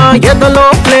నచ్చేసావే నా ఎదలో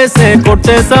ప్లేసే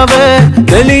కొట్టేసావే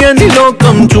తెలియని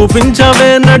లోకం చూపించావే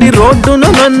నడి రోడ్డును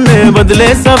నన్నే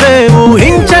వదిలేసావే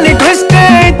ఊహించని ట్విస్టే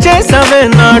ఇచ్చేసావే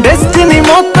నా డెస్టినీ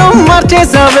మొత్తం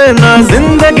మార్చేసావే నా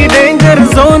జిందగీ డేంజర్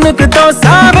జోన్ కు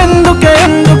తోసావెందుకే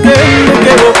ఎందుకే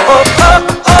ఎందుకే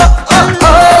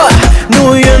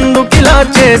నువ్వు ఎందుకు ఇలా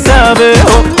చేసావే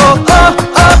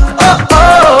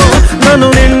నన్ను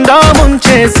నిండా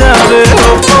ముంచేసావే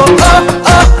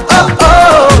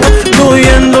నువ్వు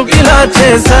ఎందుకు ఇలా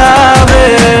చేసావే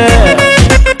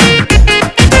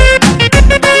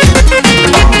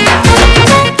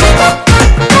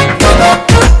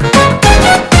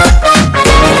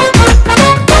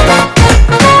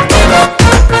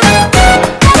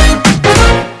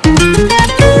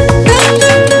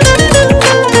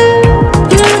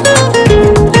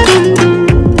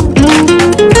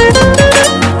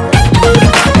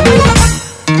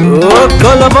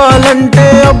కొలవాలంటే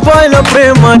అబ్బాయిల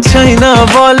ప్రేమ చైనా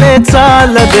వాళ్ళే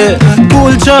చాలదే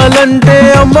కూల్చాలంటే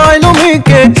అమ్మాయిలు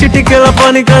మీకే చిటికెల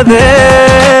పని కదే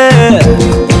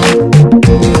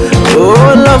ఓ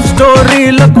లవ్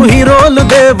స్టోరీలకు హీరోలు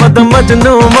దేవత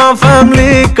మజ్ను మా ఫ్యామిలీ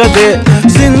కదే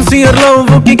సిన్సియర్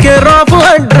లవ్ కి కేర్ ఆఫ్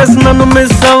అడ్రస్ నన్ను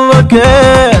మిస్ అవ్వకే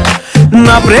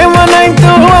నా ప్రేమ నైట్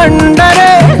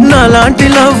అండరే నాలాంటి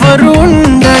లవ్వరు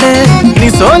ఉండడే నీ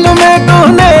సోలు మేటు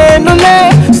నేనులే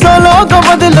సోలోగా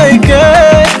వదిలేకే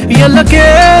ఎల్లకే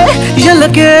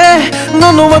ఎల్లకే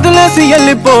నన్ను వదిలేసి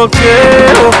వెళ్ళిపోకే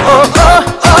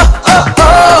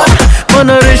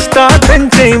మన రిష్తా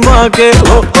పెంచే మాకే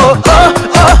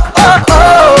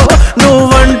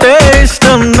నువ్వంటే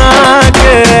ఇష్టం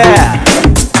నాకే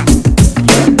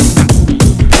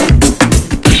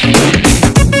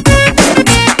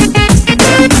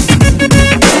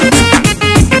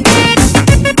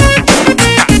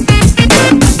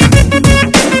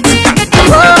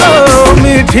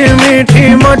मीठी मीठी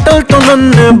मटलतो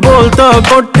नन्ने बोलता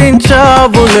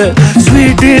కొట్టించావులే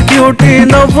స్వీటీ క్యూటీ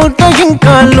నవ్వుతో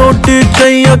ఇంకా లోటి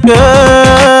చెయ్యకే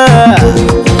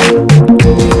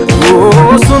ఓ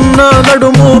సున్నా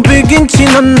నడుము బిగించి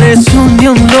నన్నే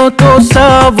శూన్యంలో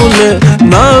తోసావులే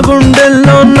నా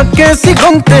గుండెల్లో నొక్కేసి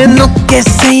గొంతే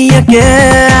నొక్కేసయ్యకే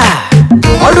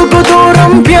అడుగు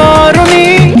దూరం ప్యారుని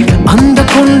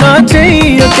అందకుండా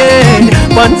చెయ్యకే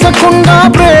పంచకుండా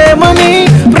ప్రేమని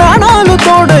ప్రాణాలు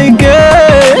తోడైకే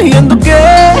ఎందుకే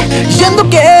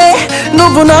ఎందుకే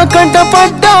నువ్వు నా కంట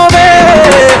పడ్డావే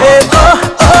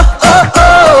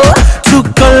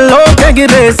చుక్కల్లో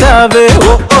ఎగిరేసావే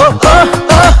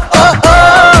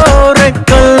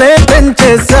రెక్కల్లే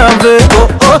పెంచేసావే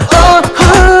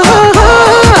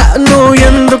నువ్వు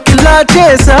ఎందుకు ఇలా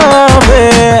చేసావే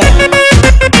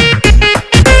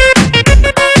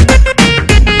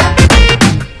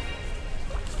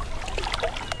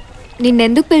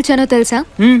నిన్నెందుకు పిలిచానో తెలుసా?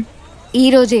 ఈ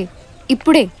రోజే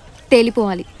ఇప్పుడే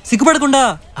తేలిపోవాలి. సిగ్గుపడకుండా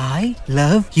ఐ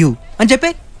లవ్ యూ అని చెప్పే.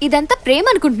 ఇదంతా ప్రేమ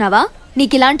అనుకుంటున్నావా?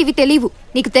 నీకు ఇలాంటివి తెలియవు.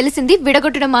 నీకు తెలిసింది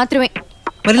విడగొట్టడం మాత్రమే.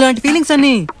 మరి ఇలాంటి ఫీలింగ్స్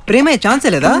అన్ని ప్రేమే ఛాన్సే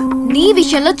లేదా? నీ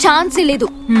విషయంలో ఛాన్సే లేదు.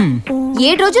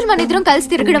 7 రోజులు మన ఇద్దరం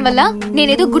కలిసి తిరగడం వల్ల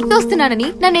నేనేదో గుర్తొస్తున్నానని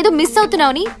నన్నేదో మిస్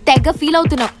అవుతున్నావని తెగ ఫీల్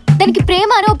అవుతున్నావు. దానికి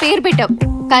ప్రేమ అనో పేరు పెట్టావు.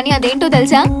 కానీ అదేంటో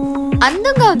తెలుసా?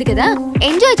 అందంగా ఉంది కదా,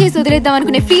 ఎంజాయ్ చేసి వదిలేద్దాం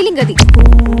అనుకునే ఫీలింగ్ అది.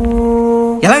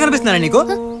 ఎలా కనిపిస్తున్నానా నీకు?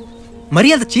 మరి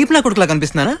అంత చీప్ నా కొడుకులా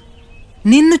కనిపిస్తున్నానా?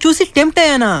 నిన్ను చూసి టెంప్ట్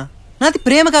అయ్యానా? నాది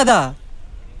ప్రేమ కాదా?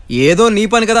 ఏదో నీ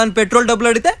పని కదా అని పెట్రోల్ డబ్బులు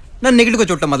అడిగితే నన్ను నెగిటివ్గా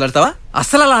చూడటం మొదలెడతావా?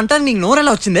 అసలు అలా అంటాను నీకు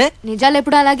నోరెలా వచ్చిందే? నిజాలు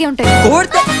ఎప్పుడు అలాగే ఉంటాయి.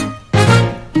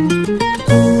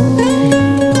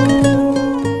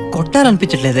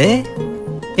 కొట్టాలనిపించట్లేదే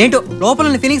ఏంటో,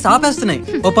 లోపల ఫీలింగ్స్ ఆపేస్తున్నాయి.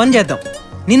 ఓ పని చేద్దాం,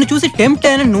 నిన్ను చూసి టెంప్ట్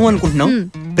అయ్యానని నువ్వు అనుకుంటున్నావు,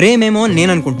 ప్రేమేమో అని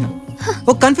నేను అనుకుంటున్నాను.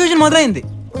 ఓ కన్ఫ్యూజన్ మొదలైంది.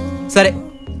 సరే,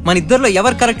 మన ఇద్దరిలో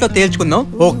ఎవరు కరెక్టో తేల్చుకుందాం,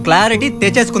 ఓ క్లారిటీ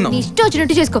తెచ్చేసుకుందాం. ఇష్టం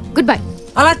వచ్చినట్టు చేసుకో. Good bye.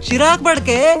 అలా చిరాకు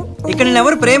పడకే, ఇక్కడ నేను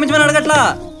ఎవరు ప్రేమించమని అడగట్లా.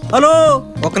 హలో,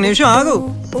 ఒక నిమిషం ఆగు.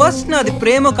 ఫస్ట్ నాది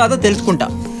ప్రేమ కాదో తెలుసుకుంటా.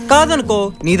 కాదనుకో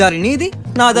నీ దారి నీది,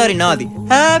 నా దారి నాది,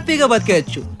 హ్యాపీగా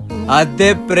బతికేయచ్చు. అదే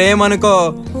ప్రేమ అనుకో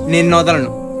నిన్ను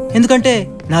వదలను. ఎందుకంటే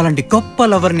నాలాంటి గొప్ప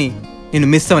లవర్ని నేను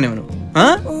మిస్ అవనివ్వను.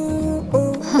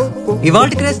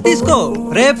 ఇవాళకి రెస్ట్ తీసుకో,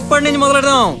 రేపటి నుంచి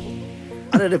మొదలెడదాం.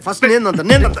 ఫస్ట్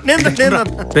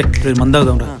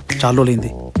మందాగుదాం రా, చాలా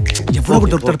రోజులైంది. ఎవరో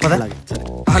ఒకటి దొరుకుతాడు పద.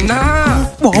 అన్నా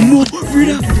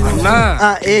అన్నా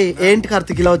ఏంటి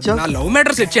కార్తిక్ ఇలా వచ్చావు? నా లవ్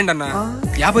మ్యాటర్ సెట్ చేయండి అన్న.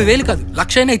 50,000 కాదు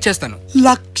 1,00,000 అయినా ఇచ్చేస్తాను.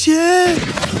 1,00,000?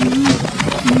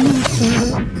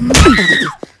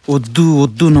 వద్దు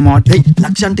వద్దు నా మాట.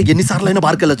 1,00,000 అంటే ఎన్నిసార్లు అయినా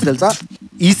బార్కి వెళ్ళొచ్చు తెలుసా?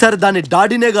 ఈసారి దాన్ని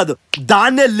డాడీనే కాదు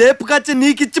దాన్నే లేపుకొచ్చి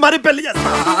నీకిచ్చి మరీ పెళ్లి చేస్తా.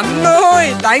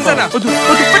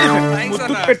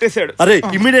 పెట్టేశాడు. అరే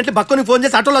ఇమ్మీడియట్లీ బక్కని ఫోన్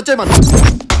చేసి ఆటోలో వచ్చాయి మనం.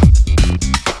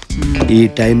 ఈ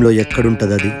టైంలో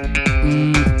ఎక్కడుంటది అది?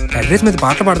 టెర్రస్ మీద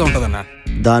పాటలు పాడుతూ ఉంటదన్న.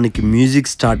 దానికి మ్యూజిక్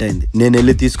స్టార్ట్ అయింది. నేను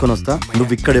వెళ్ళి తీసుకొని వస్తా,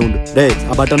 నువ్వు ఇక్కడే ఉండు. డే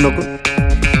ఆ బటన్ నొక్కు.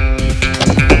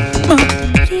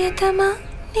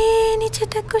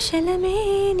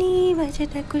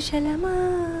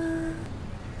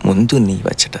 ముందు నీ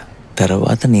వచ్చట,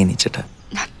 తర్వాత నేనిచ్చట.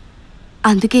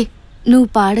 అందుకే నువ్వు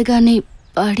పాడగానే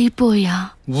పడిపోయా.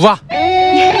 వా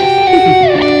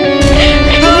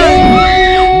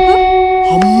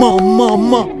అమ్మ అమ్మ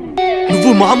అమ్మ,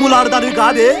 నువ్వు మామూలు ఆడదానివి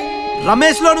కాదే.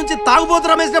 రమేష్ లో నుంచి తాగుబోతు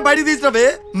రమేష్ నే బయటికి తీసినవే.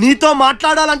 నీతో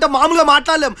మాట్లాడాలంటే మామూలుగా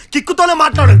మాట్లాడలేం, కిక్కుతోనే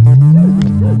మాట్లాడాలి.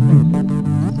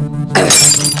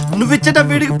 నువ్విచ్చట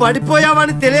వీడికి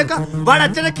పడిపోయావని తెలియక వాడు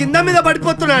అచ్చట కింద మీద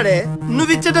పడిపోతున్నాడే.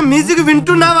 నువ్విచ్చట మ్యూజిక్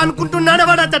వింటున్నావు అనుకుంటున్నాడే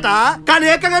వాడు అచ్చట, కానీ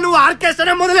ఏకంగా నువ్వు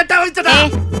ఆర్కెస్ట్రా మొదలెట్టావు ఇచ్చట.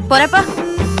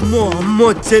 అమ్మో అమ్మో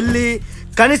చెల్లి,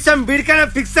 కనీసం వీడికైనా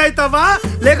ఫిక్స్ అవుతావా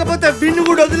లేకపోతే విన్ను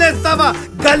కూడా వదిలేస్తావా?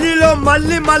 గల్లీలో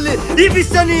మళ్ళీ మళ్ళీ ఈ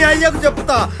విషయం నీ అయ్యకు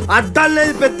చెప్తా.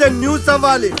 అడ్డాలనేది పెద్ద న్యూస్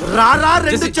అవ్వాలి. రారా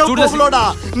రెండు చౌకోలోడా,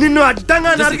 నిన్ను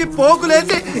అడ్డంగా నరికి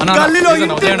పోగులేసి గల్లీలో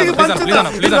ఇంటింటికి పంచుతా.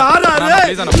 రారా రే.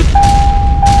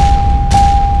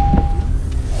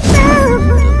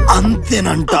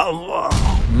 అంతేనంటావా?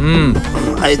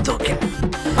 అయితే ఓకే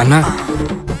అన్నా.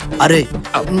 అరే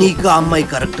నీకు ఆ అమ్మాయి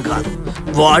కరెక్ట్ కాదు,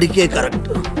 వాడికే కరెక్ట్.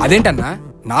 అదేంటన్నా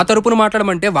నా తరపున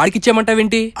మాట్లాడమంటే వాడికి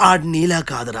ఇచ్చేయమంటావేంటి? ఆడు నీలా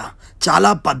కాదురా, చాలా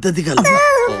పద్ధతి కలదు.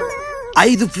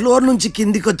 5 ఫ్లోర్ నుంచి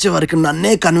కిందికి వచ్చే వరకు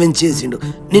నన్నే కన్విన్స్ చేసిండు.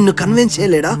 నిన్ను కన్విన్స్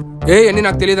చేయలేడా? అన్ని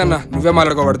నాకు తెలియదన్నా, నువ్వే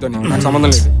మాట్లాడుకోబడుతూ నాకు సంబంధం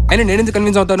లేదు. అయినా నేనెందుకు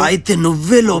కన్విన్స్ అవుతాను? అయితే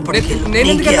నువ్వే లోపలికి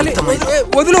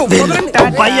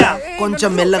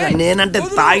కొంచెం మెల్లగా. నేనంటే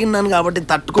తాగినాను కాబట్టి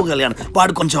తట్టుకోగలిగాను,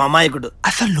 వాడు కొంచెం అమాయకుడు.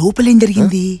 అసలు లోపలేం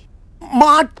జరిగింది?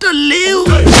 మాటలు లేవు,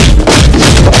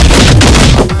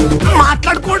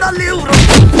 మాట్లాడుకోవడం లేవు.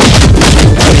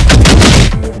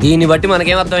 దీన్ని బట్టి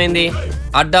మనకేం అర్థమైంది?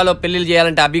 అడ్డాలో పెళ్లిళ్ళు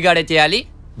చేయాలంటే అభిగాడే చేయాలి,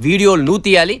 వీడియోలు నువ్వు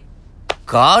తీయాలి,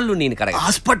 కాళ్ళు నేను కడగ.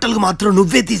 హాస్పిటల్ కి మాత్రం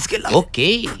నువ్వే తీసుకెళ్ళాలి. ఓకే,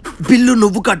 బిల్లు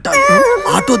నువ్వు కట్టాలి.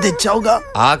 ఆటో తెచ్చావుగా,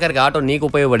 ఆఖరికి ఆటో నీకు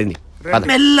ఉపయోగపడింది.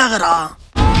 మెల్లగా రా.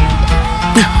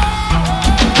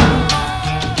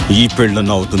 ఈ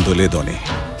పెళ్ళన్న అవుతుందో లేదో అని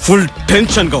ఫుల్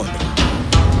టెన్షన్ గా ఉంది.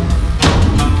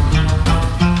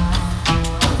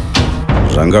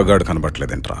 రంగగాడు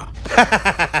కనబట్లేదేంట్రా?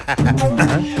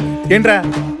 ఏంట్రా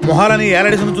మొహాలని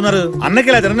ఏలాడేసి ఉంటున్నారు? అన్నకి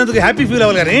ఇలా తిన్నందుకు హ్యాపీ ఫీల్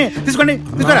అవ్వాలి కానీ తీసుకోండి,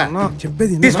 తీసుకోరా,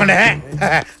 తీసుకోండి.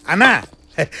 అన్నా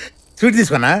స్వీట్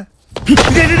తీసుకున్నా.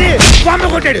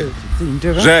 కొట్టాడు.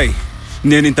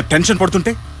 నేను ఇంత టెన్షన్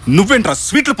పడుతుంటే నువ్వేంట్రా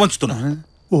స్వీట్లు పంచుతున్నా?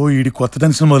 ఓ ఈడి కొత్త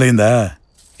టెన్షన్ మొదలైందా?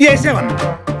 వేసేవన్నా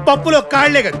పప్పులో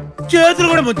కాళ్లే కదా, చేతులు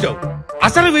కూడా ముంచావు.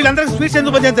 అసలు వీళ్ళందరికీ స్వీట్స్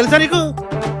ఎందుకు పంచాను తెలుసా నీకు?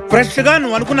 ఫ్రెష్ గా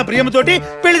నువ్వు అనుకున్న ప్రియమతోటి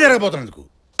పెళ్లి జరగబోతున్నందుకు.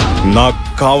 నాకు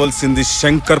కావాల్సింది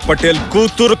శంకర్ పటేల్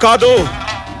కూతురు కాదు,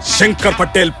 శంకర్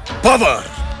పటేల్ పవర్.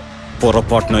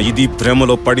 పొరపాటున ఇది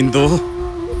ప్రేమలో పడిందో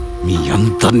మీ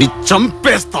అందరినీ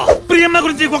చంపేస్తా. ప్రియమ్మ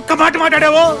గురించి ఒక్క మాట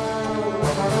మాట్లాడావో?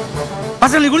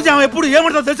 అసలు నీ గురించి ఆమె ఎప్పుడు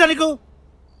ఏమంటావు తెలుసా నీకు?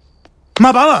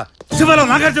 మా బావ శివలో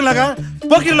నాగార్జున లాగా,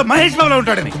 పోకిరిలో మహేష్ బాబులో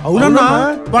ఉంటాడని. అవునన్నా,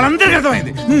 వాళ్ళందరికీ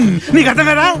అర్థమైంది. నీకు అర్థం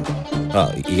కదా?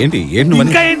 ఏంటి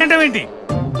ఇంకా ఏంటంటావేంటి?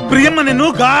 ప్రియమ్మ నిన్ను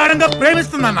గాఢంగా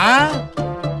ప్రేమిస్తుందన్నా.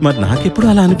 మరి నాకెప్పుడు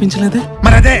అలా అనిపించలేదే?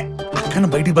 మరి అదే అక్కను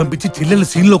బయటికి పంపించి చెల్లెలు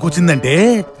సీన్ లోకి వచ్చిందంటే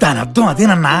దాని అర్థం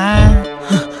అదేనన్నా.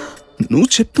 నువ్వు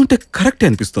చెప్తుంటే కరెక్టే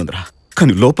అనిపిస్తోందిరా,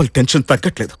 కానీ లోపల టెన్షన్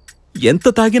తగ్గట్లేదు. ఎంత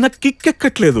తాగినా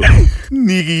కిక్కెక్కట్లేదు.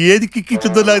 నీకు ఏది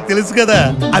కిక్కిచ్చుందో నాకు తెలుసు కదా,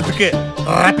 అందుకే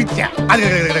రప్పించా.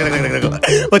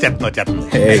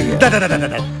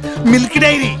 మిల్క్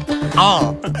డైరీ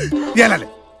వెళ్ళాలి.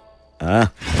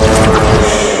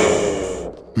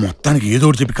 మొత్తానికి ఏదో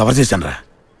ఒకటి చెప్పి కవర్ చేశాను రా.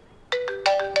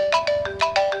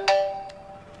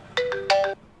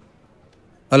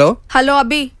 హలో హలో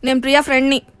అభి, నేను ప్రియా ఫ్రెండ్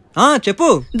ని. చెప్పు.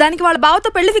 దానికి వాళ్ళ బావతో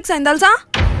పెళ్లి ఫిక్స్ అయింది తెలుసా?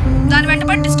 దాని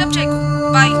వెంటబడి డిస్టర్బ్ చేయకు.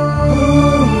 బాయ్.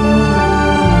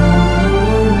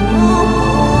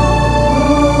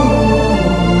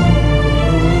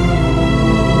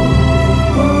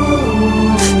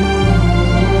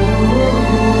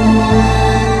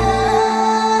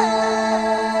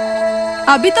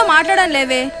 అభితో మాట్లాడాను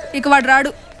లేవే, ఇక వాడు రాడు.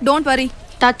 Don't worry.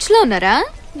 టచ్ లో ఉన్నారా?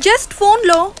 జస్ట్ ఫోన్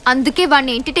లో. అందుకే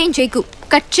వాడిని ఎంటర్టైన్ చేయకు,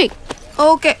 కట్ చేయి.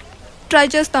 ఓకే, ట్రై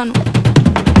చేస్తాను.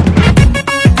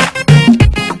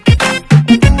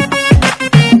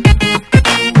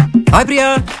 హాయ్ ప్రియా.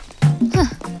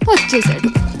 వచ్చేసాడు.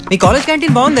 నీ కాలేజ్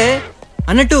క్యాంటీన్ బాగుందే.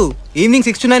 అన్నట్టు ఈవినింగ్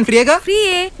 6 to 9 ఫ్రీగా?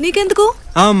 ఫ్రీయే, నీకెందుకు?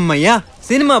 అమ్మయ్యా,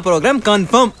 సినిమా ప్రోగ్రామ్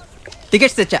కన్ఫర్మ్.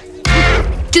 టికెట్స్ తెచ్చా.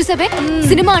 చూసావే,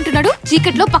 సినిమా అంటున్నాడు,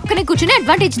 చీకట్లో పక్కనే కూర్చుని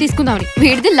అడ్వాంటేజ్ తీసుకుందామని.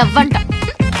 వీడిది లవ్ అంట.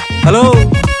 హలో,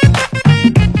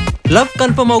 లవ్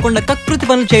కన్ఫర్మ్ అవ్వకుండా కకృతి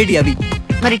పనులు చేయడి అవి.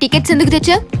 మరి టికెట్స్ ఎందుకు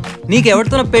తెచ్చా? నీకు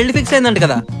ఎవరితోనో పెళ్లి ఫిక్స్ అయిందంట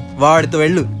కదా, వాడితో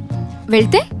వెళ్ళు.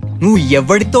 వెళ్తే నువ్వు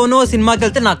ఎవరితోనో సినిమాకి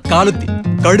వెళ్తే నాకు కాలుద్ది,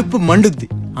 కడుపు మండుద్ది,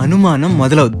 అనుమానం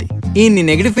మొదలవుద్ది. ఈ నీ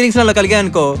నెగిటివ్ ఫీలింగ్స్ నాలో కలిగా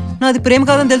అనుకో, నాది ప్రేమ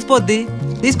కాదని తెలిసిపోద్ది.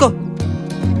 తీసుకో.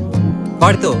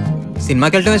 వాడితో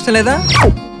సినిమాకి వెళ్ళటం ఇష్టం లేదా,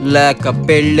 లేక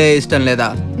పెళ్ళే ఇష్టం లేదా?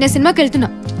 నేను సినిమాకి వెళ్తున్నా.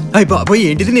 అయ్య బాబోయ్,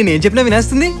 ఏంటిది నేను ఏం చెప్పినా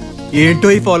వినేస్తుంది?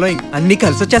 ఏంటో ఈ ఫాలోయింగ్ అన్ని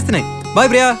కలిసి వచ్చేస్తున్నాయి. Bye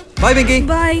Priya. Bye Venky.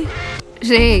 Bye.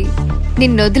 రే,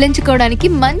 నిన్ను వదిలించుకోవడానికి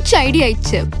మంచి ఐడియా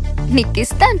ఇచ్చావు. నీకు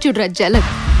ఇస్తాను చూడు రజ్జాలం.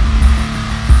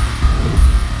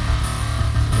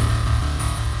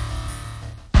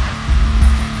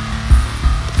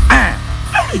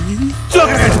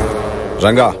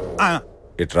 రంగా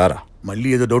ఇట్రారా. మళ్ళీ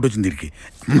ఏదో డౌట్ వచ్చింది దీనికి.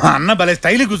 మా అన్న భలే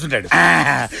స్టైల్ కూర్చుంటాడు.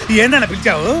 ఏందన్నా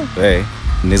పిలిచావు? రే,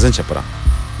 నిజం చెప్పరా.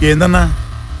 ఏందన్నా?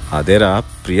 అదేరా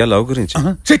ప్రియా లవ్ గురించి.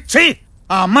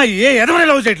 ఆ అమ్మాయి ఏ ఎదవనే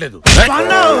లవ్ చేయట్లేదు.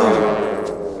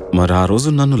 మరి ఆ రోజు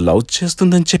నన్ను లవ్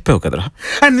చేస్తుందని చెప్పావు కదరా.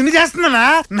 నిన్ను చేస్తుందన్నా,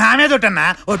 నా మీద ఒట్టన్నా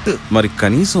ఒట్టు. మరి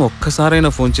కనీసం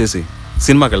ఒక్కసారైనా ఫోన్ చేసి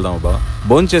సినిమాకి వెళ్దాము బా,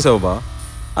 ఫోన్ చేసావు బా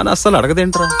అని అస్సలు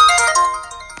అడగదేంట్రా.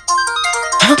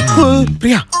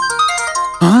 Priya,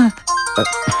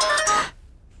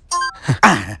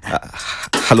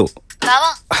 hello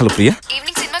hello Priya.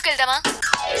 Evening సినిమాకి వెళ్దామా?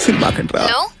 సినిమాకంట్రా.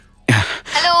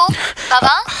 హలో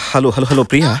బాబా. హలో హలో హలో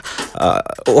ప్రియా,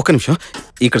 ఒక్క నిమిషం.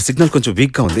 ఇక్కడ సిగ్నల్ కొంచెం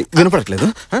వీక్ గా ఉంది, వినపడట్లేదు.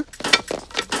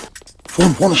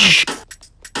 Phone phone.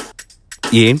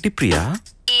 ఏంటి ప్రియా?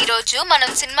 ఈ రోజు మనం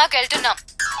సినిమాకి వెళ్తున్నాం.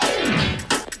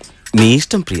 నీ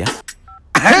ఇష్టం ప్రియా.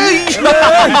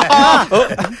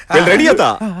 రెడీ అవుతా.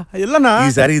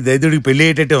 ఈసారి దైదుడికి పెళ్లి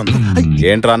అయ్యేటట్టే ఉంది.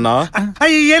 ఏంట్రా అన్నా?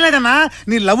 ఏం లేదన్నా,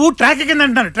 నీ లవ్ ట్రాక్ కింద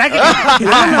అంటున్నాను. ట్రాక్.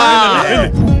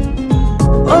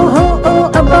 ఓహో ఓ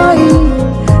అబ్బాయి,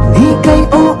 నీకై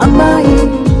ఓ అమ్మాయి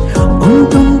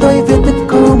ఉంటుందో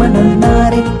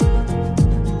వెతుక్కోమనన్నారే.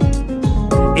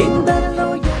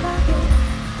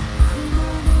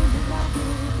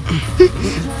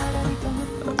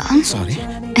 సారీ.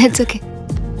 It's okay.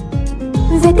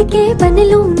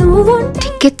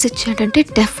 టికెట్స్ ఇచ్చాడంటే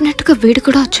డెఫినెట్ గా వీడు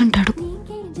కూడా వచ్చుంటాడు.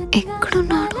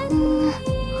 ఎక్కడున్నాడు?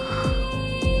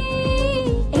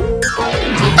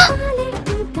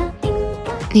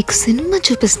 నీకు సినిమా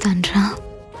చూపిస్తాను రా.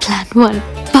 ప్లాన్ 1.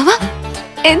 బావా,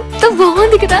 ఎంత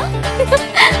బాగుంది కదా.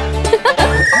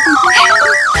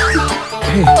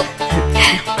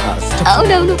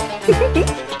 అవునవును.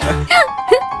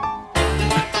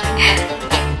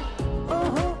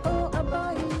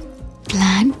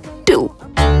 ప్లాన్ 2.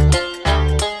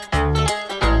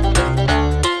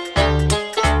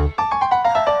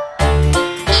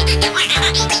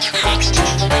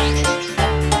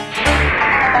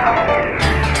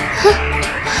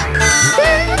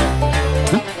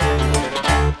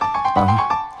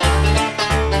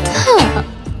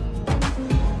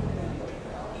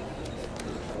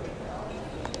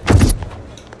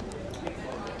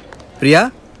 ప్రియా,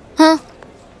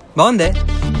 బాగుందే.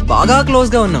 బాగా క్లోజ్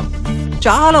గా ఉన్నావు,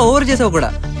 చాలా ఓవర్ చేసావు కూడా.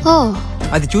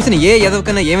 అది చూసిన ఏ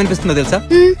ఎదవకన్నా ఏమనిపిస్తుందో తెలుసా?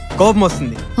 కోపం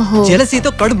వస్తుంది, జెలసీతో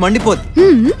కడుపు మండిపోద్ది.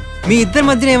 మీ ఇద్దరి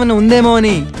మధ్యన ఏమన్నా ఉందేమో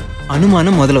అని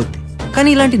అనుమానం మొదలవుద్ది. కానీ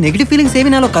ఇలాంటి నెగిటివ్ ఫీలింగ్స్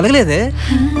ఏమి నాలో కలగలేదే.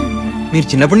 మీరు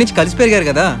చిన్నప్పటి నుంచి కలిసి పెరిగారు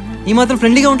కదా, ఈ మాత్రం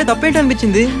ఫ్రెండ్లీగా ఉంటే తప్పేంటి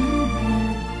అనిపించింది.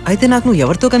 అయితే నాకు నువ్వు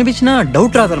ఎవరితో కనిపించినా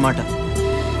డౌట్ రాదనమాట.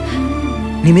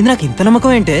 నీ మీద నాకు ఇంత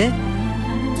నమ్మకం ఏంటే?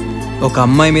 ఒక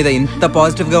అమ్మాయి మీద ఇంత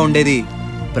పాజిటివ్ గా ఉండేది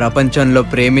ప్రపంచంలో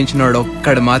ప్రేమించినోడు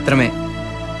ఒక్కడు మాత్రమే.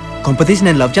 కొంపతీసి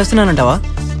నేను లవ్ చేస్తున్నానంటావా?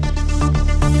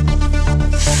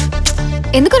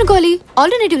 ఎందుకు అనుకోవాలి?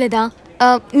 ఆల్టర్నేటివ్ లేదా?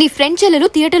 నీ ఫ్రెండ్ చెల్లెలు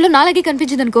థియేటర్లో నాలాగే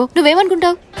కనిపించింది అనుకో,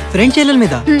 నువ్వేమనుకుంటావు? ఫ్రెండ్ చెల్లెల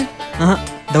మీద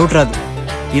డౌట్ రాదు,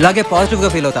 ఇలాగే పాజిటివ్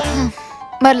గా ఫీల్ అవుతా.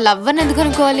 మరి లవ్ అని ఎందుకు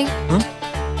అనుకోవాలి?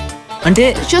 అంటే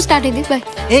షో స్టార్ట్ అయింది. బాయ్.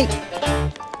 ఏయ్,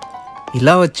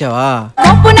 ఇలా వచ్చావా?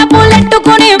 కొప్పున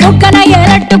పూలెట్టుకుని బుక్కన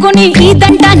ఎరట్టుకుని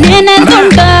ఇదంట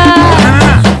నేనెందుంటా.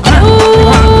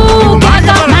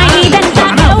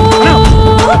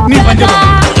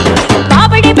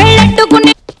 బాబడి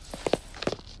పెళ్ళెట్టుకుని.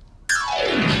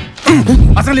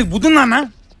 అసలు నీకు బుద్ధి ఉందా అన్న?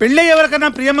 పెళ్ళి ఎవరికన్నా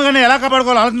ప్రియమ్మగానే ఎలా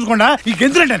కాపాడుకోవాలో ఆలోచించకుండా ఈ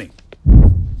గెంతులేంటని.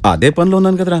 అదే పనిలో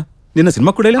ఉన్నాను కదరా. నిన్న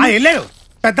సినిమా కూడా వెళ్ళావు.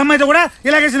 పెద్దమ్మాయితో కూడా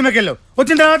ఇలాగే సినిమాకి వెళ్ళావు.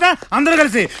 వచ్చిన తర్వాత అందరూ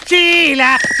కలిసి షీలా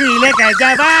షీలేక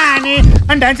జవాని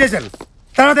అని డాన్స్ చేశారు.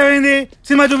 తర్వాత ఏమైంది?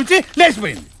 సినిమా చూపించి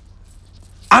లేచిపోయింది.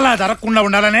 అలా జరగకుండా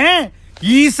ఉండాలనే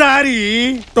ఈసారి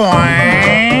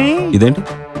ఇదేంటి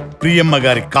ప్రియమ్మ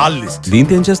గారి కాల్ లిస్ట్.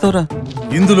 దీంతో ఏం చేస్తావురా?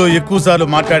 ఇందులో ఎక్కువ సార్లు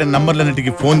మాట్లాడిన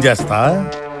నంబర్లన్నిటికీ ఫోన్ చేస్తా.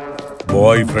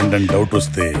 బాయ్ ఫ్రెండ్ అని డౌట్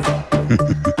వస్తే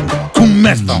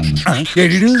కుమ్మేస్తాం.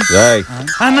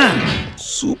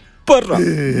 సూపర్ రా.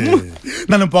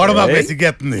 నన్ను పొగడబాబే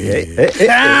సిగ్గేస్తుంది.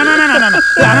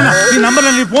 ఈ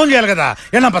నంబర్లన్నీ ఫోన్ చేయాలి కదా.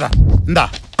 ఏనా పద ఇందా.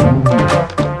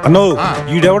 అన్నో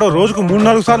ఈడెవడో రోజుకు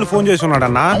 3-4 సార్లు ఫోన్ చేసి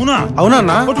ఉన్నాడన్నా. అవునా?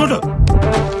 అవునన్నా.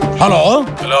 హలో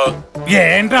హలో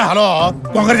ఏంట్రా hello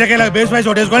Kongara జగేలాగా base voice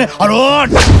ఒకటేసుకొని hello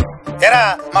ఏరా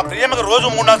మా ప్రియమ్మకి రోజు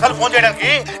 3-4 సార్లు ఫోన్ చేయడానికి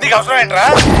నీకు అవసరం ఏంట్రా?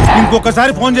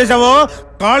 ఇంకొకసారి ఫోన్ చేసావో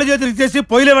కాళ్ళు చేతులు ఇచ్చేసి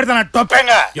పొయ్యిలో పెడతాను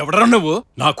టొప్పంగా. ఎవడరా నువ్వు?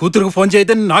 నా కూతురుకు ఫోన్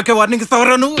చేయతే నాకే వార్నింగ్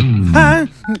ఇస్తావరా నువ్వు?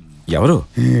 ఎవరు?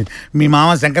 మీ మామ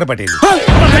శంకర్ పటేల్.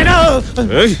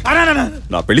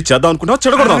 నా పెళ్లి చేద్దాం అనుకున్నా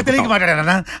చెడగొడదాం. తెలియక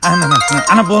మాట్లాడానా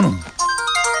అన్న పోను.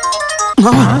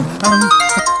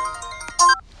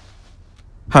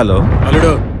 హలో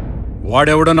అల్లుడు,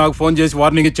 వాడెవడో నాకు ఫోన్ చేసి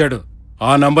వార్నింగ్ ఇచ్చాడు.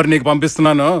 ఆ నంబర్ నీకు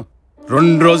పంపిస్తున్నాను.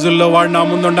 2 రోజుల్లో వాడు నా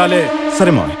ముందు ఉండాలి.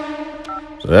 సరే మా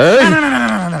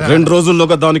 2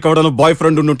 రోజుల్లోగా దానికి ఎవడను బాయ్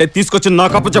ఫ్రెండ్ ఉంటే తీసుకొచ్చి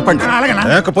నాకు అప్పు చెప్పండి.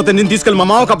 లేకపోతే నేను తీసుకెళ్ళి మా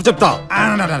మామకు అప్పు చెప్తా.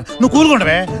 నువ్వు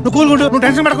కూలుకుంటావే, నువ్వు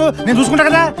టెన్షన్ పడకు. నేను చూసుకుంటా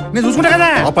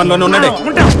కదా. ఆ పనిలోనే ఉండండి.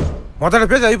 మొదటి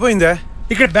పేజ్ అయిపోయిందే.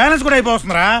 ఇక్కడ బ్యాలెన్స్ కూడా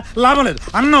అయిపోతుందిరా. లాభం లేదు.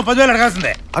 అన్న 10,000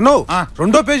 అడగాల్సిందే. అన్నో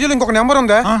 2వ పేజీలో ఇంకొక నెంబర్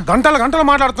ఉందే. గంటలు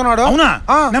మాట్లాడుతున్నాడు. అవునా?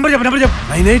 నెంబర్ చెప్పు.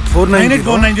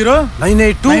 984990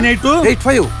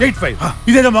 98285.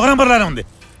 ఇదేదో మగ నెంబర్ లానే ఉంది.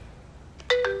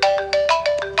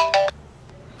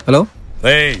 హలో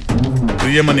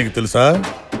ప్రియమ్మ నీకు తెలుసా?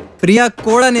 ప్రియా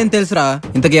కూడా నేను తెలుసురా.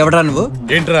 ఇంతకు ఎవడరా నువ్వు?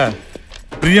 ఏంట్రా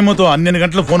ప్రియమ్మతో అన్ని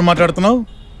గంటలు ఫోన్ మాట్లాడుతున్నావు?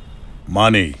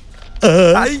 మానే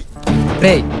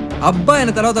రే, అబ్బాయి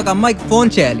అయిన తర్వాత ఒక అమ్మాయికి ఫోన్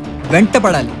చేయాలి, వెంట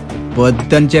పడాలి.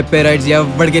 వద్దని చెప్పే రైట్స్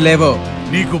ఎవ్వడికి లేవో.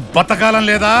 నీకు బతకాలం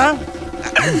లేదా?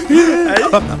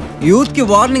 యూత్ కి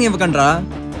వార్నింగ్ ఇవ్వకండ్రా.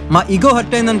 మా ఇగో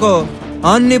హర్ట్ అయిందనుకో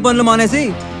అన్ని పనులు మానేసి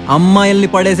అమ్మాయిల్ని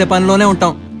పడేసే పనిలోనే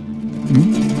ఉంటాం.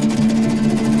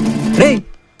 రే,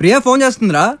 ప్రియా ఫోన్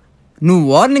చేస్తుందిరా. నువ్వు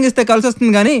వార్నింగ్ ఇస్తే కలిసి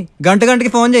వస్తుంది కానీ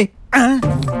గంటకి ఫోన్ చేయి.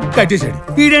 కట్ చేశాడు.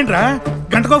 ఈడేంట్రా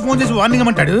గంటకో ఫోన్ చేసి వార్నింగ్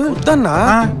ఇమ్మంటాడు? వద్దన్నా,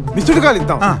 మిస్డ్ కాల్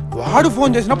ఇద్దాం. వాడు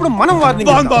ఫోన్ చేసినప్పుడు మనం వార్నింగ్.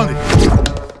 బాగుంది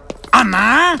అన్నా.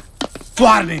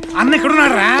 వార్నింగ్ అన్న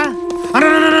ఎక్కడున్నాడు రా?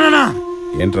 అన్నా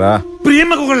ఏంట్రా?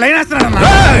 ప్రియమ్మకు ఒక లైన్ వేస్తున్నాడన్నా.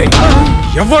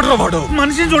 ఎవడ్రా వాడు?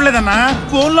 మనిషిని చూడలేదన్నా,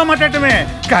 ఫోన్ లో మాట్లాడటమే.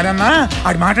 కాదన్నా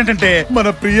ఆడి మాట ఏంటంటే మన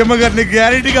ప్రియమ్మ గారిని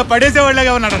గ్యారెంటీగా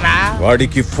పడేసేవాళ్ళగా ఉన్నాడన్నా.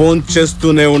 వాడికి ఫోన్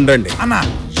చేస్తూనే ఉండండి అన్నా.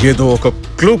 ఏదో ఒక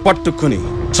క్లూ పట్టుకుని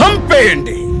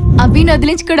చంపేయండి. అభిని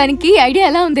వదిలించుకోవడానికి ఐడియా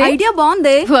ఎలా ఉంది? ఐడియా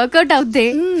బాగుంది. వర్కౌట్ అవుతే.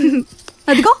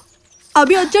 అదిగో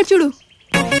అభి వచ్చాడు చూడు.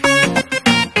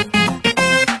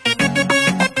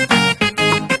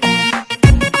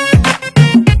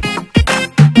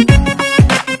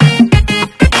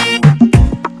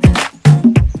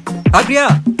 ప్రియా,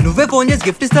 నువ్వే ఫోన్ చేసి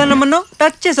గిఫ్ట్ ఇస్తానమ్మన్నావు,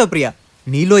 టచ్ చేసావు. ప్రియా,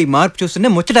 నీలో ఈ మార్పు చూస్తుంటే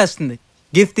ముచ్చటేస్తుంది.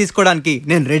 గిఫ్ట్ తీసుకోవడానికి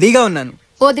నేను రెడీగా ఉన్నాను.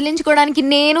 వదిలించుకోవడానికి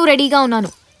నేను రెడీగా ఉన్నాను.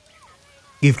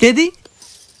 గిఫ్ట్ ఏది?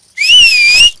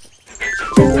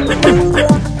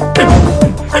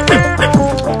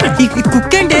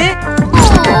 కుక్ అంటే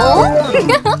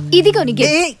ఇది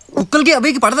కుక్కలకి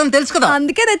అభికి పడదని తెలుసు కదా,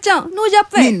 అందుకే తెచ్చాం. నువ్వు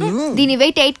చెప్పే. దీని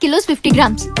వెయిట్ 8 kilos 50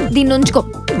 grams. దీన్ని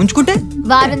ఉంచుకుంటే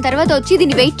వారం తర్వాత వచ్చి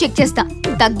దీని వెయిట్ చెక్ చేస్తా.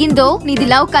 తగ్గిందో నీది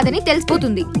లవ్ కాదని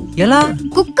తెలిసిపోతుంది. ఎలా?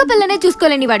 కుక్క పిల్లనే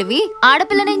చూసుకోలేని వాడివి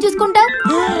ఆడపిల్లనేం చూసుకుంటా?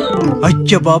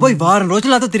 అయ్యో బాబోయ్, వారం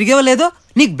రోజులు నాతో తిరిగేవా లేదో?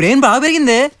 నీకు బ్రెయిన్ బాగా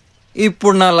పెరిగిందే.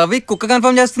 ఇప్పుడు నా లవ్ కుక్క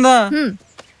కన్ఫర్మ్ చేస్తుందా?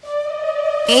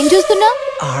 ఏం చూస్తున్నావు?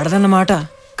 ఆడదన్నమాట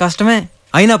కష్టమే,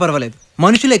 అయినా పర్వాలేదు.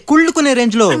 మనుషులే కుళ్ళుకునే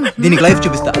రేంజ్ లో దీనికి లైఫ్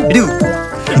చూపిస్తా.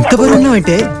 ఇంత బరువు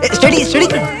ఉన్నావంటే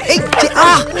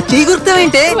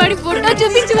చేయగుర్తావంటే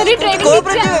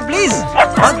ప్లీజ్.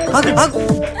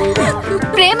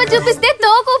 ప్రేమ చూపిస్తే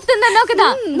తోకూపుతుందన్నావు కదా,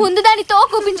 ముందు దాని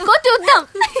తోకూపించుకో చూద్దాం.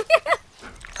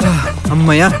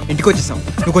 అమ్మయ్యా, ఇంటికి వచ్చేసాం.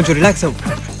 నువ్వు కొంచెం రిలాక్స్ అవ్వు.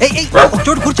 ఒక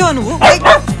చోటు కూర్చోవా నువ్వు?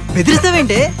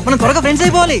 బెదిరిస్తావేంటే? మనం త్వరగా ఫ్రెండ్స్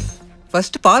అయిపోవాలి.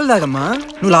 ఫస్ట్ పాలు తాగమ్మా,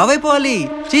 నువ్వు లావైపోవాలి.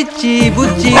 చిచ్చి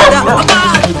బుచ్చి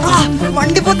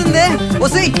మండిపోతుందే.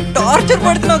 వసే టార్చర్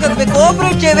పడుతున్నావు కదా,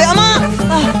 కోఆపరేట్ చేయవే. అమ్మా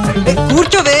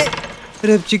కూర్చోవే,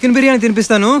 రేపు చికెన్ బిర్యానీ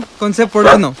తినిపిస్తాను, కొంతసేపు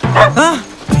పడుకుందాం.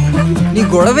 నీ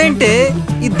గొడవేంటే?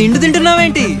 ఈ దిండు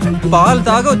తింటున్నావేంటి? పాలు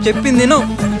తాగవు, చెప్పింది తిను.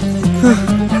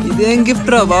 ఇదేం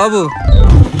గిఫ్ట్ రా బాబు?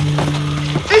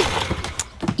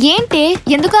 ఏంటి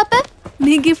ఎందుకు ఆపా?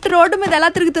 నీ గిఫ్ట్ రోడ్డు మీద ఎలా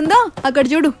తిరుగుతుందో అక్కడ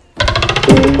చూడు.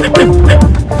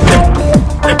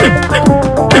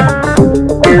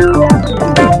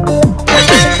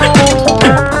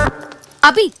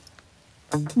 అభి,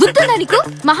 గుర్తుందా నీకు?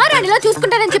 మహారాణిలా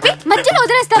చూసుకుంటానని చెప్పి మధ్యలో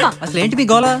వదిలేస్తావా? అసలు ఏంటి మీ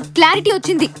గోల? క్లారిటీ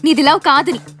వచ్చింది నీది లవ్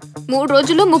కాదని. 3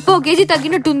 రోజుల్లో 30 కేజీ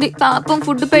తగ్గినట్టుంది. పాపం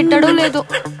ఫుడ్ పెట్టాడో లేదో.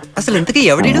 అసలు ఇంతకీ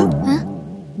ఎవడిడు?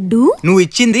 నువ్వు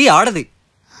ఇచ్చింది ఆడది.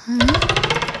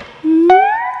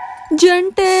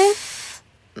 జంటే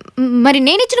మరి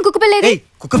నేనిచ్చిన కుక్కపిల్లేది?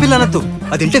 కుక్కపిల్ల అనద్దు,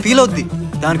 అది ఇంటే ఫీల్ అవుద్ది.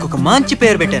 దానికి ఒక మంచి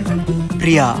పేరు పెట్టాను,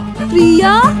 ప్రియా.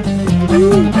 ప్రియా?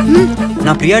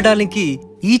 నా ప్రియా డార్లింగ్ కి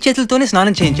ఈ చేతులతోనే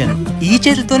స్నానం చేయించాను, ఈ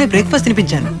చేతులతోనే బ్రేక్ఫాస్ట్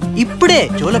తినిపించాను, ఇప్పుడే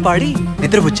జోలపాడి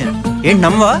నిద్రపుచ్చాను. ఏంటి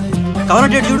నమ్మవా?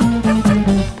 కావాలంటే చూడు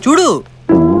చూడు.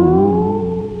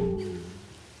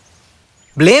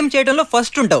 బ్లేమ్ చేయడంలో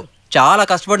ఫస్ట్ ఉంటావు, చాలా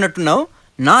కష్టపడినట్టున్నావు.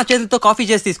 నా చేతులతో కాఫీ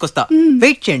చేసి తీసుకొస్తా,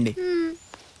 వెయిట్ చేయండి.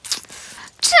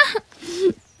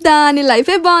 దాని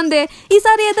లైఫే బాగుంది.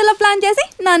 ఈసారి ఏదైనా ప్లాన్ చేసి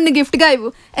నన్ను గిఫ్ట్ గా ఇవ్వు,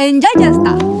 ఎంజాయ్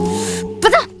చేస్తా.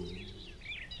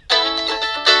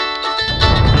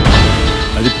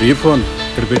 అది ప్రీ ఫోన్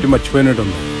ఇక్కడ పెట్టి మర్చిపోయినట్టు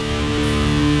ఉంది.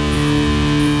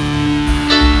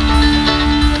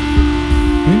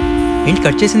 ఏంటి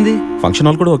కట్ చేసింది? ఫంక్షన్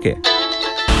హాల్ కూడా ఓకే.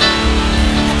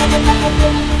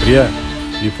 ప్రియా,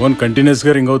 నీ ఫోన్ కంటిన్యూస్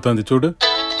గా రింగ్ అవుతుంది చూడు.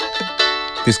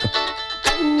 తీసుకో.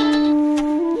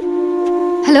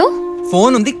 హలో.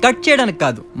 ఫోన్ ఉంది కట్ చేయడానికి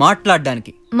కాదు,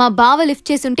 మాట్లాడడానికి. మా బావ లిఫ్ట్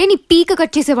చేసుంటే నీ పీక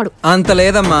కట్ చేసేవాడు. అంత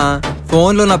లేదమ్మా,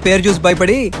 ఫోన్ లో నా పేరు చూసి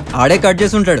భయపడి ఆడే కట్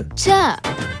చేసి ఉంటాడు. చా,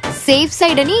 సేఫ్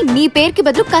సైడ్ అని నీ పేరుకి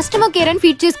బదులు కస్టమర్ కేర్ అని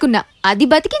ఫీడ్ చేసుకున్నా, అది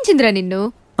బతికించిందిరా నిన్ను.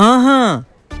 ఆహా,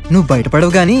 నువ్వు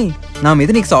బయటపడవు గానీ నా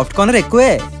మీద నీకు సాఫ్ట్ కార్నర్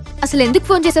ఎక్కువే. అసలు ఎందుకు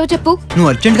ఫోన్ చేసావో చెప్పు. నువ్వు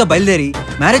అర్జెంట్ గా బయలుదేరి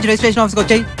మ్యారేజ్ రిజిస్ట్రేషన్ ఆఫీస్కి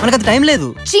వచ్చాయి, మనకు అది టైం లేదు.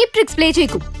 చీప్ ట్రిక్స్ ప్లే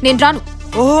చేయకు, నేను రాను.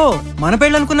 ఓహో, మన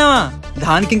పెళ్ళి అనుకున్నావా?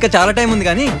 దానికి ఇంకా చాలా టైం ఉంది.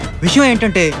 కానీ విషయం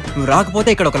ఏంటంటే నువ్వు రాకపోతే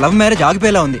ఇక్కడ ఒక లవ్ మ్యారేజ్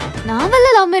ఆగిపోయేలా ఉంది. నా వల్ల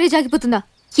లవ్ మ్యారేజ్ ఆగిపోతుందా?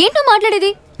 ఏంటో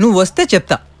మాట్లాడేది? నువ్వు వస్తే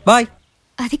చెప్తా, బాయ్.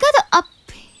 అది కాదు,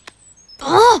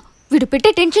 వీడు పెట్టే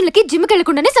టెన్షన్లకి జిమ్కి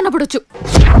వెళ్లకుండానే సన్నపడొచ్చు.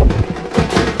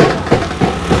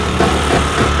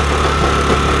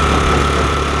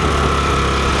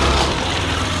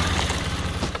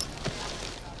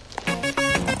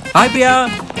 హాయ్ ప్రియా,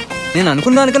 నేను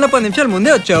అనుకున్న దానికన్నా 10 నిమిషాలు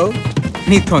ముందే వచ్చావు.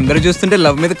 నీ తొందర చూస్తుంటే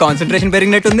లవ్ మీద కాన్సన్ట్రేషన్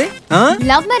పెరిగినట్టుంది.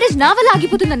 లవ్ మ్యారేజ్ నా వల్ల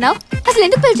ఆగిపోతుందన్నావు, అసలు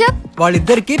ఎందుకు పిలిచా?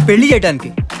 వాళ్ళిద్దరికి పెళ్లి చేయడానికి.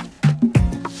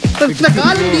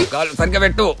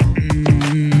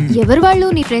 ఎవరు వాళ్ళు?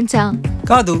 నీ ఫ్రెండ్సా?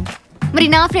 కాదు. మరి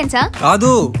నా ఫ్రెండ్సా?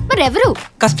 కాదు. మరి ఎవరు?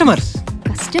 కస్టమర్స్.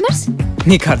 కస్టమర్స్?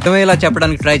 నీకు అర్థమయ్యేలా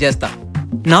చెప్పడానికి ట్రై చేస్తా.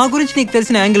 నా గురించి నీకు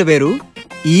తెలిసిన యాంగిల్ వేరు,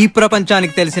 ఈ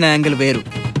ప్రపంచానికి తెలిసిన యాంగిల్ వేరు.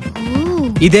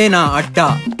 ఇదే నా అడ్డా.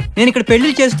 నేను ఇక్కడ పెళ్లి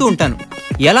చేస్తూ ఉంటాను,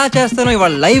 ఎలా చేస్తానో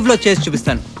ఇవాళ లైవ్ లో చేసి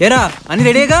చూపిస్తాను. ఎరా అని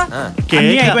రెడీగా?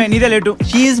 నీదే late.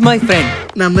 She is my friend.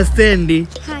 నమస్తే అండి.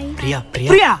 ప్రియా.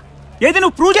 ప్రియా, ఏది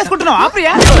నువ్వు ప్రూవ్ చేసుకుంటున్నావు? ఆ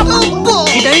ప్రియా,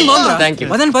 ఈ టైం బాగుందా?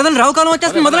 పదండి రావు కాలం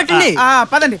వచ్చేస్తుంది, మొదలెట్టండి.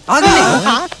 పదండి. ఆగండి.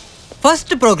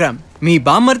 ఫస్ట్ ప్రోగ్రామ్ మీ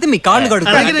బామ్మర్ది మీ కాళ్ళు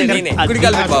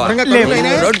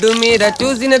రోడ్డు మీద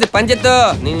చూసినది పంచతో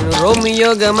నేను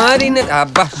రోమియోగా మారినది.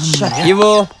 అబ్బా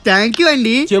ఇవో. థ్యాంక్ యూ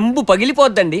అండి. చెంబు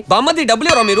పగిలిపోద్దండి. బామ్మది డబ్బులు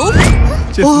ఎవరో మీరు?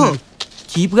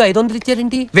 చీప్ గా 500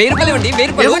 ఇచ్చారేంటి? 1000 రూపాయలు ఇవ్వండి. 1000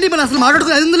 రూపాయలు మనం అసలు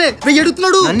మాట్లాడుకుని 500 1000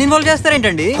 అడుగుతున్నాడు. నన్ను ఇన్వాల్వ్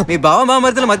చేస్తారేంటండి? మీ బావ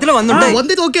బామ్మర్దుల మధ్యలో 100 ఉంటాయి.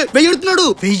 100 ఓకే, 1000 అడుగుతున్నాడు.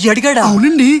 1000 అడిగాడా?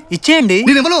 అవునండి. ఇచ్చేయండి.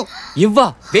 నేను ఇవ్వను. ఇవ్వా.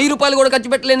 1000 రూపాయలు కూడా ఖర్చు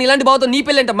పెట్టలేని ఇలాంటి బావతో నీ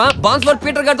పెళ్ళంటమ్మా? బాన్స్ఫోర్డ్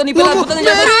పీటర్ గారితో నీ పెళ్ళి అద్భుతంగా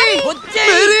చేస్తారు.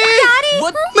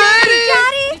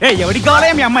 ఎవరికి కావాలా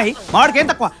మీ అమ్మాయి? మాడికేం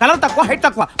తక్కువ, కలర్ తక్కువ, హైట్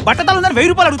తక్కువ, బట్టతలు 1000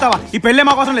 రూపాయలు అడుగుతావా? ఈ పెళ్ళే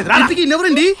మా కోసం లేదు.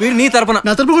 ఎవరండి? మీరు నీ తరపున.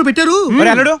 నా తరపున కూడా పెట్టారు. మరి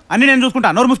అల్లుడు అన్ని నేను చూసుకుంటా,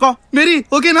 నోరు మూసుకో. మేరీ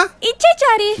ఓకేనా? ఇచ్చే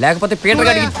చారి. లేకపోతే పీటర్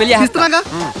గారికి పెళ్లి ఇస్తున్నాగా.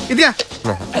 ఇదిగా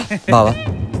బావా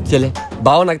చెల్లె,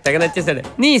 బావ నాకు తెగ నచ్చేసాడు.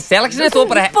 నీ సెలక్షన్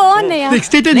సూపర్.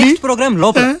 నెక్స్ట్ ప్రోగ్రామ్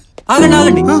లోపల.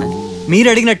 ఆగండి. మీరు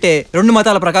అడిగినట్టే 2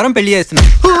 మతాల ప్రకారం పెళ్లి చేస్తున్నాం.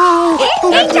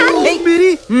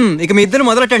 ఇక మీ ఇద్దరు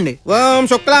మొదలెట్టండి.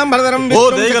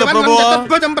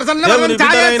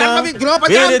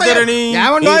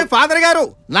 ఫాదర్ గారు,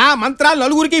 నా మంత్రాలు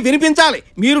నలుగురికి వినిపించాలి.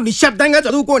 మీరు నిశ్శబ్దంగా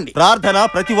చదువుకోండి. ప్రార్థన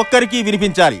ప్రతి ఒక్కరికి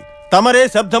వినిపించాలి. తమరే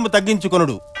శబ్దము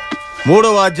తగ్గించుకొనుడు.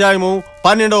 3వ అధ్యాయము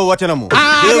 12వ వచనము.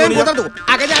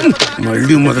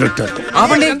 మళ్ళీ మొదలెట్టారు.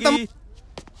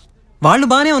 వాళ్ళు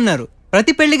బానే ఉన్నారు,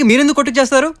 ప్రతి పెళ్లికి మీరెందుకు కొట్టు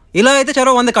చేస్తారు? ఇలా అయితే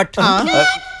చెరో 100 కట్.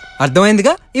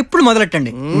 అర్థమైందిగా? ఇప్పుడు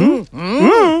మొదలెట్టండి.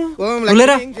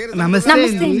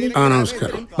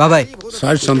 నమస్కారం బాబాయ్.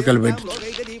 సాక్షి సంతకాలు పెట్టి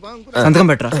సంతకం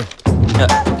పెట్టరా.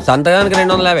 సంతకానికి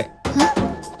 250.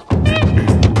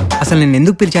 అసలు నేను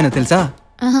ఎందుకు పిలిచానో తెలుసా?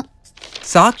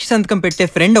 సాక్షి సంతకం పెట్టే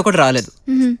ఫ్రెండ్ ఒకటి రాలేదు,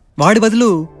 వాడి బదులు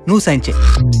నువ్వు సైన్ చేయి.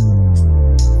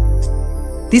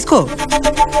 తీసుకో.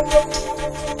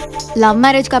 లవ్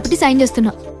మ్యారేజ్ కాబట్టి సైన్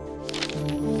చేస్తున్నా.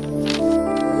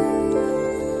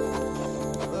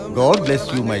 God bless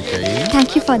you, my child. Thank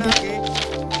you, father.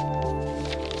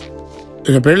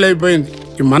 ఇక పెళ్ళి అయిపోయింది,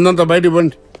 ఈ మందంతా బయటికి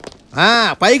పండి.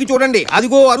 పైకి చూడండి,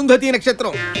 అదిగో అరుంధతి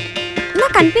నక్షత్రం.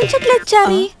 నాకు కనిపించట్లేదు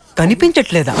చారి.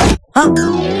 కనిపించట్లేదా?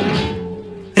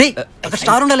 రే అక్కడ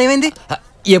స్టార్ ఉండాలి, ఏమైంది?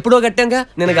 ఎప్పుడో కట్టాక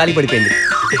నేను గాలి పడిపోయింది.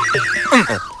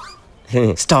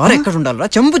 స్టార్ ఎక్కడ ఉండాలరా?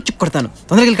 చెంపు చుక్కొడతాను.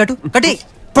 తొందరగా కట్టు కట్టి.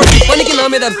 పనికి నా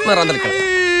మీద వస్తున్నారు అందరు ఇక్కడ.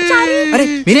 అరే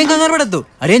మీరేం కంగారు పడద్దు,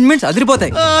 అరేంజ్మెంట్స్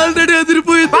అదిరిపోతాయి. ఆల్రెడీ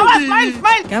అదిరిపోయింది.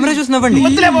 కెమెరా చూసినవ్వండి.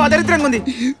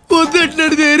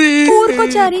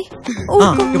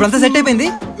 ఇప్పుడంతా సెట్ అయిపోయింది.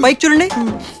 పైకి చూడండి.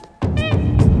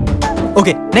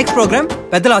 ఓకే, నెక్స్ట్ ప్రోగ్రామ్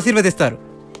పెద్దలు ఆశీర్వదిస్తారు.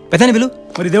 పెద్దని పిలు.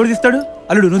 మరి దేవుడు తీస్తాడు.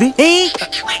 అల్లుడు నువ్వు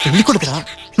పెళ్లి కొడుకురా,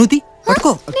 నువ్వు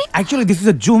పట్టుకో. Actually this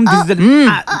is a Zoom. This is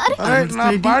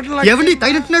ఎవరిని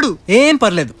తగినట్టున్నాడు. ఏం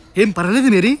పర్లేదు, ఏం పర్లేదు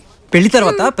మేరీ. పెళ్లి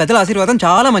తర్వాత పెద్దల ఆశీర్వాదం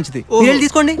చాలా మంచిది. మీరు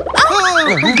తీసుకోండి.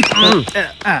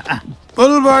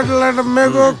 ఫుల్ బాటిల్ అంటే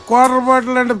మీకు, క్వార్టర్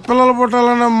బాటిల్ అంటే పిల్లలు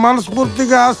పుట్టాలని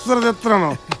మనస్ఫూర్తిగా ఆశీర్వదిస్తున్నాను.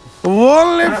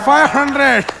 ఓన్లీ 500.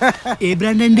 ఏ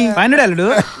బ్రాండ్ అండి? 500 అల్లుడు.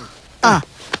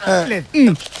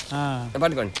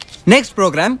 నెక్స్ట్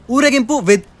ప్రోగ్రామ్ ఊరేగింపు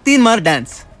విత్ 3 మార్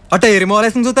డాన్స్. అట్ట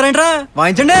ఎరిమోలేసం చూస్తారంట్రా,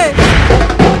 వాయించండి.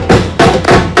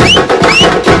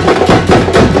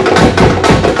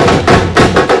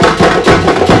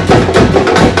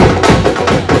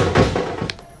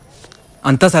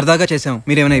 అంతా సరదాగా చేసాం.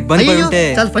 మీరేమైనా ఇబ్బంది పడి ఉంటే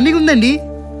చాలా ఫన్నీగా ఉందండి.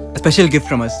 Special gift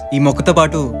from us. ఈ మొక్కతో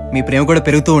పాటు మీ ప్రేమ కూడా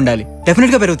పెరుగుతూ ఉండాలి.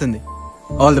 డెఫినెట్ గా పెరుగుతుంది.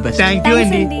 All the best. Thank you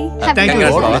అండి.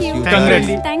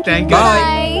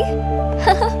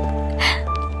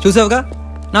 చూసావుగా,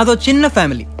 నాతో చిన్న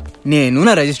ఫ్యామిలీ. నేను,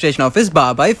 నా రిజిస్ట్రేషన్ ఆఫీస్,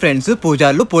 బాబాయ్, ఫ్రెండ్స్,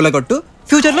 పూజార్లు, పూలగొట్టు,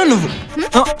 ఫ్యూచర్ లో నువ్వు.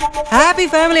 హ్యాపీ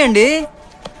ఫ్యామిలీ అండి.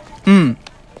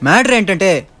 మ్యాటర్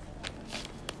ఏంటంటే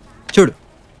చూడు,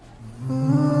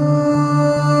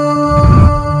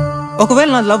 ఒకవేళ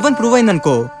నా లవ్ అని ప్రూవ్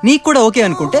అయిందనుకో, నీకు కూడా ఓకే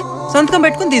అనుకుంటే సంతకం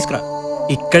పెట్టుకుని తీసుకురా.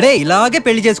 ఇక్కడే ఇలాగే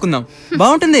పెళ్లి చేసుకుందాం.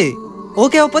 బాగుంటుంది.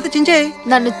 ఓకే అవ్వకపోతే చించేయి.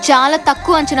 నన్ను చాలా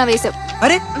తక్కువ అంచనా వేసావు.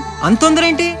 అరే అంత తొందర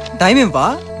ఏంటి? టైం ఇవ్వా?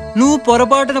 నువ్వు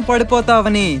పొరపాటున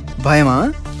పడిపోతావని భయమా?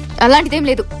 అలాంటిదేం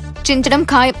లేదు. చించడం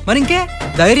ఖాయం. మరింకే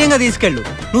ధైర్యంగా తీసుకెళ్ళు.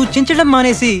 నువ్వు చించడం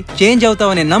మానేసి చేంజ్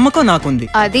అవుతావనే నమ్మకం నాకుంది.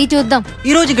 అది చూద్దాం.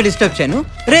 ఈ రోజు ఇంకా డిస్టర్బ్ చేయను.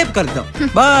 రేపు కలుద్దాం.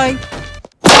 బాయ్.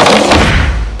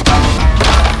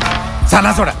 చాలా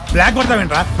చూడ బ్లాక్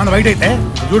పడతావేంట్రా? మన వైట్ అయితే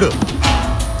చూడు.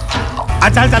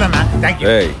 చాలు చాలన్నా, థ్యాంక్ యూ.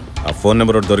 ఆ ఫోన్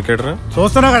నెంబర్ ఒకటి దొరికాడరా?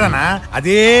 చూస్తున్నావు కదన్నా,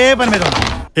 అదే పని మీద ఉన్నా.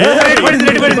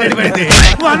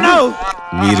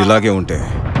 మీరు ఇలాగే ఉంటే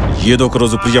ఏదో ఒక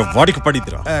రోజు ప్రియ వాడికి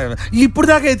పడిద్దిరా. ఇప్పుడు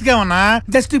దాకా ఎతికామన్నా,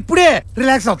 జస్ట్ ఇప్పుడే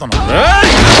రిలాక్స్ అవుతున్నాం.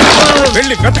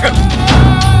 వెళ్ళి వెతకండి.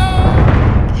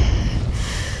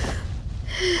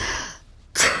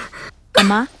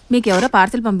 అమ్మా, మీకెవరో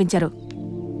పార్సల్ పంపించారు.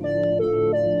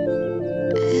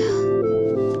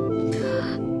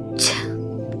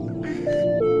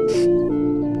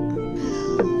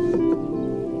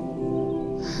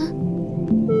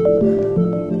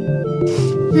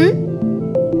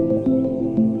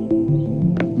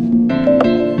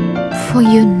 For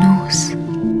your nose.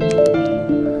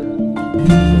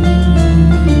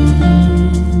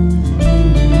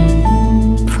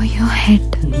 For your head.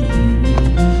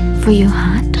 For your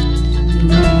heart.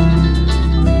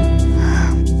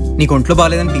 నీకు ఒంట్లో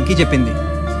బాగాలేదని పింకీ చెప్పింది.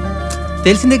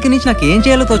 తెలిసిన దగ్గర నుంచి నాకు ఏం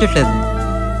చేయాలో తోచట్లేదు.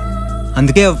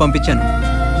 అందుకే అవి పంపించాను.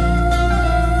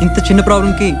 ఇంత చిన్న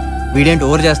ప్రాబ్లంకి వీడేంటి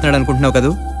ఓవర్ చేస్తున్నాడు అనుకుంటున్నావు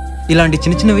కదూ? ఇలాంటి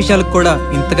చిన్న చిన్న విషయాలకు కూడా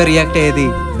ఇంతగా రియాక్ట్ అయ్యేది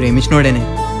ప్రేమించినోడేనే.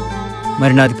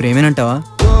 మరి నాది ప్రేమేనంటావా?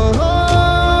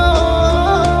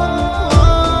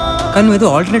 కానీ నువ్వేదో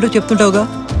ఆల్టర్నేటివ్ చెప్తుంటావుగా.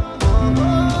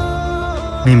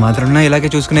 నీ మాత్రం ఇలాగే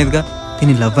చూసుకునేదిగా.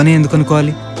 దీన్ని లవ్ అనే ఎందుకు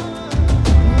అనుకోవాలి?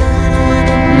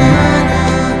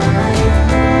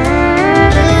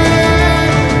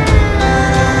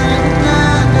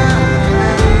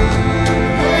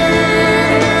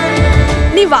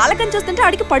 నీ వాళ్ళకని చూస్తుంటే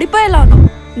అడిగి పడిపోయేలా ఉన్నావు.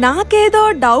 నాకేదో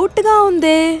డౌట్ గా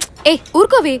ఉంది. ఏ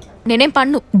ఊరుకోవే, నేనేం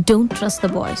పన్ను. Don't trust the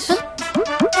boys.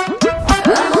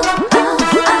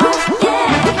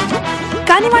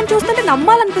 కానీ వాడిని చూస్తుంటే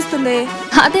నమ్మాలనిపిస్తుంది.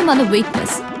 అదే మన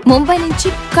వీక్నెస్. ముంబై నుంచి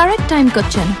కరెక్ట్ టైంకి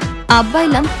వచ్చాను. ఆ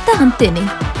అబ్బాయిలంతా అంతేనే.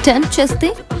 టర్న్ చేస్తే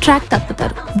ట్రాక్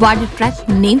తప్పుతారు. వాడి ట్రాక్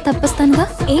నేను తప్పిస్తానుగా.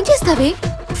 ఏం చేస్తావే?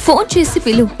 ఫోన్ చేసి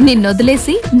పిలు. నిన్ను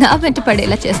వదిలేసి నా వెంట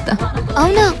పడేలా చేస్తా.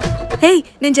 అవునా? హే,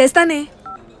 నేను చేస్తానే.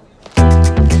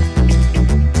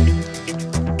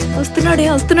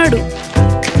 వస్తున్నాడు.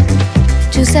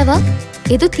 చూసావా,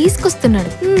 ఏదో తీసుకొస్తున్నాడు.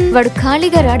 వాడు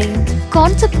ఖాళీగా రాడే,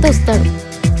 కాన్సెప్ట్ తో వస్తాడు.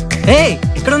 హే,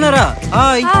 ఇక్కడ ఉన్నారా?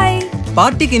 హాయ్.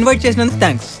 పార్టీకి ఇన్వైట్ చేసినందుకు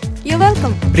థ్యాంక్స్. You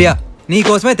welcome. ప్రియా, నీ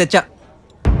కోసమే తెచ్చా.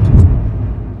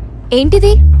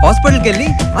 ఏంటిది? హాస్పిటల్కి వెళ్ళి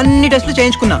అన్ని టెస్టులు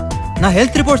చేయించుకున్నా. నా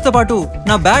హెల్త్ రిపోర్ట్స్ తో పాటు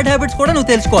నా బ్యాడ్ హ్యాబిట్స్ కూడా నువ్వు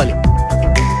తెలుసుకోవాలి.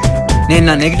 నేను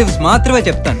నా నెగటివ్స్ మాత్రమే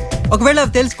చెప్తాను. ఒకవేళ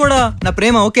అవి తెలిసి కూడా నా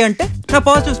ప్రేమ ఓకే అంటే నా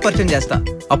పాజిటివ్స్ పరిచయం చేస్తా.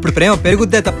 అప్పుడు ప్రేమ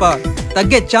పెరుగుద్దే తప్ప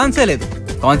తగ్గే ఛాన్సే లేదు.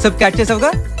 Concept catch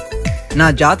చేసావుగా? నా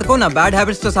జాతకం, నా బ్యాడ్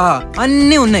హ్యాబిట్స్ తో సహా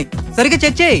అన్నీ ఉన్నాయి. సరిగ్గా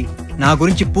చెక్ చేయి, నా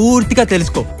గురించి పూర్తిగా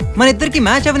తెలుసుకో. మన ఇద్దరికి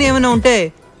మ్యాచ్ అవని ఏమైనా ఉంటే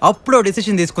అప్పుడు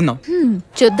డిసిషన్ తీసుకుందాం.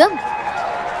 చూద్దాం.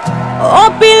 ఓ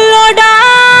పిల్లోడా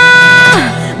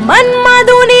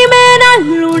మన్మధుని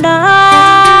మేనల్లుడా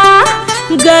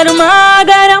గర్మా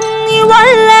గరం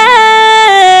వల్లే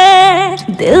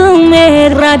దిల్ మే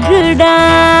రగడా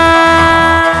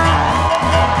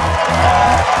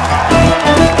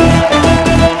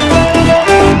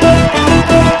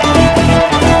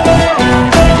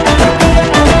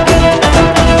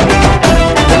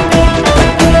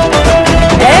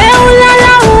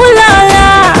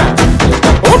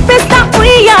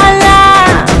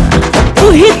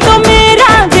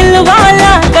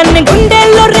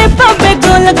గుండెల్లో రేపే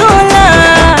గోల గోల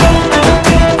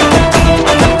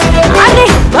అరే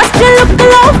ఫస్ట్ లుక్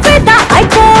లో ఫిదా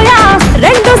అయిపోయా,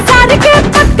 రెండు సారికి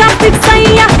పక్కా ఫిక్స్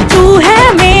అయ్యా. తూ హే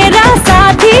మేరా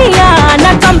సాథియా,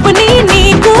 నా కంపెనీ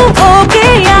నీకు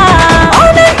ఓకేయా.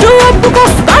 అవునంటూ ఒప్పుకో,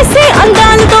 స్పైసీ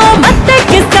అందాలతో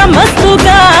మత్తెక్కిస్తా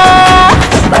మస్తుగా.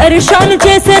 పరిశాన్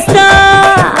చేసేస్తా,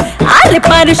 అరే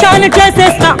పరిశాన్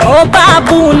చేసేస్తా ఓ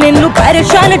బాబు, నిన్ను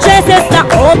పరిశాన్ చేసేస్తా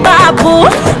ఓ బాబు.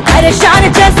 పరిశాన్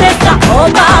చేసేస్తా ఓ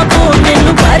బాబు,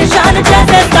 నిన్ను పరిశాన్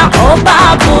చేసేస్తా ఓ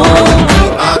బాబు.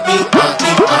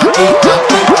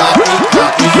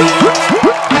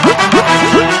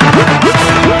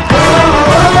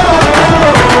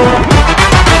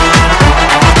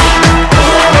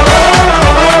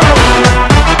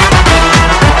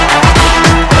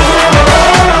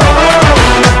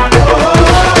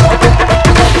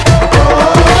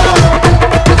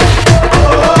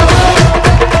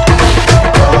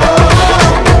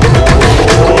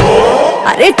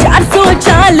 అరే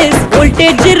 440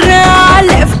 వోల్టేజ్ రా,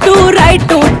 లెఫ్ట్ టు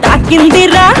రైట్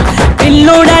తాకిందిరా.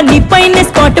 పిల్లోడా నీ పైన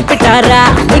స్పాట్ పెట్టారా,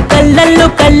 నీ కళ్ళల్లో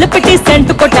కళ్ళు పెట్టి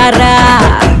సెంటు కొట్టారా.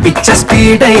 పిచ్చ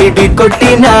స్పీడ్ ఐడి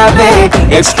కొట్టినావే,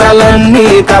 ఎక్స్ట్రాలన్నీ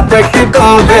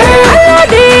పెట్టుకోవే.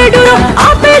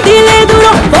 ఆపేది లేదు,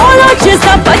 ఫాలో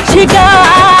చేస్తా పచ్చిగా.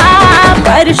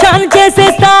 పరిశాన్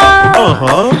చేసేస్తా,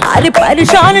 అరే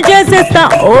పరిశాన్ చేసేస్తా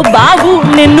ఓ బాబు,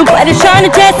 నిన్ను పరిశాన్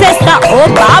చేసేస్తా ఓ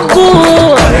బాబు.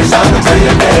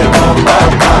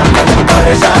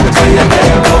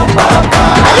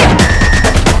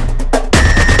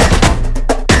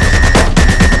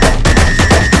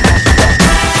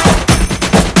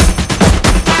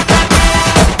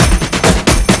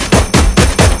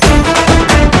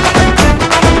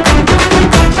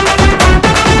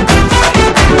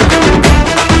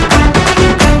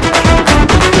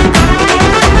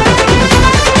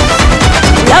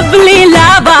 లవ్లీ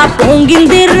లావా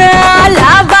పొంగిందిరా,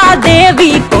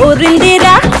 లావాదేవి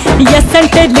కోరిందిరా. ఎస్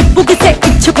అంటే లిప్పుకి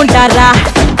ఇచ్చుకుంటారా,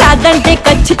 కాదంటే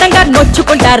ఖచ్చితంగా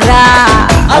నొచ్చుకుంటారా.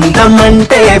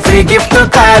 అందమంటే ఫ్రీ గిఫ్ట్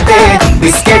కాదే,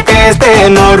 బిస్కెట్ వేస్తే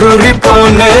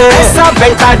నోరూరిపోనే.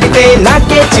 వెంటాడితే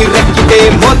నాకే చిరెక్కితే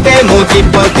మోతే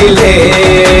మోగిపోతిలే.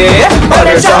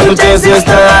 పరేషాను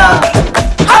చేసేస్తా,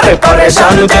 అరే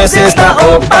పరేషాను చేసేస్తా ఓ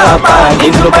పాపా,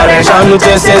 నిన్ను పరేషాను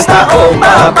చేసేస్తా ఓ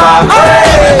పాపా.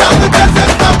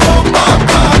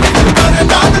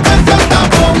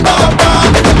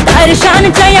 పరిశాన్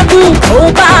చేయకు ఓ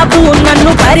బాబు,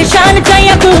 నన్ను పరిశాన్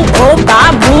చేయకు ఓ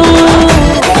బాబు.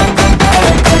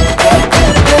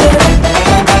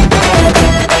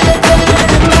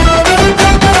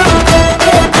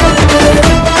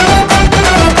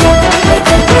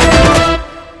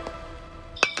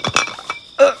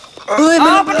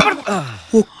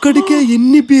 ఒక్కడికే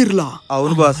ఎన్ని బీర్లా?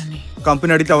 అవును బాస్,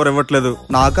 కంపెనీ అడిగితే ఎవరు ఇవ్వట్లేదు.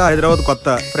 నాక హైదరాబాద్ కొత్త,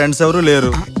 ఫ్రెండ్స్ ఎవరు లేరు.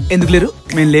 ఎందుకు లేరు?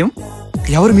 మేము లేము.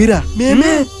 ఎవరు మీరా?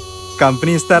 మేమే.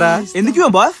 కంపెనీ ఇస్తారా? ఎందుకు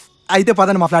బాస్? అయితే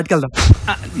పదండి మా ఫ్లాట్కి వెళ్దాం.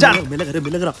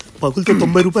 మెల్లగరా పగులుతో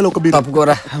 90 రూపాయలు ఒక బీర్.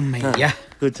 తప్పుకోరా.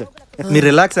 కూర్చో. మీరు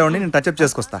రిలాక్స్ అవ్వండి, నేను టచ్అప్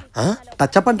చేసుకొస్తా.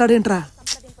 టచ్అప్ అంటాడేంట్రా?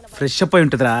 ఫ్రెష్ అప్ అయి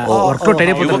ఉంటుందిరా, వర్కౌట్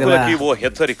అయిపోతుంది కదా. యువకులకి ఓ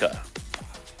హెచ్చరిక,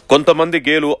 కొంతమంది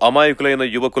గేలు అమాయకులైన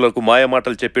యువకులకు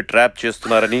మాయమాటలు చెప్పి ట్రాప్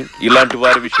చేస్తున్నారని, ఇలాంటి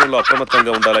వారి విషయంలో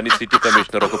అప్రమత్తంగా ఉండాలని సిటీ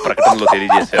కమిషనర్ ఒక ప్రకటనలో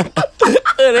తెలియజేశారు.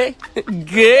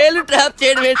 గేలు ట్రాప్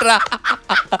చేయడం ఏంట్రా?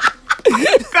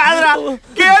 కాదురా,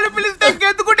 గేలు పిలిస్తే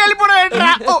గెంతుకుంటూ వెళ్ళిపోవడం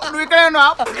ఏంట్రా? నువ్వు ఇక్కడే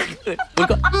ఉన్నావు.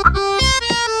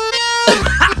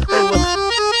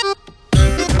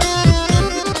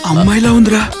 అమ్మాయిలా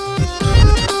ఉందిరా.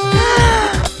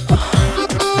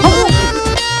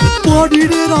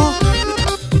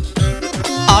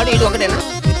 ఆడేడు ఒకటేనా?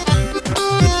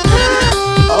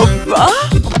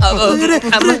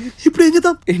 ఇప్పుడు ఏం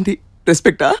చేద్దాం? ఏంటి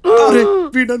రెస్పెక్టా?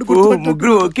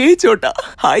 ముగ్గురు ఒకే చోట.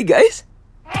 హాయ్ గైస్,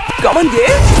 కమన్ గే.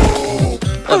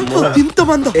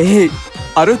 ఇంతమంది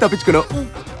అరువు తప్పించుకున్నావు.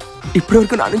 ఇప్పటి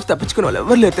వరకు నా నుంచి తప్పించుకున్న వాళ్ళు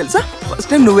ఎవరు లేరు తెలుసా? ఫస్ట్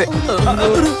టైం నువ్వే.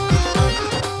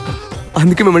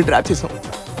 అందుకే మిమ్మల్ని ట్రాప్ చేసాం.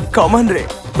 కమాన్ రే,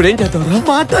 ఇప్పుడు ఏం చేద్దాం?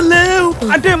 మాటలేవు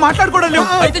అంటే మాట్లాడుకోవడం లేవు.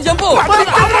 అయితే జంపు.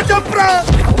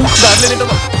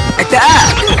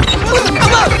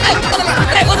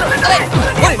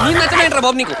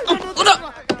 బాబు నీకు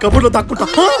కబోర్డ్ లో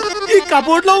తక్కువ ఈ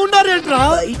కబోర్డ్ లో ఉన్నారేంట్రా?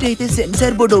 బయట అయితే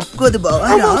సెన్సార్ బోర్డు ఒప్పుకోదు బావా.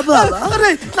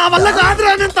 నా వల్ల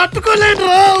కాదురా, నేను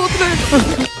తట్టుకోలేనురా.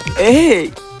 ఏ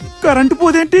కరెంటు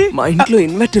పోదేంటి? మా ఇంట్లో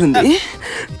ఇన్వర్టర్ ఉంది,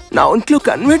 నా ఒంట్లో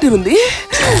కన్వర్టర్ ఉంది,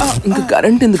 ఇంకా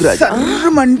కరెంట్ ఎందుకు రాజా?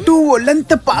 అంటూ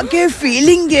ఒళ్ళంత పాకే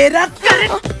ఫీలింగ్ ఏరా.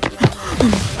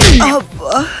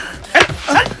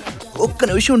 ఒక్క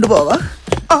నిమిషం ఉండు బావా.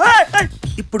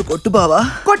 ఇప్పుడు కొట్టు బావా.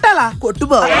 కొట్టాలా? కొట్టు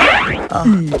బావా.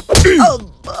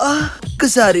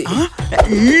 ఒక్కసారి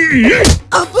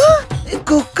అబ్బా,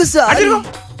 ఇంకొక్కసారి.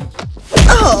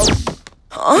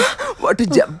 What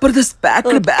Jabardasth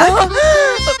packed bag.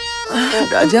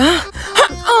 రాజా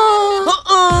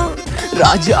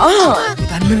రాజా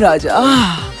తన్ను రాజా.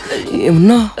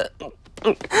 ఏమన్నా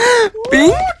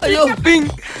పింక్? అయ్యో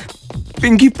పింక్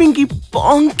పింకీ పింకీ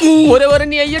పాంకీ.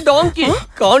 నీ అయ్యే డాంకీ.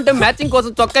 కావాలంటే మ్యాచింగ్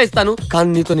కోసం చొక్కా ఇస్తాను, కానీ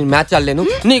నీతో నేను మ్యాచ్ ఆడలేను.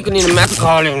 నీకు నేను మ్యాచ్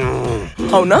కావాలేను.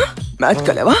 అవునా? మ్యాచ్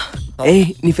కాలేవా? ఏ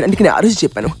నీ ఫ్రెండ్ కి నేను ఆ రోజు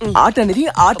చెప్పాను, ఆట అనేది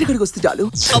ఆట ఇక్కడికి వస్తే చాలు,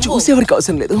 చూసేవాడికి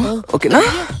అవసరం లేదు. ఓకేనా?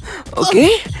 ఓకే.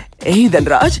 ఏ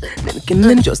ధనరాజ్, నేను కింద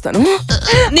నుంచి వస్తాను.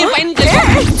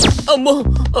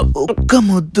 ఒక్క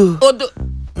ముద్దు.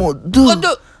 ముద్దు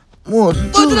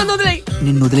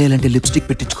నిన్ను వదిలేయాలంటే లిప్స్టిక్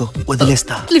పెట్టించుకో,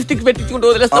 వదిలేస్తా. లిప్స్టిక్ పెట్టించుకుంటూ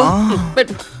వదిలేస్తా.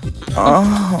 పెట్టు.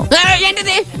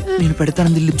 ఏంటిది? నేను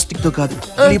పెడతానంది లిప్స్టిక్ తో కాదు,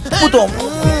 లిప్పుతో.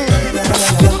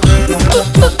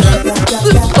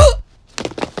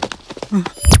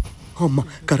 అమ్మ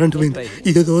కరెంట్ పోయింది.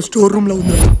 ఇదేదో స్టోర్ రూమ్ లో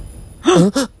ఉంది.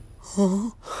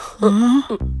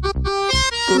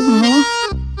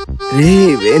 రే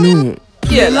వేణు,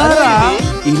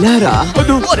 ఇలారా.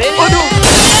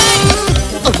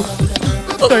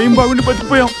 టైం బాగుండి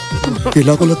బతికిపోయాం.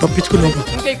 ఇలాగోలో తప్పించుకున్నాం.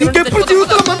 ఇంకెప్పుడు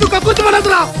జీవితంలో మందు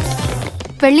కక్కుతున్నా.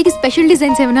 పెళ్లికి స్పెషల్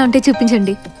డిజైన్స్ ఏమైనా ఉంటే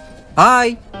చూపించండి.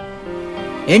 హాయ్,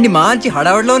 ఏంటి మంచి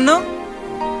హడావడిలో ఉన్నావు?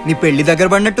 నీ పెళ్లి దగ్గర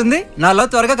పడినట్టుంది. నాలో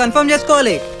త్వరగా కన్ఫర్మ్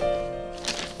చేసుకోవాలి.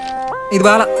 ఇది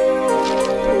బాలా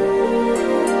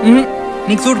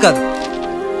నీకు సూట్ కాదు.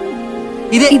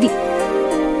 ఇదే ఇది.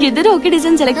 ఇద్దరు ఒకే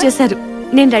డిజైన్ సెలెక్ట్ చేశారు,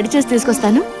 నేను రెడీ చేసి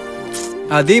తీసుకొస్తాను.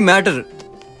 అది మ్యాటర్.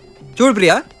 చూడు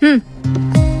ప్రియా,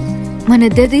 మన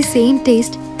ఇద్దరిది same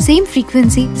taste, same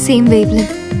frequency, same wave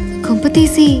length. కొంప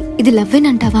తీసి ఇది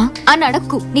లవ్వేనంటావా అని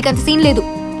అడక్కు, నీకంత సీన్ లేదు.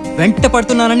 వెంట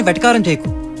పడుతున్నానని వెటకారం చేయకు.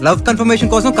 లవ్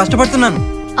కన్ఫర్మేషన్ కోసం కష్టపడుతున్నాను.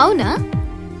 అవునా?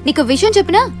 నీకు విషయం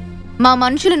చెప్పినా, మా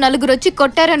మనుషులు నలుగురు వచ్చి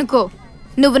కొట్టారనుకో,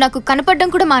 నువ్వు నాకు కనపడడం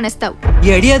కూడా మానేస్తావు. ఈ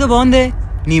ఐడియా ఏదో బాగుందే.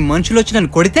 నీ మనుషులు వచ్చి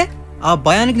నన్ను కొడితే ఆ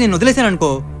భయానికి నేను వదిలేశాను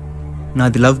అనుకో,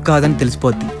 నాది లవ్ కాదని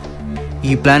తెలిసిపోద్ది.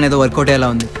 ఈ ప్లాన్ ఏదో వర్కౌట్ అయ్యేలా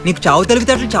ఉంది. నీకు చావు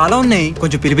తెలివితేటలు చాలా ఉన్నాయి,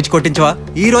 కొంచెం పిలిపించి కొట్టించవా?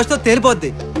 ఈ రోజుతో తేలిపోద్ది.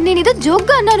 నేనేదో జోక్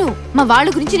గా అన్నాను, మా వాళ్ళ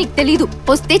గురించి నీకు తెలీదు,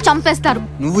 వస్తే చంపేస్తారు.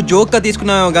 నువ్వు జోక్ గా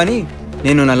తీసుకున్నావు గానీ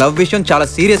నేను నా లవ్ విషయం చాలా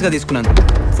సీరియస్ గా తీసుకున్నాను.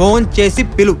 ఫోన్ చేసి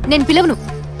పిలు. నేను పిలవను.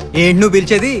 ఏంటి నువ్వు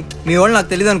పిలిచేది? మీ వాళ్ళు నాకు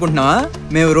తెలియదు అనుకుంటున్నావా?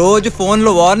 మేము రోజు ఫోన్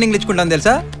లో వార్నింగ్లు ఇచ్చుకుంటాం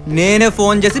తెలుసా? నేనే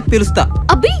ఫోన్ చేసి పిలుస్తా.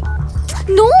 అబ్బి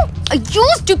నువ్వు అయ్యో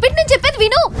స్టూపిడ్, నేను చెప్పేది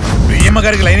విను. ప్రియమ్మ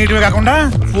గారికి లైన్ ఇటువే కాకుండా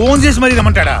ఫోన్ చేసి మరీ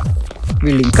రమ్మంటాడా?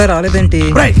 వీళ్ళు ఇంకా రాలేదేంటి?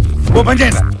 ఓ పని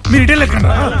చేయండి, మీరు ఇటెల్ ఎక్కండి.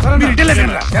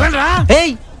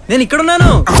 ఏయ్, నేను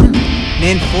ఇక్కడున్నాను.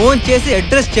 నేను ఫోన్ చేసి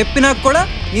అడ్రస్ చెప్పినా కూడా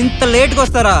ఇంత లేట్ గా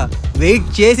వస్తారా? వెయిట్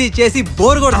చేసి చేసి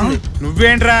బోర్ కొడుతుంది.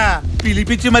 నువ్వేంట్రా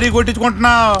పిలిపించి మరీ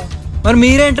కొట్టించుకుంటున్నావు? మరి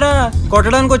మీరేంట్రా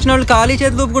కొట్టడానికి వచ్చిన వాళ్ళు ఖాళీ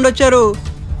చేతి దూపుకుండా వచ్చారు?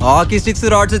 హాకీ స్టిక్స్,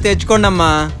 రాడ్స్ తెచ్చుకోండి అమ్మా.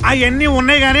 అవన్నీ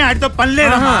ఉన్నాయి కానీ వాటితో పని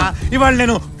లేదమ్మా. ఇవాళ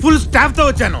నేను ఫుల్ స్టాఫ్ తో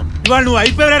వచ్చాను. ఇవాళ నువ్వు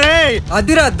అయిపోయారే.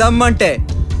 అదిరా దమ్ అంటే.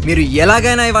 మీరు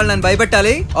ఎలాగైనా ఇవాళ నన్ను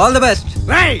భయపెట్టాలి. All the best.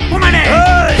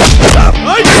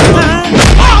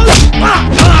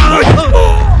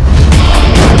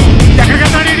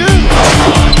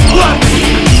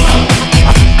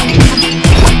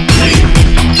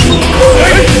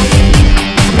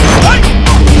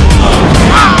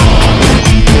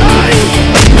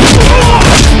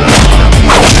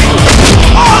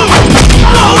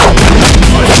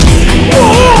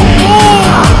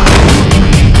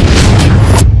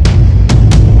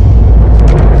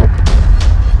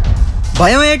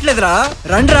 భయం వేయట్లేదురా?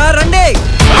 రండిరా, రండి.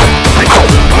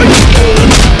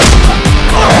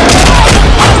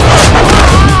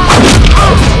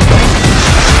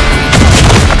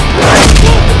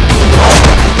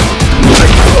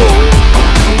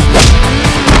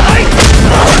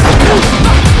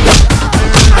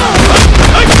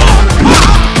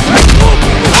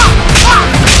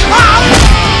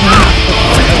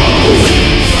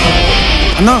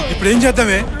 అన్నా ఇప్పుడు ఏం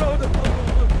చేద్దామే?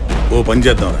 ఓ పని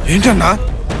చేద్దాం. ఏంటన్నా?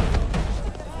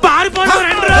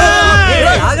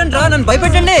 ఆగండి రా, నన్ను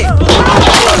భయపెట్టండి.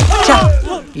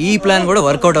 ఈ ప్లాన్ కూడా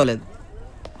వర్కౌట్ అవ్వలేదు.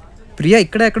 ప్రియా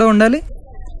ఇక్కడ ఎక్కడ ఉండాలి?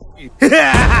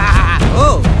 ఓ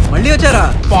మళ్ళీ వచ్చారా?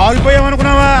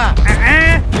 పారిపోయామనుకున్నావా?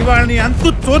 ఇవాళని అంతు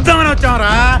చూద్దామని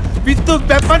వచ్చామరా విత్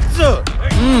పెప్పర్స్.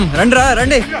 రండిరా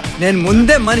రండి. నేను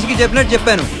ముందే మనిషికి చెప్పినట్టు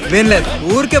చెప్పాను, వినలేదు.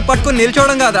 ఊరికే పట్టుకుని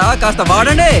నిల్చోవడం కాదా, కాస్త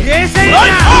వాడండి.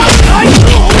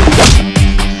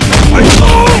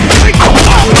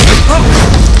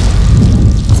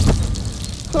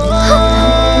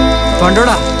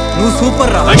 పండోడా నువ్వు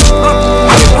సూపర్ రా.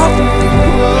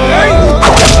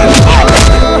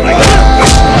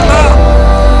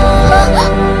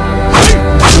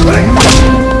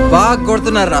 బాగా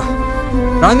కొడుతున్నారా?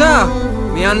 రంగా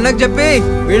మీ అన్నకు చెప్పి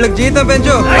వీళ్ళకి జీతం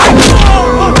పెంచు.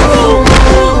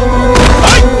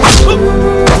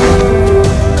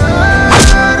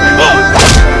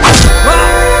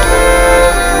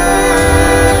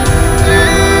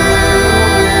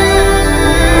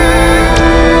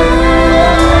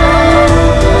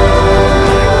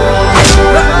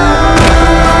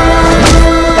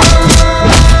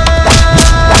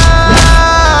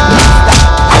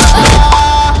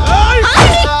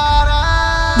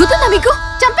 మీకు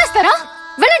చంపేస్తారా?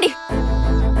 వెళ్ళండి.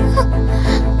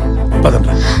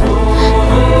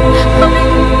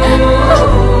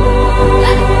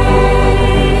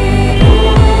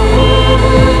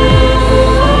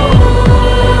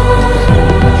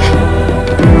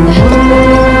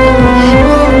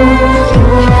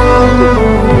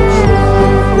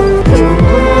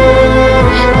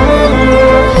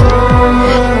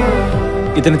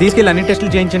 ఇతను తీసుకెళ్ళి అన్ని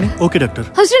టెస్టులు చేయించండి. Okay doctor.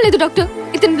 అవసరం లేదు డాక్టర్.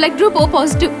 ఇతని blood group O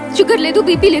positive, sugar లేదు,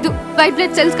 బీపీ లేదు, white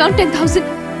blood cells count 10,000,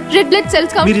 red blood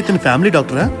cells count. మీరు ఇతని ఫ్యామిలీ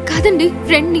డాక్టరా? కాదండి,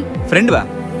 ఫ్రెండ్ ని. ఫ్రెండ్ వా?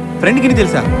 ఫ్రెండ్ కి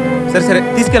తెలుసా? సరే సరే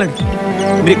తీసుకెళ్ళండి.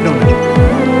 మీరు ఇక్కడ ఉండండి.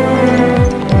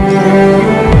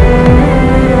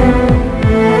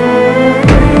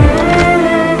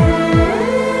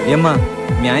 ఏమ్మా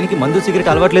మీ ఆయనకి మందు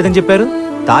సిగరెట్ అలవాట్లేదని చెప్పారు.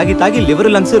 తాగి తాగి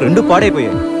లివర్ లంగ్స్ రెండు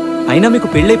పాడైపోయాయి. అయినా మీకు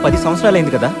పెళ్ళై 10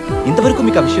 సంవత్సరాలైంది కదా, ఇంతవరకు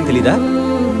మీకు ఆ విషయం తెలీదా?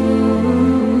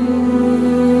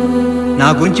 నా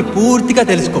గురించి పూర్తిగా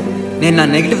తెలుసుకో. నేను నా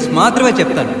నెగిటివ్స్ మాత్రమే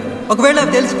చెప్తాను. ఒకవేళ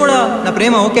అవి తెలిసి కూడా నా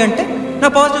ప్రేమ ఓకే అంటే నా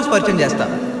పాజిటివ్స్ పరిచయం చేస్తా.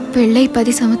 పెళ్ళై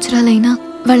 10 సంవత్సరాలైనా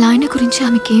వాళ్ళ ఆయన గురించి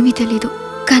ఆమెకేమీ తెలీదు.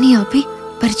 కానీ అభి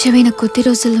పరిచయమైన కొద్ది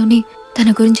రోజుల్లోనే తన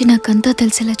గురించి నాకంతా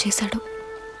తెలిసేలా చేశాడు.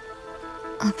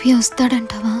 అభి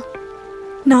వస్తాడంటావా?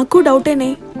 నాకు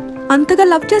డౌటేనే. అంతగా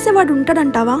లవ్ చేసేవాడు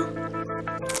ఉంటాడంటావా?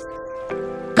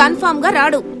 కన్ఫర్మ్ గా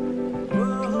రాడు.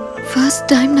 ఫస్ట్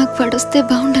టైం నాకు పడొస్తే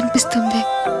బాగుండనిపిస్తుంది.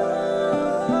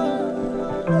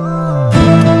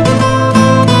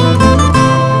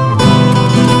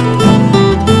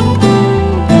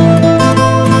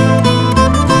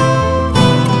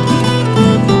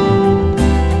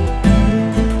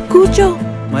 కూర్చో.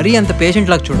 మరీ అంత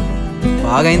పేషెంట్ లాగా చూడు.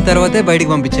 బాగా అయిన తర్వాతే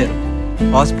బయటికి పంపించారు.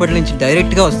 హాస్పిటల్ నుంచి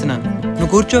డైరెక్ట్ గా వస్తున్నాను.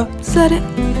 నువ్వు కూర్చో. సరే.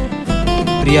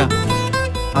 ప్రియా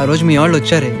ఆ రోజు మీ వాళ్ళు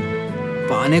వచ్చారే,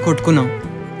 బాగానే కొట్టుకున్నాం.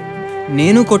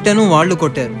 నేను కొట్టాను, వాళ్ళు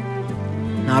కొట్టారు.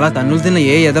 నాలా తన్నులు తిన్న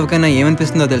ఏ ఎదవకైనా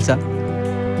ఏమనిపిస్తుందో తెలుసా?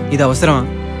 ఇది అవసరమా?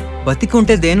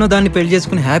 బతికుంటే దేన్నో దాన్ని పెళ్లి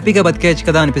చేసుకుని హ్యాపీగా బతికేయచ్చు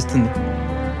కదా అనిపిస్తుంది.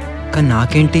 కానీ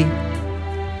నాకేంటి,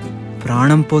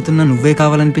 ప్రాణం పోతున్నా నువ్వే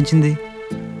కావాలనిపించింది.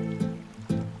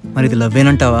 మరి ఇది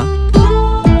లవ్వేనంటావా?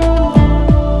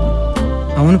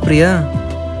 అవును ప్రియా,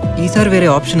 ఈసారి వేరే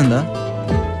ఆప్షన్ ఉందా?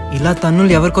 ఇలా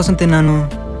తన్నులు ఎవరి కోసం తిన్నాను?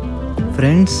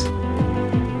 ఫ్రెండ్స్.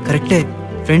 కరెక్టే,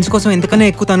 ఫ్రెండ్స్ కోసం ఎంతకన్నా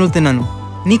ఎక్కువ తన్నులు తిన్నాను.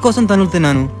 నీ కోసం తన్నులు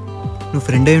తిన్నాను. నువ్వు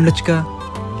ఫ్రెండ్ అయి ఉండొచ్చుగా.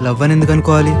 లవ్ అని ఎందుకు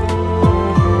అనుకోవాలి?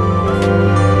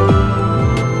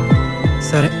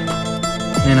 సరే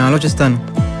నేను ఆలోచిస్తాను.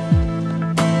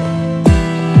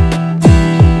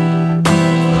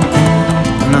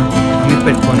 అన్నా అమిత్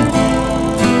పెట్టుకోను.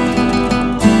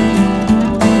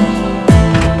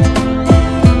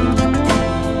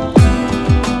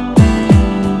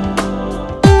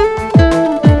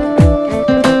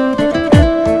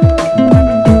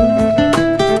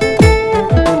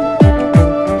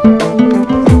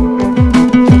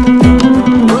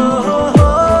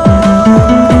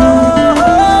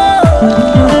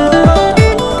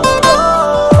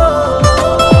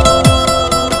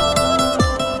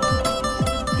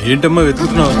 ఏంటమ్మా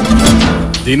వెతుకుతున్నావు?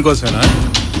 దీనికోసమేనా?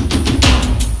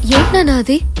 ఏంటన్నా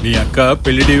అది? మీ అక్క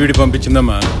పెళ్లి డివిడి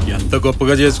పంపించిందమ్మా. ఎంత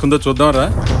గొప్పగా చేసుకుందో చూద్దాం రా.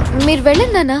 మీరు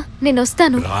వెళ్ళండి నాన్న, నేను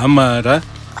వస్తాను. రామ్మా రా.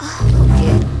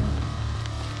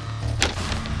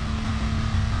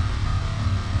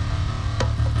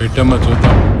 పెట్టమ్మా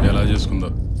చూద్దాం ఎలా చేసుకుందో.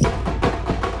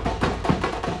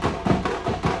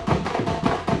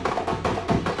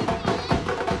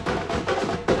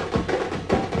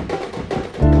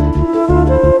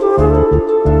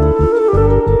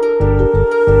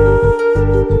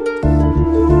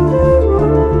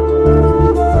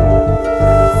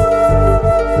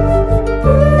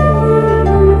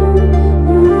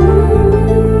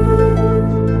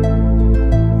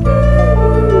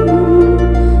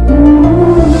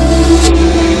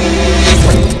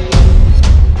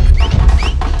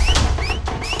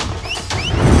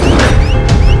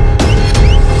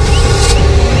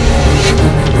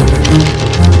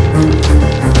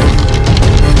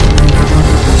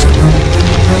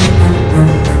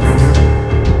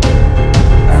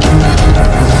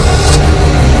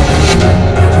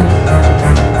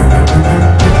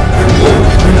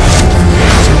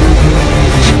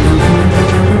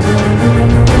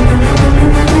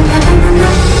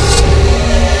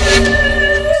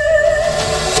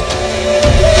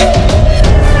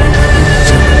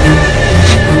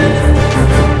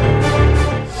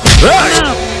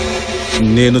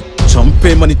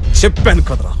 చంపేయమని చెప్పాను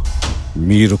కదరా,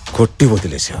 మీరు కొట్టి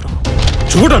వదిలేశారు.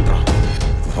 చూడండి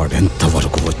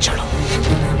వాడెంతవరకు వచ్చాడు.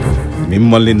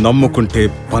 మిమ్మల్ని నమ్ముకుంటే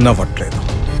పనవట్లేదు.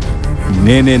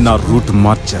 నేనే నా రూట్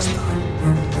మార్చేస్తా.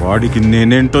 వాడికి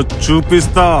నేనేంటో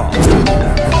చూపిస్తా.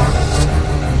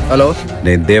 హలో,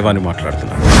 నేను దేవాని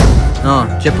మాట్లాడుతున్నాను.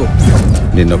 చెప్పు.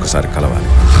 నిన్నొకసారి కలవాలి.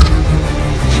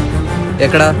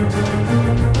 ఎక్కడ?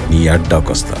 నీ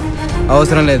అడ్డాకొస్తా.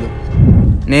 అవసరం లేదు,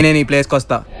 నేనే నీ ప్లేస్కి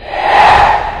వస్తా.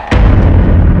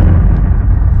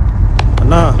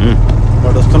 అన్నా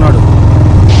వాడు వస్తున్నాడు.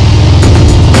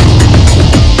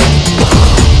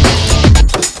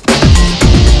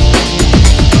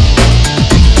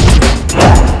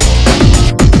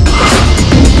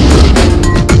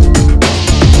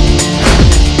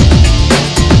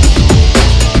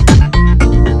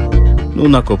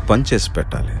 నువ్వు నాకు పని చేసి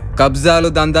పెట్టాలి. కబ్జాలు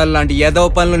దందాలు లాంటి ఏదో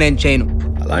పనులు నేను చేయను.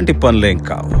 అలాంటి పనులేం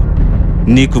కావు,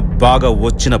 నీకు బాగా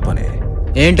వచ్చిన పనే.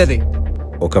 ఏంటది?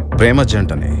 ఒక ప్రేమ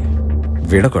జంటని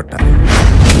విడగొట్టాలి.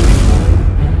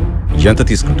 ఎంత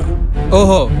తీసుకుంటావు?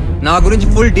 ఓహో, నా గురించి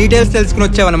ఫుల్ డీటెయిల్స్ తెలుసుకుని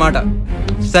వచ్చావన్నమాట.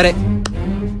 సరే,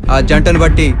 ఆ జంటను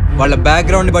బట్టి వాళ్ళ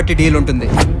బ్యాక్గ్రౌండ్ బట్టి డీల్ ఉంటుంది.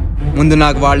 ముందు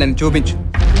నాకు వాళ్ళని చూపించు.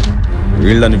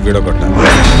 వీళ్ళని విడగొట్టాలి.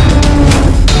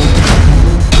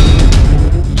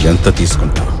 ఎంత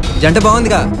తీసుకుంటావు? జంట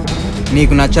బాగుందిగా,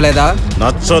 నీకు నచ్చలేదా?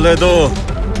 నచ్చలేదు.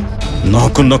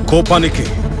 నాకున్న కోపానికి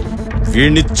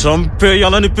వీడిని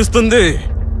చంపేయాలనిపిస్తుంది.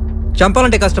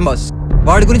 చంపాలంటే కష్టం బాస్.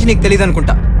 వాడి గురించి నీకు తెలియదు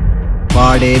అనుకుంటా.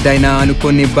 వాడేదైనా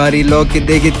అనుకుని బరిలోకి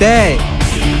దిగితే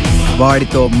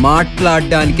వాడితో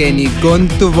మాట్లాడడానికే నీ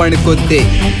గొంతు వణుకుద్ది.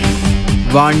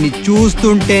 వాడిని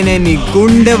చూస్తుంటేనే నీ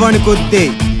గుండె వణుకుద్ది.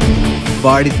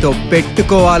 వాడితో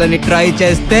పెట్టుకోవాలని ట్రై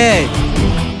చేస్తే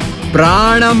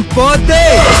ప్రాణం పోతే.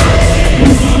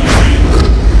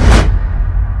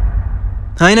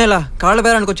 అయినా ఇలా కాళ్ళ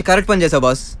బేరానికి వచ్చి కరెక్ట్ పని చేసావు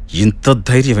బాస్. ఇంత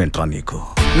ధైర్యం ఏంట్రా నీకు?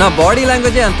 నా బాడీ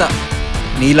లాంగ్వేజే అంత.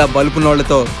 నీలా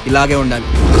బలుపునోళ్లతో ఇలాగే ఉండాలి.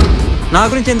 నా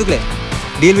గురించి ఎందుకులే,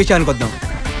 డీల్ విషయానికి వద్దాం.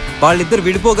 వాళ్ళిద్దరు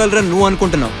విడిపోగలరని నువ్వు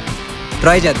అనుకుంటున్నావు.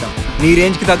 ట్రై చేద్దాం. నీ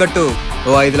రేంజ్కి తగ్గట్టు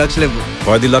ఓ 5 లక్షలు ఇవ్వు.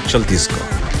 10 లక్షలు తీసుకో,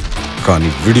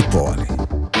 కానీ విడిపోవాలి.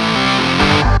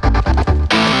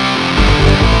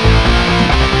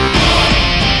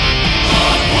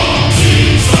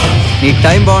 నీకు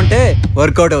టైం బాగుంటే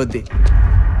వర్కౌట్ అవుద్ది.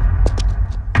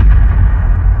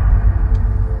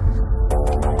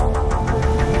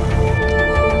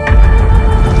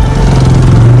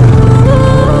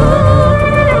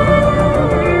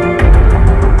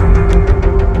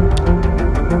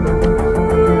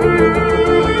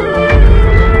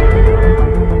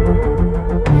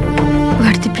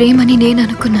 వాడిది ప్రేమని నేను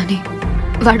అనుకున్నానే,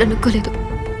 వాడు అనుకోలేదు.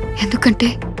 ఎందుకంటే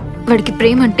వాడికి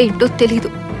ప్రేమ అంటే ఏంటో తెలీదు.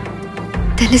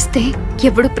 తెలిస్తే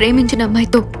ఎవడు ప్రేమించిన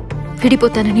అమ్మాయితో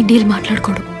విడిపోతానని డీల్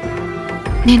మాట్లాడుకోడు.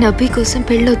 నేను అబ్బి కోసం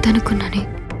పెళ్ళొద్దనుకున్నానే,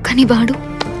 కానీ వాడు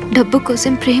డబ్బు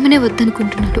కోసం ప్రేమనే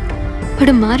వద్దనుకుంటున్నాడు.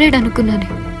 వాడు మారాడనుకున్నానే,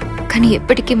 కానీ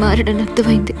ఎప్పటికీ మారాడని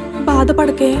అర్థమైంది.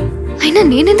 బాధపడకే. అయినా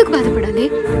నేనెందుకు బాధపడాలి?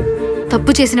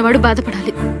 తప్పు చేసిన వాడు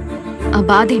బాధపడాలి. ఆ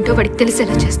బాధ ఏంటో వాడికి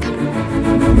తెలిసేలా చేస్తాను.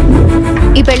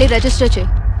 ఈ పెళ్లి రిజిస్టర్ చేయి.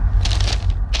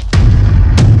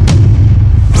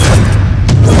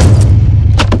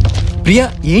 ప్రియా,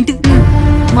 ఏంటి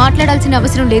మాట్లాడాల్సిన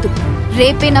అవసరం లేదు.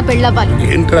 రేపే నా పెళ్ళవ్వాలి.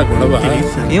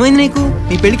 ఏమైంది నీకు?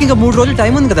 నీ పెళ్లికి ఇంకా 3 రోజులు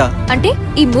టైం ఉంది కదా. అంటే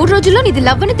ఈ 3 రోజుల్లో నీది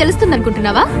లవ్ అని తెలుస్తుంది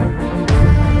అనుకుంటున్నావా?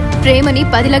 ప్రేమని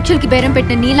 10 లక్షలకి బేరం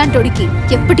పెట్టిన నీలాంటోడికి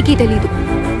ఎప్పటికీ తెలీదు.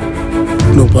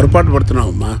 నువ్వు పొరపాటు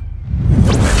పడుతున్నావమ్మా.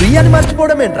 ప్రియాని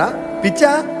మర్చిపోవడం ఏంట్రా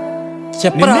పిచ్చా?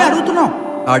 చెప్పరా అడుగుతున్నావు.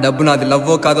 ఆ డబ్బు నాది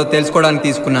లవ్వో కాదో తెలుసుకోవడానికి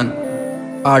తీసుకున్నాను.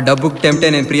 ఆ డబ్బుకి టెంప్టే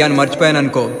నేను ప్రియాని మర్చిపోయాను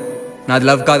అనుకో, నాది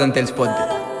లవ్ కాదని తెలిసిపోద్ది.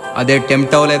 అదే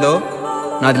టెంప్ట్ అవ్వలేదో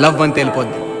నాది లవ్ అని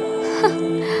తెలిపోద్ది.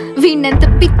 వీణ్ణెంత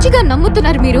పిచ్చిగా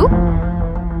నమ్ముతున్నారు మీరు.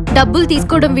 డబ్బులు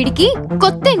తీసుకోవడం వీడికి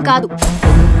కొత్త ఏం కాదు.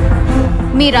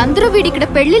 మీరందరూ వీడిక్కడ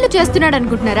పెళ్లిళ్ళు చేస్తున్నాడు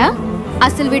అనుకుంటున్నారా?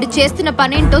 అసలు వీడు చేస్తున్న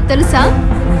పనేంటో తెలుసా?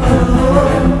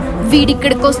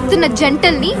 వీడిక్కడికి వస్తున్న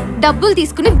జంటల్ని డబ్బులు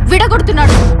తీసుకుని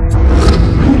విడగొడుతున్నాడు.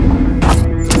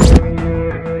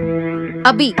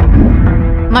 అభి,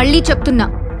 మళ్ళీ చెప్తున్నా,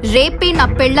 రేపే నా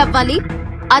పెళ్ళవ్వాలి.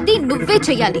 అది నువ్వే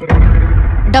చెయ్యాలి.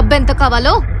 డబ్బెంత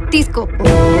కావాలో తీసుకో.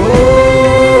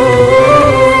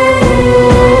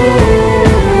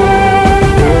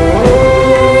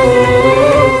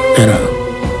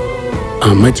 ఆ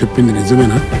అమ్మాయి చెప్పింది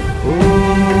నిజమేనా?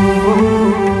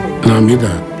 నా మీద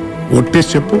ఒట్టేసి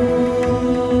చెప్పు.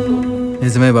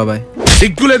 నిజమే బాబాయ్.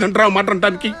 సిగ్గులేదంటారా మాట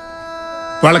అంటానికి?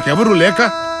 వాళ్ళకెవరూ లేక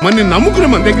మన నమ్ముకుని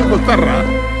మన దగ్గరికి వస్తారా?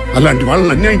 అలాంటి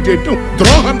వాళ్ళని అన్యాయం చేయటం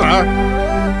ద్రోహం రా.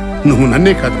 నువ్వు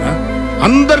నన్నే కాదురా,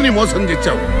 అందరినీ మోసం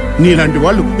చేశావు. నీలాంటి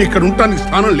వాళ్ళు ఇక్కడ ఉండటానికి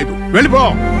స్థానం లేదు. వెళ్ళిపో,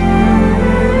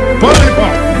 వెళ్ళిపో.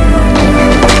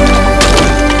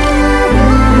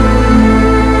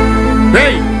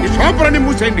 లోపలని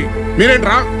మూసేయండి.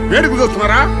 మీరేంట్రా వేడుకు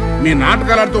చూస్తున్నారా? మీ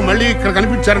నాటకాలతో మళ్ళీ ఇక్కడ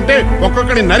కనిపించారంటే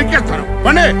ఒక్కొక్కడిని నరికేస్తారు.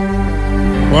 పండే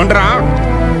పోండ్రా.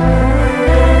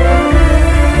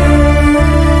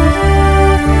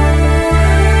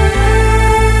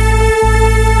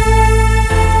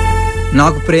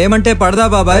 నాకు ప్రేమ అంటే పడదా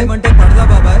బాబాయ్?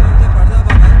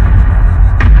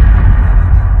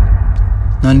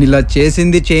 నన్ను ఇలా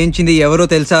చేసింది చేయించింది ఎవరో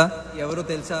తెలుసా?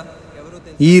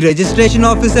 ఈ రిజిస్ట్రేషన్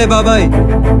ఆఫీసే బాబాయ్.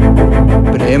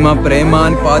 ప్రేమ ప్రేమ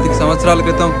అని 25 సంవత్సరాల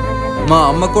క్రితం మా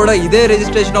అమ్మ కూడా ఇదే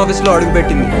రిజిస్ట్రేషన్ ఆఫీస్ లో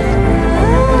అడుగుపెట్టింది.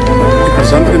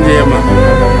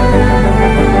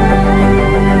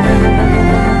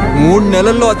 3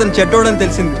 నెలల్లో అతను చెడ్డోడని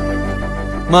తెలిసింది.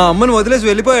 మా అమ్మను వదిలేసి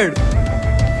వెళ్ళిపోయాడు.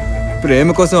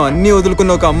 ప్రేమ కోసం అన్నీ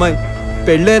వదులుకున్న ఒక అమ్మాయి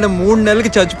పెళ్ళైన 3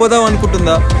 నెలలకి చచ్చిపోదాం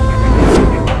అనుకుంటుందా?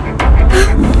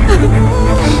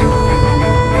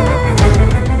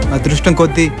 అదృష్టం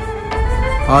కొద్దీ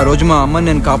ఆ రోజు మా అమ్మని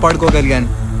నేను కాపాడుకోగలిగాను.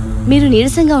 మీరు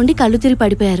నీరసంగా ఉండి కళ్ళు తిరిగి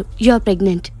పడిపోయారు. You are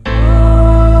pregnant.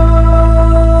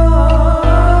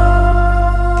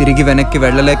 తిరిగి వెనక్కి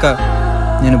వెళ్ళలేక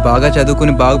నేను బాగా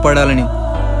చదువుకుని బాగుపడాలని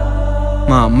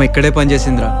మా అమ్మ ఇక్కడే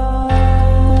పనిచేసిందిరా.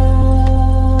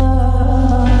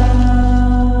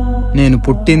 నేను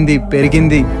పుట్టింది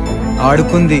పెరిగింది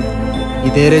ఆడుకుంది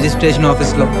ఇదే రిజిస్ట్రేషన్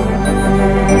ఆఫీస్లో.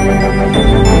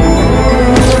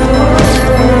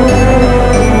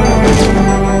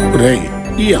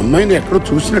 ఈ అమ్మాయిని ఎక్కడో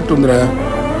చూసినట్టుందిరా.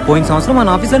 పోయిన సంవత్సరం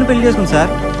మన ఆఫీసర్ని పెళ్లి చేసుకుంది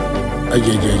సార్.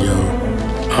 అయ్యో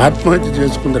ఆత్మహత్య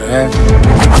చేసుకుందిరా.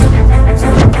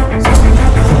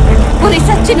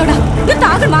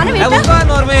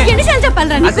 ఎన్నిసార్లు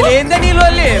చెప్పాలరా?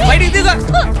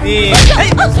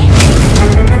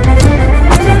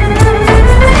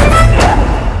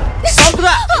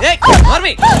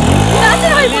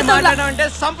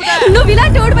 నువ్వు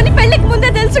ఇలాంటి ఓడమని పెళ్లికి ముందే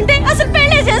తెలుసుంటే అసలు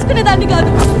పెళ్లే చేసుకునేదాన్ని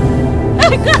కాదు.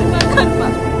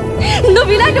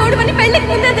 నువ్వు ఇలాంటి ఓడమని పెళ్లికి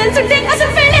ముందే తెలుసుంటే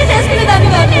అసలు పెళ్లే చేసుకునేదాన్ని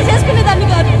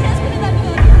కాదు.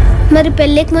 మరి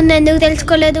పెళ్లికి ముందు ఎందుకు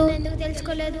తెలుసుకోలేదు?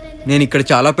 నేను ఇక్కడ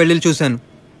చాలా పెళ్లిళ్ళు చూశాను,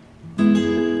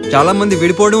 చాలా మంది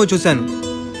విడిపోవడం చూశాను.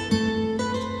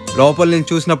 లోపల నేను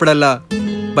చూసినప్పుడల్లా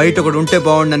బయట ఒకడు ఉంటే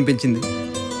బాగుండు అనిపించింది.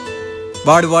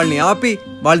 వాడు వాళ్ళని ఆపి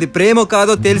వాళ్ళది ప్రేమ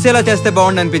కాదో తెలిసేలా చేస్తే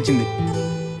బాగుండు అనిపించింది.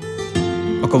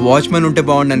 ఒక వాచ్మెన్ ఉంటే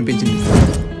బాగుండు అనిపించింది.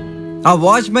 ఆ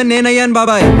వాచ్మెన్ నేనయ్యాను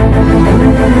బాబాయ్.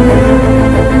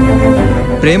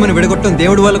 ప్రేమను విడగొట్టడం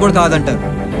దేవుడి వల్ల కూడా కాదంటారు.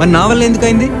 మరి నా వల్ల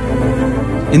ఎందుకైంది?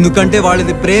 ఎందుకంటే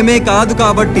వాళ్ళది ప్రేమే కాదు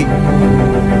కాబట్టి.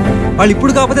 వాళ్ళు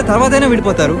ఇప్పుడు కాకపోతే తర్వాతైనా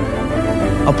విడిపోతారు.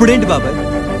 అప్పుడేంటి బాబాయ్?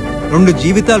 2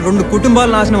 జీవితాలు 2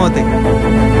 కుటుంబాలు నాశనం అవుతాయి.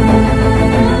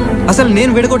 అసలు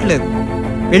నేను విడగొట్టలేదు.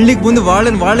 పెళ్లికి ముందు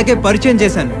వాళ్ళని వాళ్ళకే పరిచయం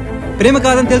చేశాను. ప్రేమ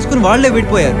కాదని తెలుసుకుని వాళ్లే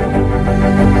విడిపోయారు.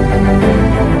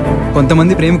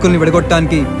 కొంతమంది ప్రేమికుల్ని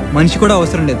విడగొట్టడానికి మనిషి కూడా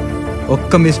అవసరం లేదు.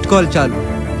 ఒక్క మిస్డ్ కాల్ చాలు.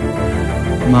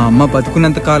 మా అమ్మ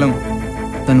బతుకున్నంత కాలం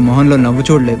తన మొహంలో నవ్వు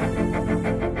చూడలేదు.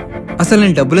 అసలు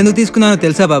నేను డబ్బులు ఎందుకు తీసుకున్నానో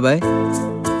తెలుసా బాబాయ్?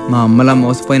 మా అమ్మలా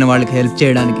మోసపోయిన వాళ్ళకి హెల్ప్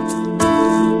చేయడానికి.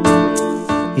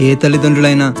 ఏ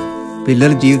తల్లిదండ్రులైనా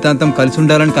పిల్లలు జీవితాంతం కలిసి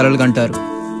ఉండాలని కలలు కంటారు.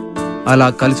 అలా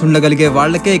కలిసి ఉండగలిగే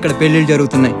వాళ్ళకే ఇక్కడ పెళ్లిళ్ళు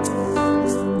జరుగుతున్నాయి.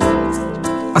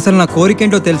 అసలు నా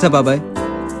కోరికేంటో తెలుసా బాబాయ్?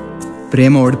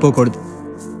 ప్రేమ ఓడిపోకూడదు,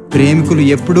 ప్రేమికులు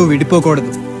ఎప్పుడూ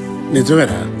విడిపోకూడదు.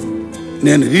 నిజమేరా.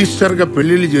 నేను రిజిస్టర్గా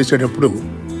పెళ్లిళ్ళు చేసేటప్పుడు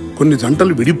కొన్ని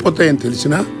జంటలు విడిపోతాయని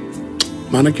తెలిసినా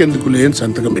మనకెందుకు లేని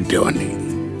సంతకం పెట్టేవాడిని.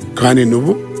 కానీ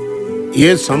నువ్వు ఏ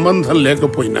సంబంధం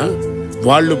లేకపోయినా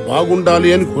వాళ్ళు బాగుండాలి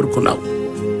అని కోరుకున్నావు.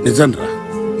 నిజంరా,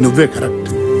 నువ్వే కరెక్ట్.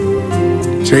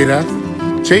 చెయ్యరా,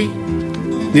 చెయ్యి.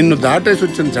 నిన్ను దాటేసి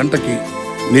వచ్చిన జంటకి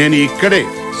నేను ఇక్కడే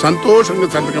సంతోషంగా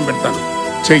సంతకం పెడతాను.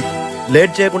 చెయ్యి.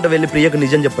 లేట్ చేయకుండా వెళ్ళి ప్రియకు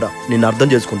నిజం చెప్పురా, నిన్ను అర్థం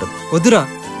చేసుకుంటాను. వద్దురా,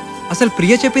 అసలు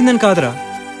ప్రియ చెప్పిందని కాదురా.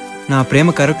 నా ప్రేమ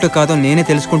కరెక్టో కాదో నేనే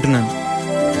తెలుసుకుంటున్నాను.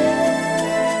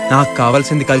 నాకు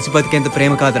కావాల్సింది కలిసి బతికేంత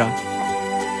ప్రేమ కాదురా,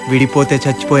 విడిపోతే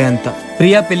చచ్చిపోయేంత.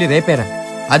 ప్రియా పెళ్లి రేపేరా,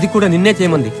 అది కూడా నిన్నే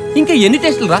చేయమంది. ఇంకా ఎన్ని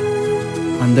టెస్టులు రా?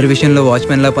 అందరి విషయంలో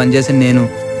వాచ్మెన్లా పనిచేసిన నేను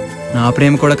నా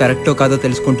ప్రేమ కూడా కరెక్టో కాదో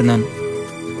తెలుసుకుంటున్నాను.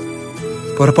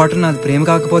 పొరపాటు నాది ప్రేమ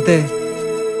కాకపోతే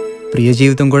ప్రియ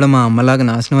జీవితం కూడా మా అమ్మలాగా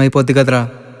నాశనం అయిపోద్ది కదరా.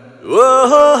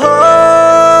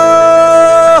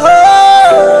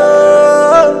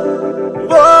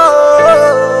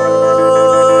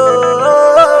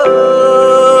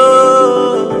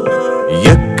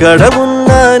 ఎక్కడ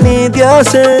ఉన్నా నీ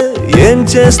ధ్యాసే, ఏం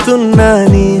చేస్తున్నా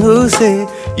నీ ఊసే,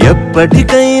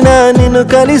 ఎప్పటికైనా నిన్ను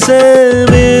కలిసే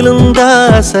వీలుందా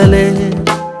అసలే,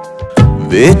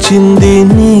 వేచింది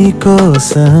నీ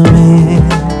కోసమే,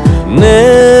 నే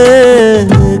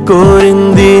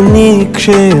కోరింది నీ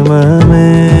క్షేమమే.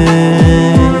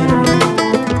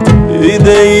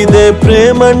 ఇదే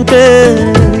ప్రేమంటే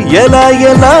ఎలా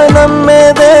ఎలా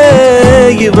నమ్మేదే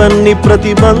ఇవన్నీ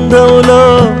ప్రతిబంధంలో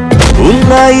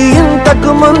ఉన్నాయి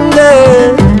ఇంతకు ముందే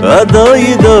అదో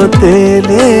ఇదో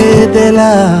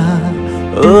తేలేదెలా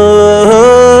ఓ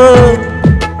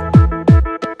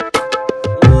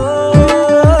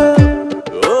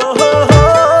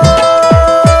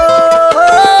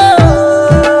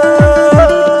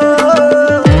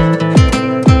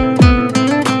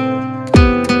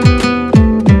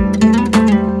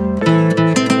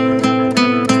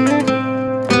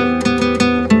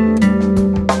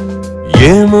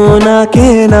ఏమో నాకే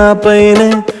నా పైనే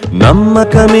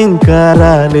నమ్మకం ఇంకా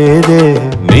రాలేదే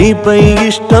నీపై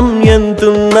ఇష్టం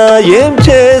ఎంతున్నా ఏం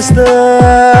చేస్తా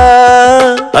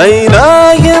అయినా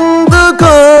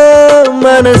ఎందుకో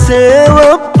మనసే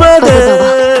ఒప్పదే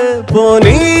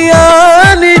పోనీ ఆ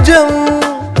నిజం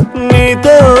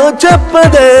నీతో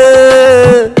చెప్పదే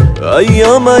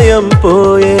అయ్యోమయం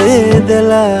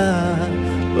పోయేదెలా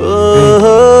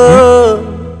ఓహో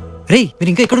రేయ్ మీరు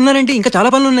ఇంకా ఎక్కడ ఉన్నారంటే ఇంకా చాలా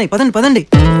పనులు ఉన్నాయి. పదండి పదండి.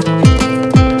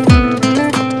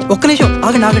 ఒక్క నిమిషం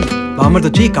ఆగండి ఆగండి. బామ్మర్ది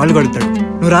వచ్చి కాళ్ళు కడుగుతాడు.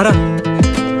 నువ్వు రారా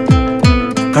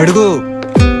కడుగు.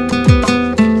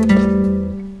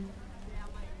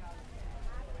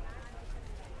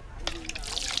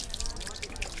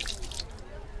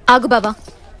 ఆగు బావా,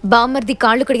 బామ్మర్ది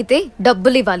కాళ్ళు కడిగితే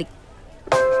డబ్బులు ఇవ్వాలి.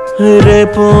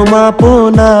 రేపో మాపో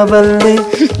నా వల్లే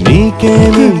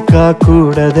నీకేమీ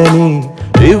కాకూడదని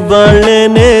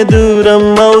ఇవాళ్ళనే దూరం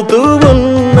అవుతూ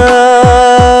ఉన్నా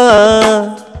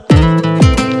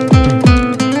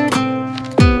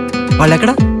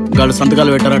వాళ్ళెక్కడ? గాళ్ళు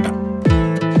సంతకాలు పెట్టారట.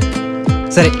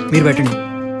 సరే మీరు పెట్టండి.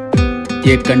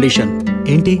 ఏ కండిషన్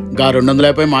ఏంటి? గా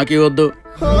 250 మాకి వద్దు.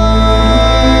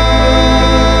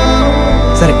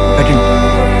 సరే పెట్టండి.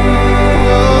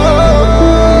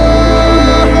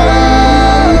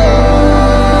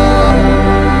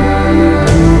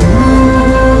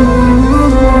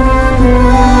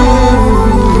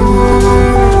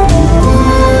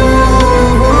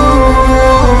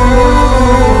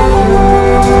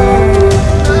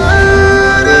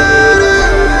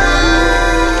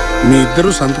 మీ ఇద్దరు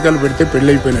సంతకాలు పెడితే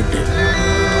పెళ్ళైపోయినట్టే.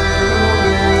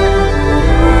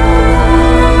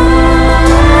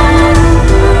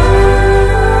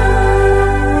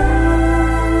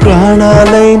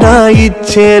 ప్రాణాలైనా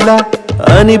ఇచ్చేలా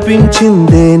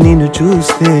అనిపించిందే నిన్ను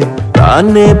చూస్తే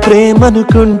దాన్నే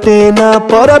ప్రేమనుకుంటే నా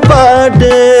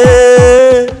పొరపాటే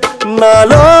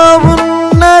నాలో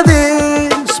ఉన్నది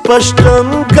స్పష్టం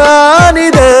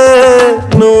కానిదే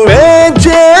నువ్వే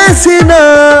చేసిన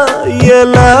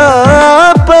ఎలా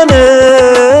పనే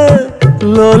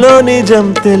లోలో నిజం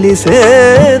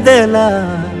తెలిసేదెలా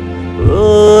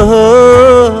ఓహో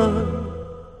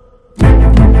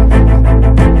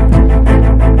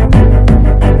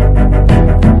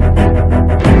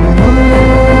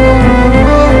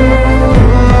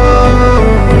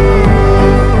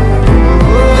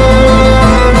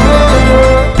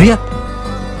ప్రియా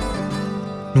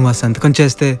నువ్వు ఆ సంతకం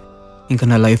చేస్తే ఇంకా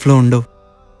నా లైఫ్లో ఉండవు.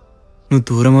 నువ్వు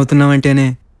దూరం అవుతున్నావంటేనే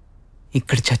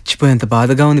ఇక్కడ చచ్చిపోయేంత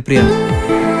బాధగా ఉంది ప్రియా.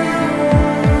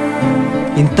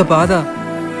 ఇంత బాధ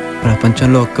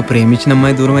ప్రపంచంలో ఒక్క ప్రేమించిన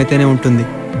అమ్మాయి దూరం అయితేనే ఉంటుంది.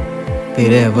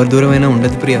 వేరే ఎవరు దూరమైనా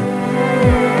ఉండదు ప్రియా.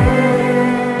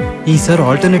 ఈసారి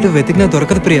ఆల్టర్నేటివ్ వెతికినా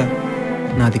దొరకదు ప్రియా.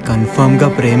 నాది కన్ఫామ్గా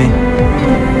ప్రేమే.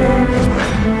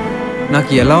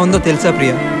 నాకు ఎలా ఉందో తెలుసా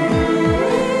ప్రియా?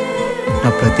 నా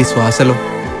ప్రతి శ్వాసలో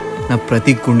నా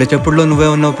ప్రతి గుండె చప్పుడులో నువ్వే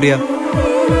ఉన్నావు ప్రియా.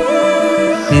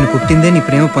 నేను పుట్టిందే నీ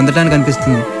ప్రేమ పొందడానికి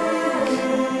అనిపిస్తుంది.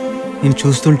 నేను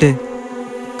చూస్తుంటే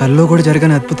కల్లో కూడా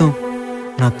జరగని అద్భుతం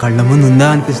నా కళ్ళ ముందు ఉందా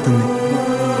అనిపిస్తుంది.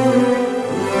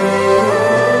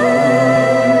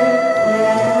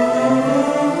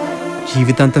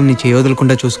 జీవితాంతం నీ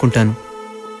చేయవదలకుండా చూసుకుంటాను.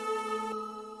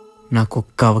 నాకు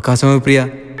ఒక్క అవకాశమే ప్రియా.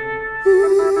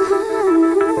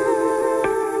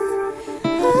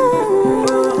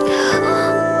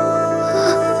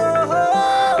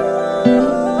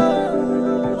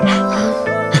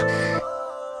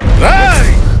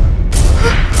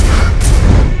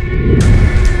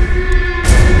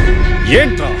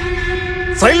 ఏంట్రా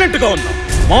సైలెంట్ గా ఉన్నా?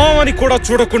 మామని కూడా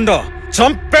చూడకుండా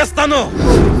చంపేస్తాను.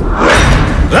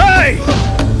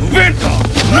 నువ్వేంట్రా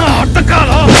నా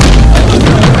అడ్డకాలా?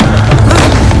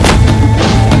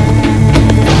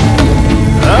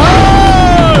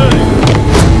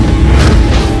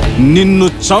 నిన్ను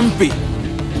చంపి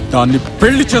దాన్ని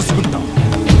పెళ్లి చేసుకుంటా.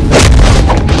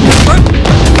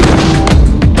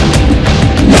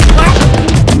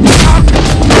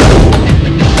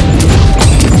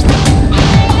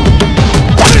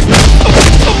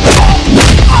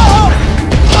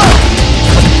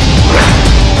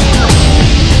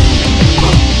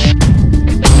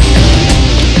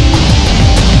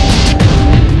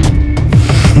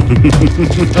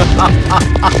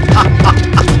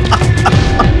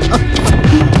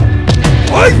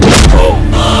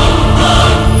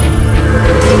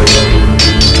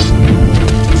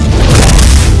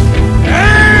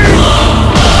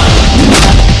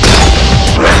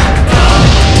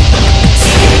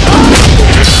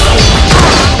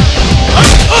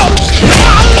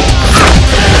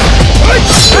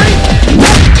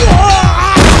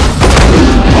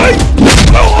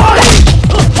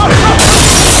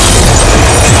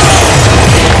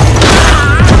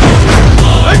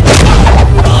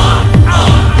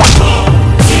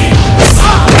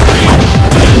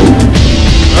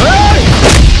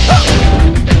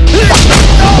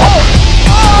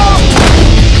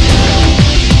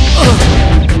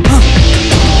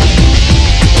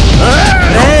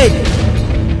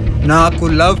 నాకు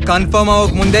లవ్ కన్ఫర్మ్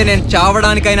అవ్వక ముందే నేను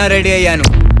చావడానికైనా రెడీ అయ్యాను.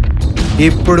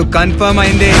 ఇప్పుడు కన్ఫర్మ్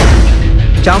అయింది,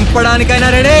 చంపడానికైనా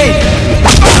రెడీ.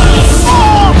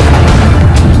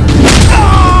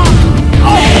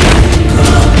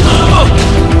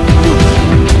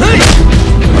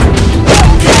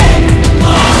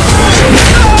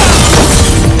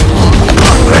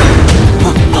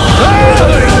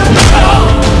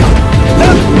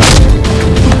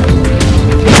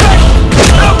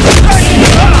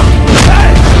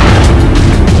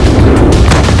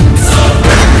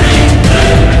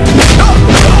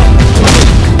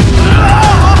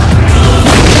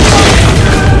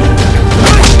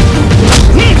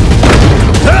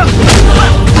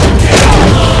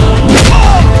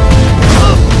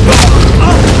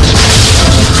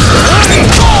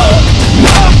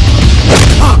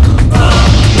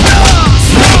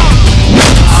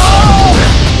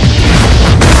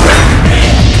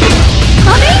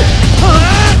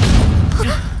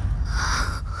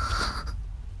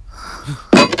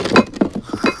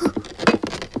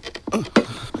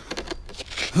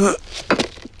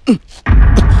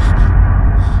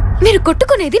 మీరు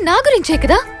కొట్టుకునేది నా గురించే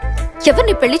కదా.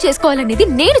 ఎవరిని పెళ్లి చేసుకోవాలనేది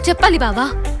నేను చెప్పాలి బావా.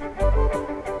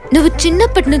 నువ్వు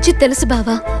చిన్నప్పటి నుంచి తెలుసు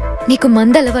బావా, నీకు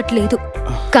మందలవట్లేదు,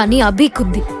 కానీ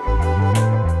అభికుంది.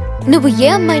 నువ్వు ఏ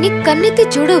అమ్మాయిని కన్నెత్తి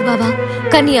చూడవు బావా,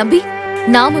 కానీ అభి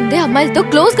నా ముందే అమ్మాయిలతో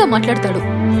క్లోజ్ గా మాట్లాడతాడు.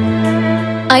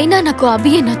 అయినా నాకు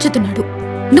అభియే నచ్చుతున్నాడు,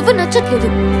 నువ్వు నచ్చట్లేదు.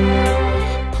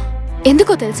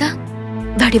 ఎందుకో తెలుసా?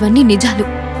 వాడివన్నీ నిజాలు,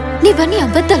 నీవన్నీ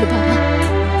అబద్ధాలు బావా.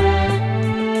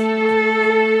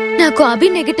 నాకు అభి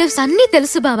నెగటివ్స్ అన్నీ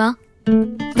తెలుసు బావా.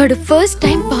 వాడు ఫస్ట్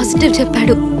టైం పాజిటివ్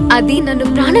చెప్పాడు, అది నన్ను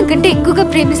ప్రాణం కంటే ఎక్కువగా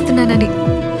ప్రేమిస్తున్నానని.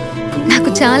 నాకు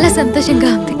చాలా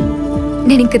సంతోషంగా ఉంది.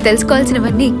 నేను ఇంక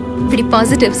తెలుసుకోవాల్సినవన్నీ వీడి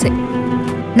పాజిటివ్సే.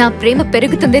 నా ప్రేమ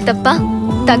పెరుగుతుందే తప్ప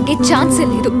తగ్గే ఛాన్సే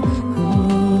లేదు.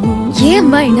 ఏ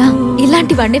అమ్మాయినా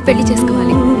ఇలాంటి వాడినే పెళ్లి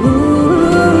చేసుకోవాలి.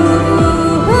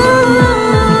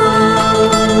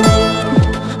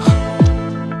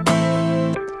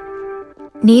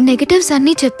 నీ నెగటివ్స్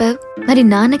అన్నీ చెప్పావు, మరి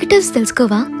నా నెగటివ్స్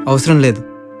తెలుసుకోవా? అవసరం లేదు.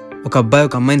 ఒక అబ్బాయి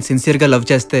ఒక అమ్మాయిని సిన్సియర్గా లవ్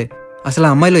చేస్తే అసలు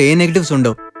ఆ అమ్మాయిలో ఏ నెగటివ్స్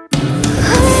ఉండవు.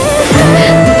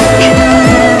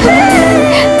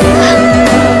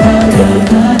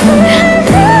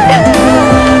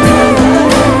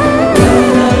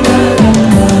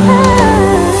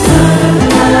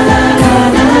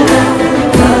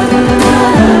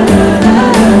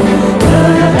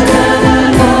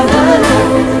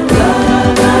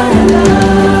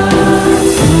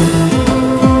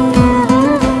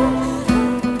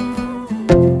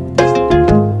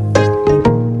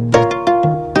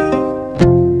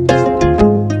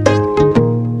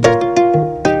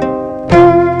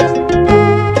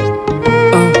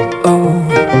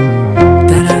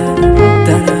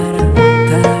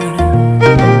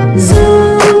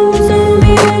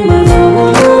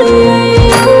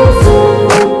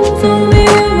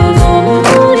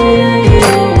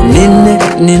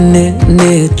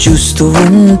 చూస్తూ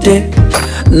ఉంటే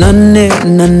నన్నే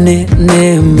నే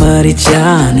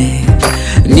మరిచానే.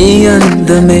 నీ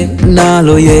అందమే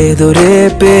నాలో ఏదో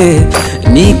రేపే,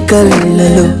 నీ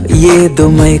కళ్ళలో ఏదో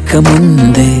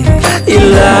మైకముందే.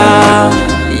 ఇలా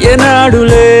ఏనాడు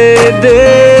లేదే,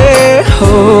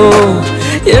 హో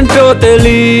ఏంటో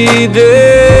తెలీదే.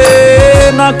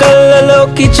 నా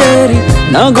కళ్ళలోకి చేరి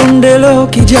నా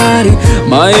గుండెలోకి జారి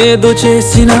మా ఏదో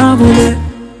చేసినావులే.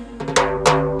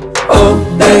 Oh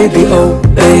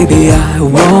baby, I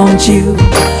want you.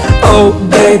 Oh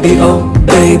baby,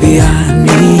 I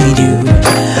need you.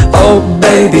 Oh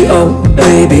baby,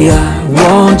 I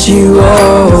want you.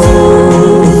 Oh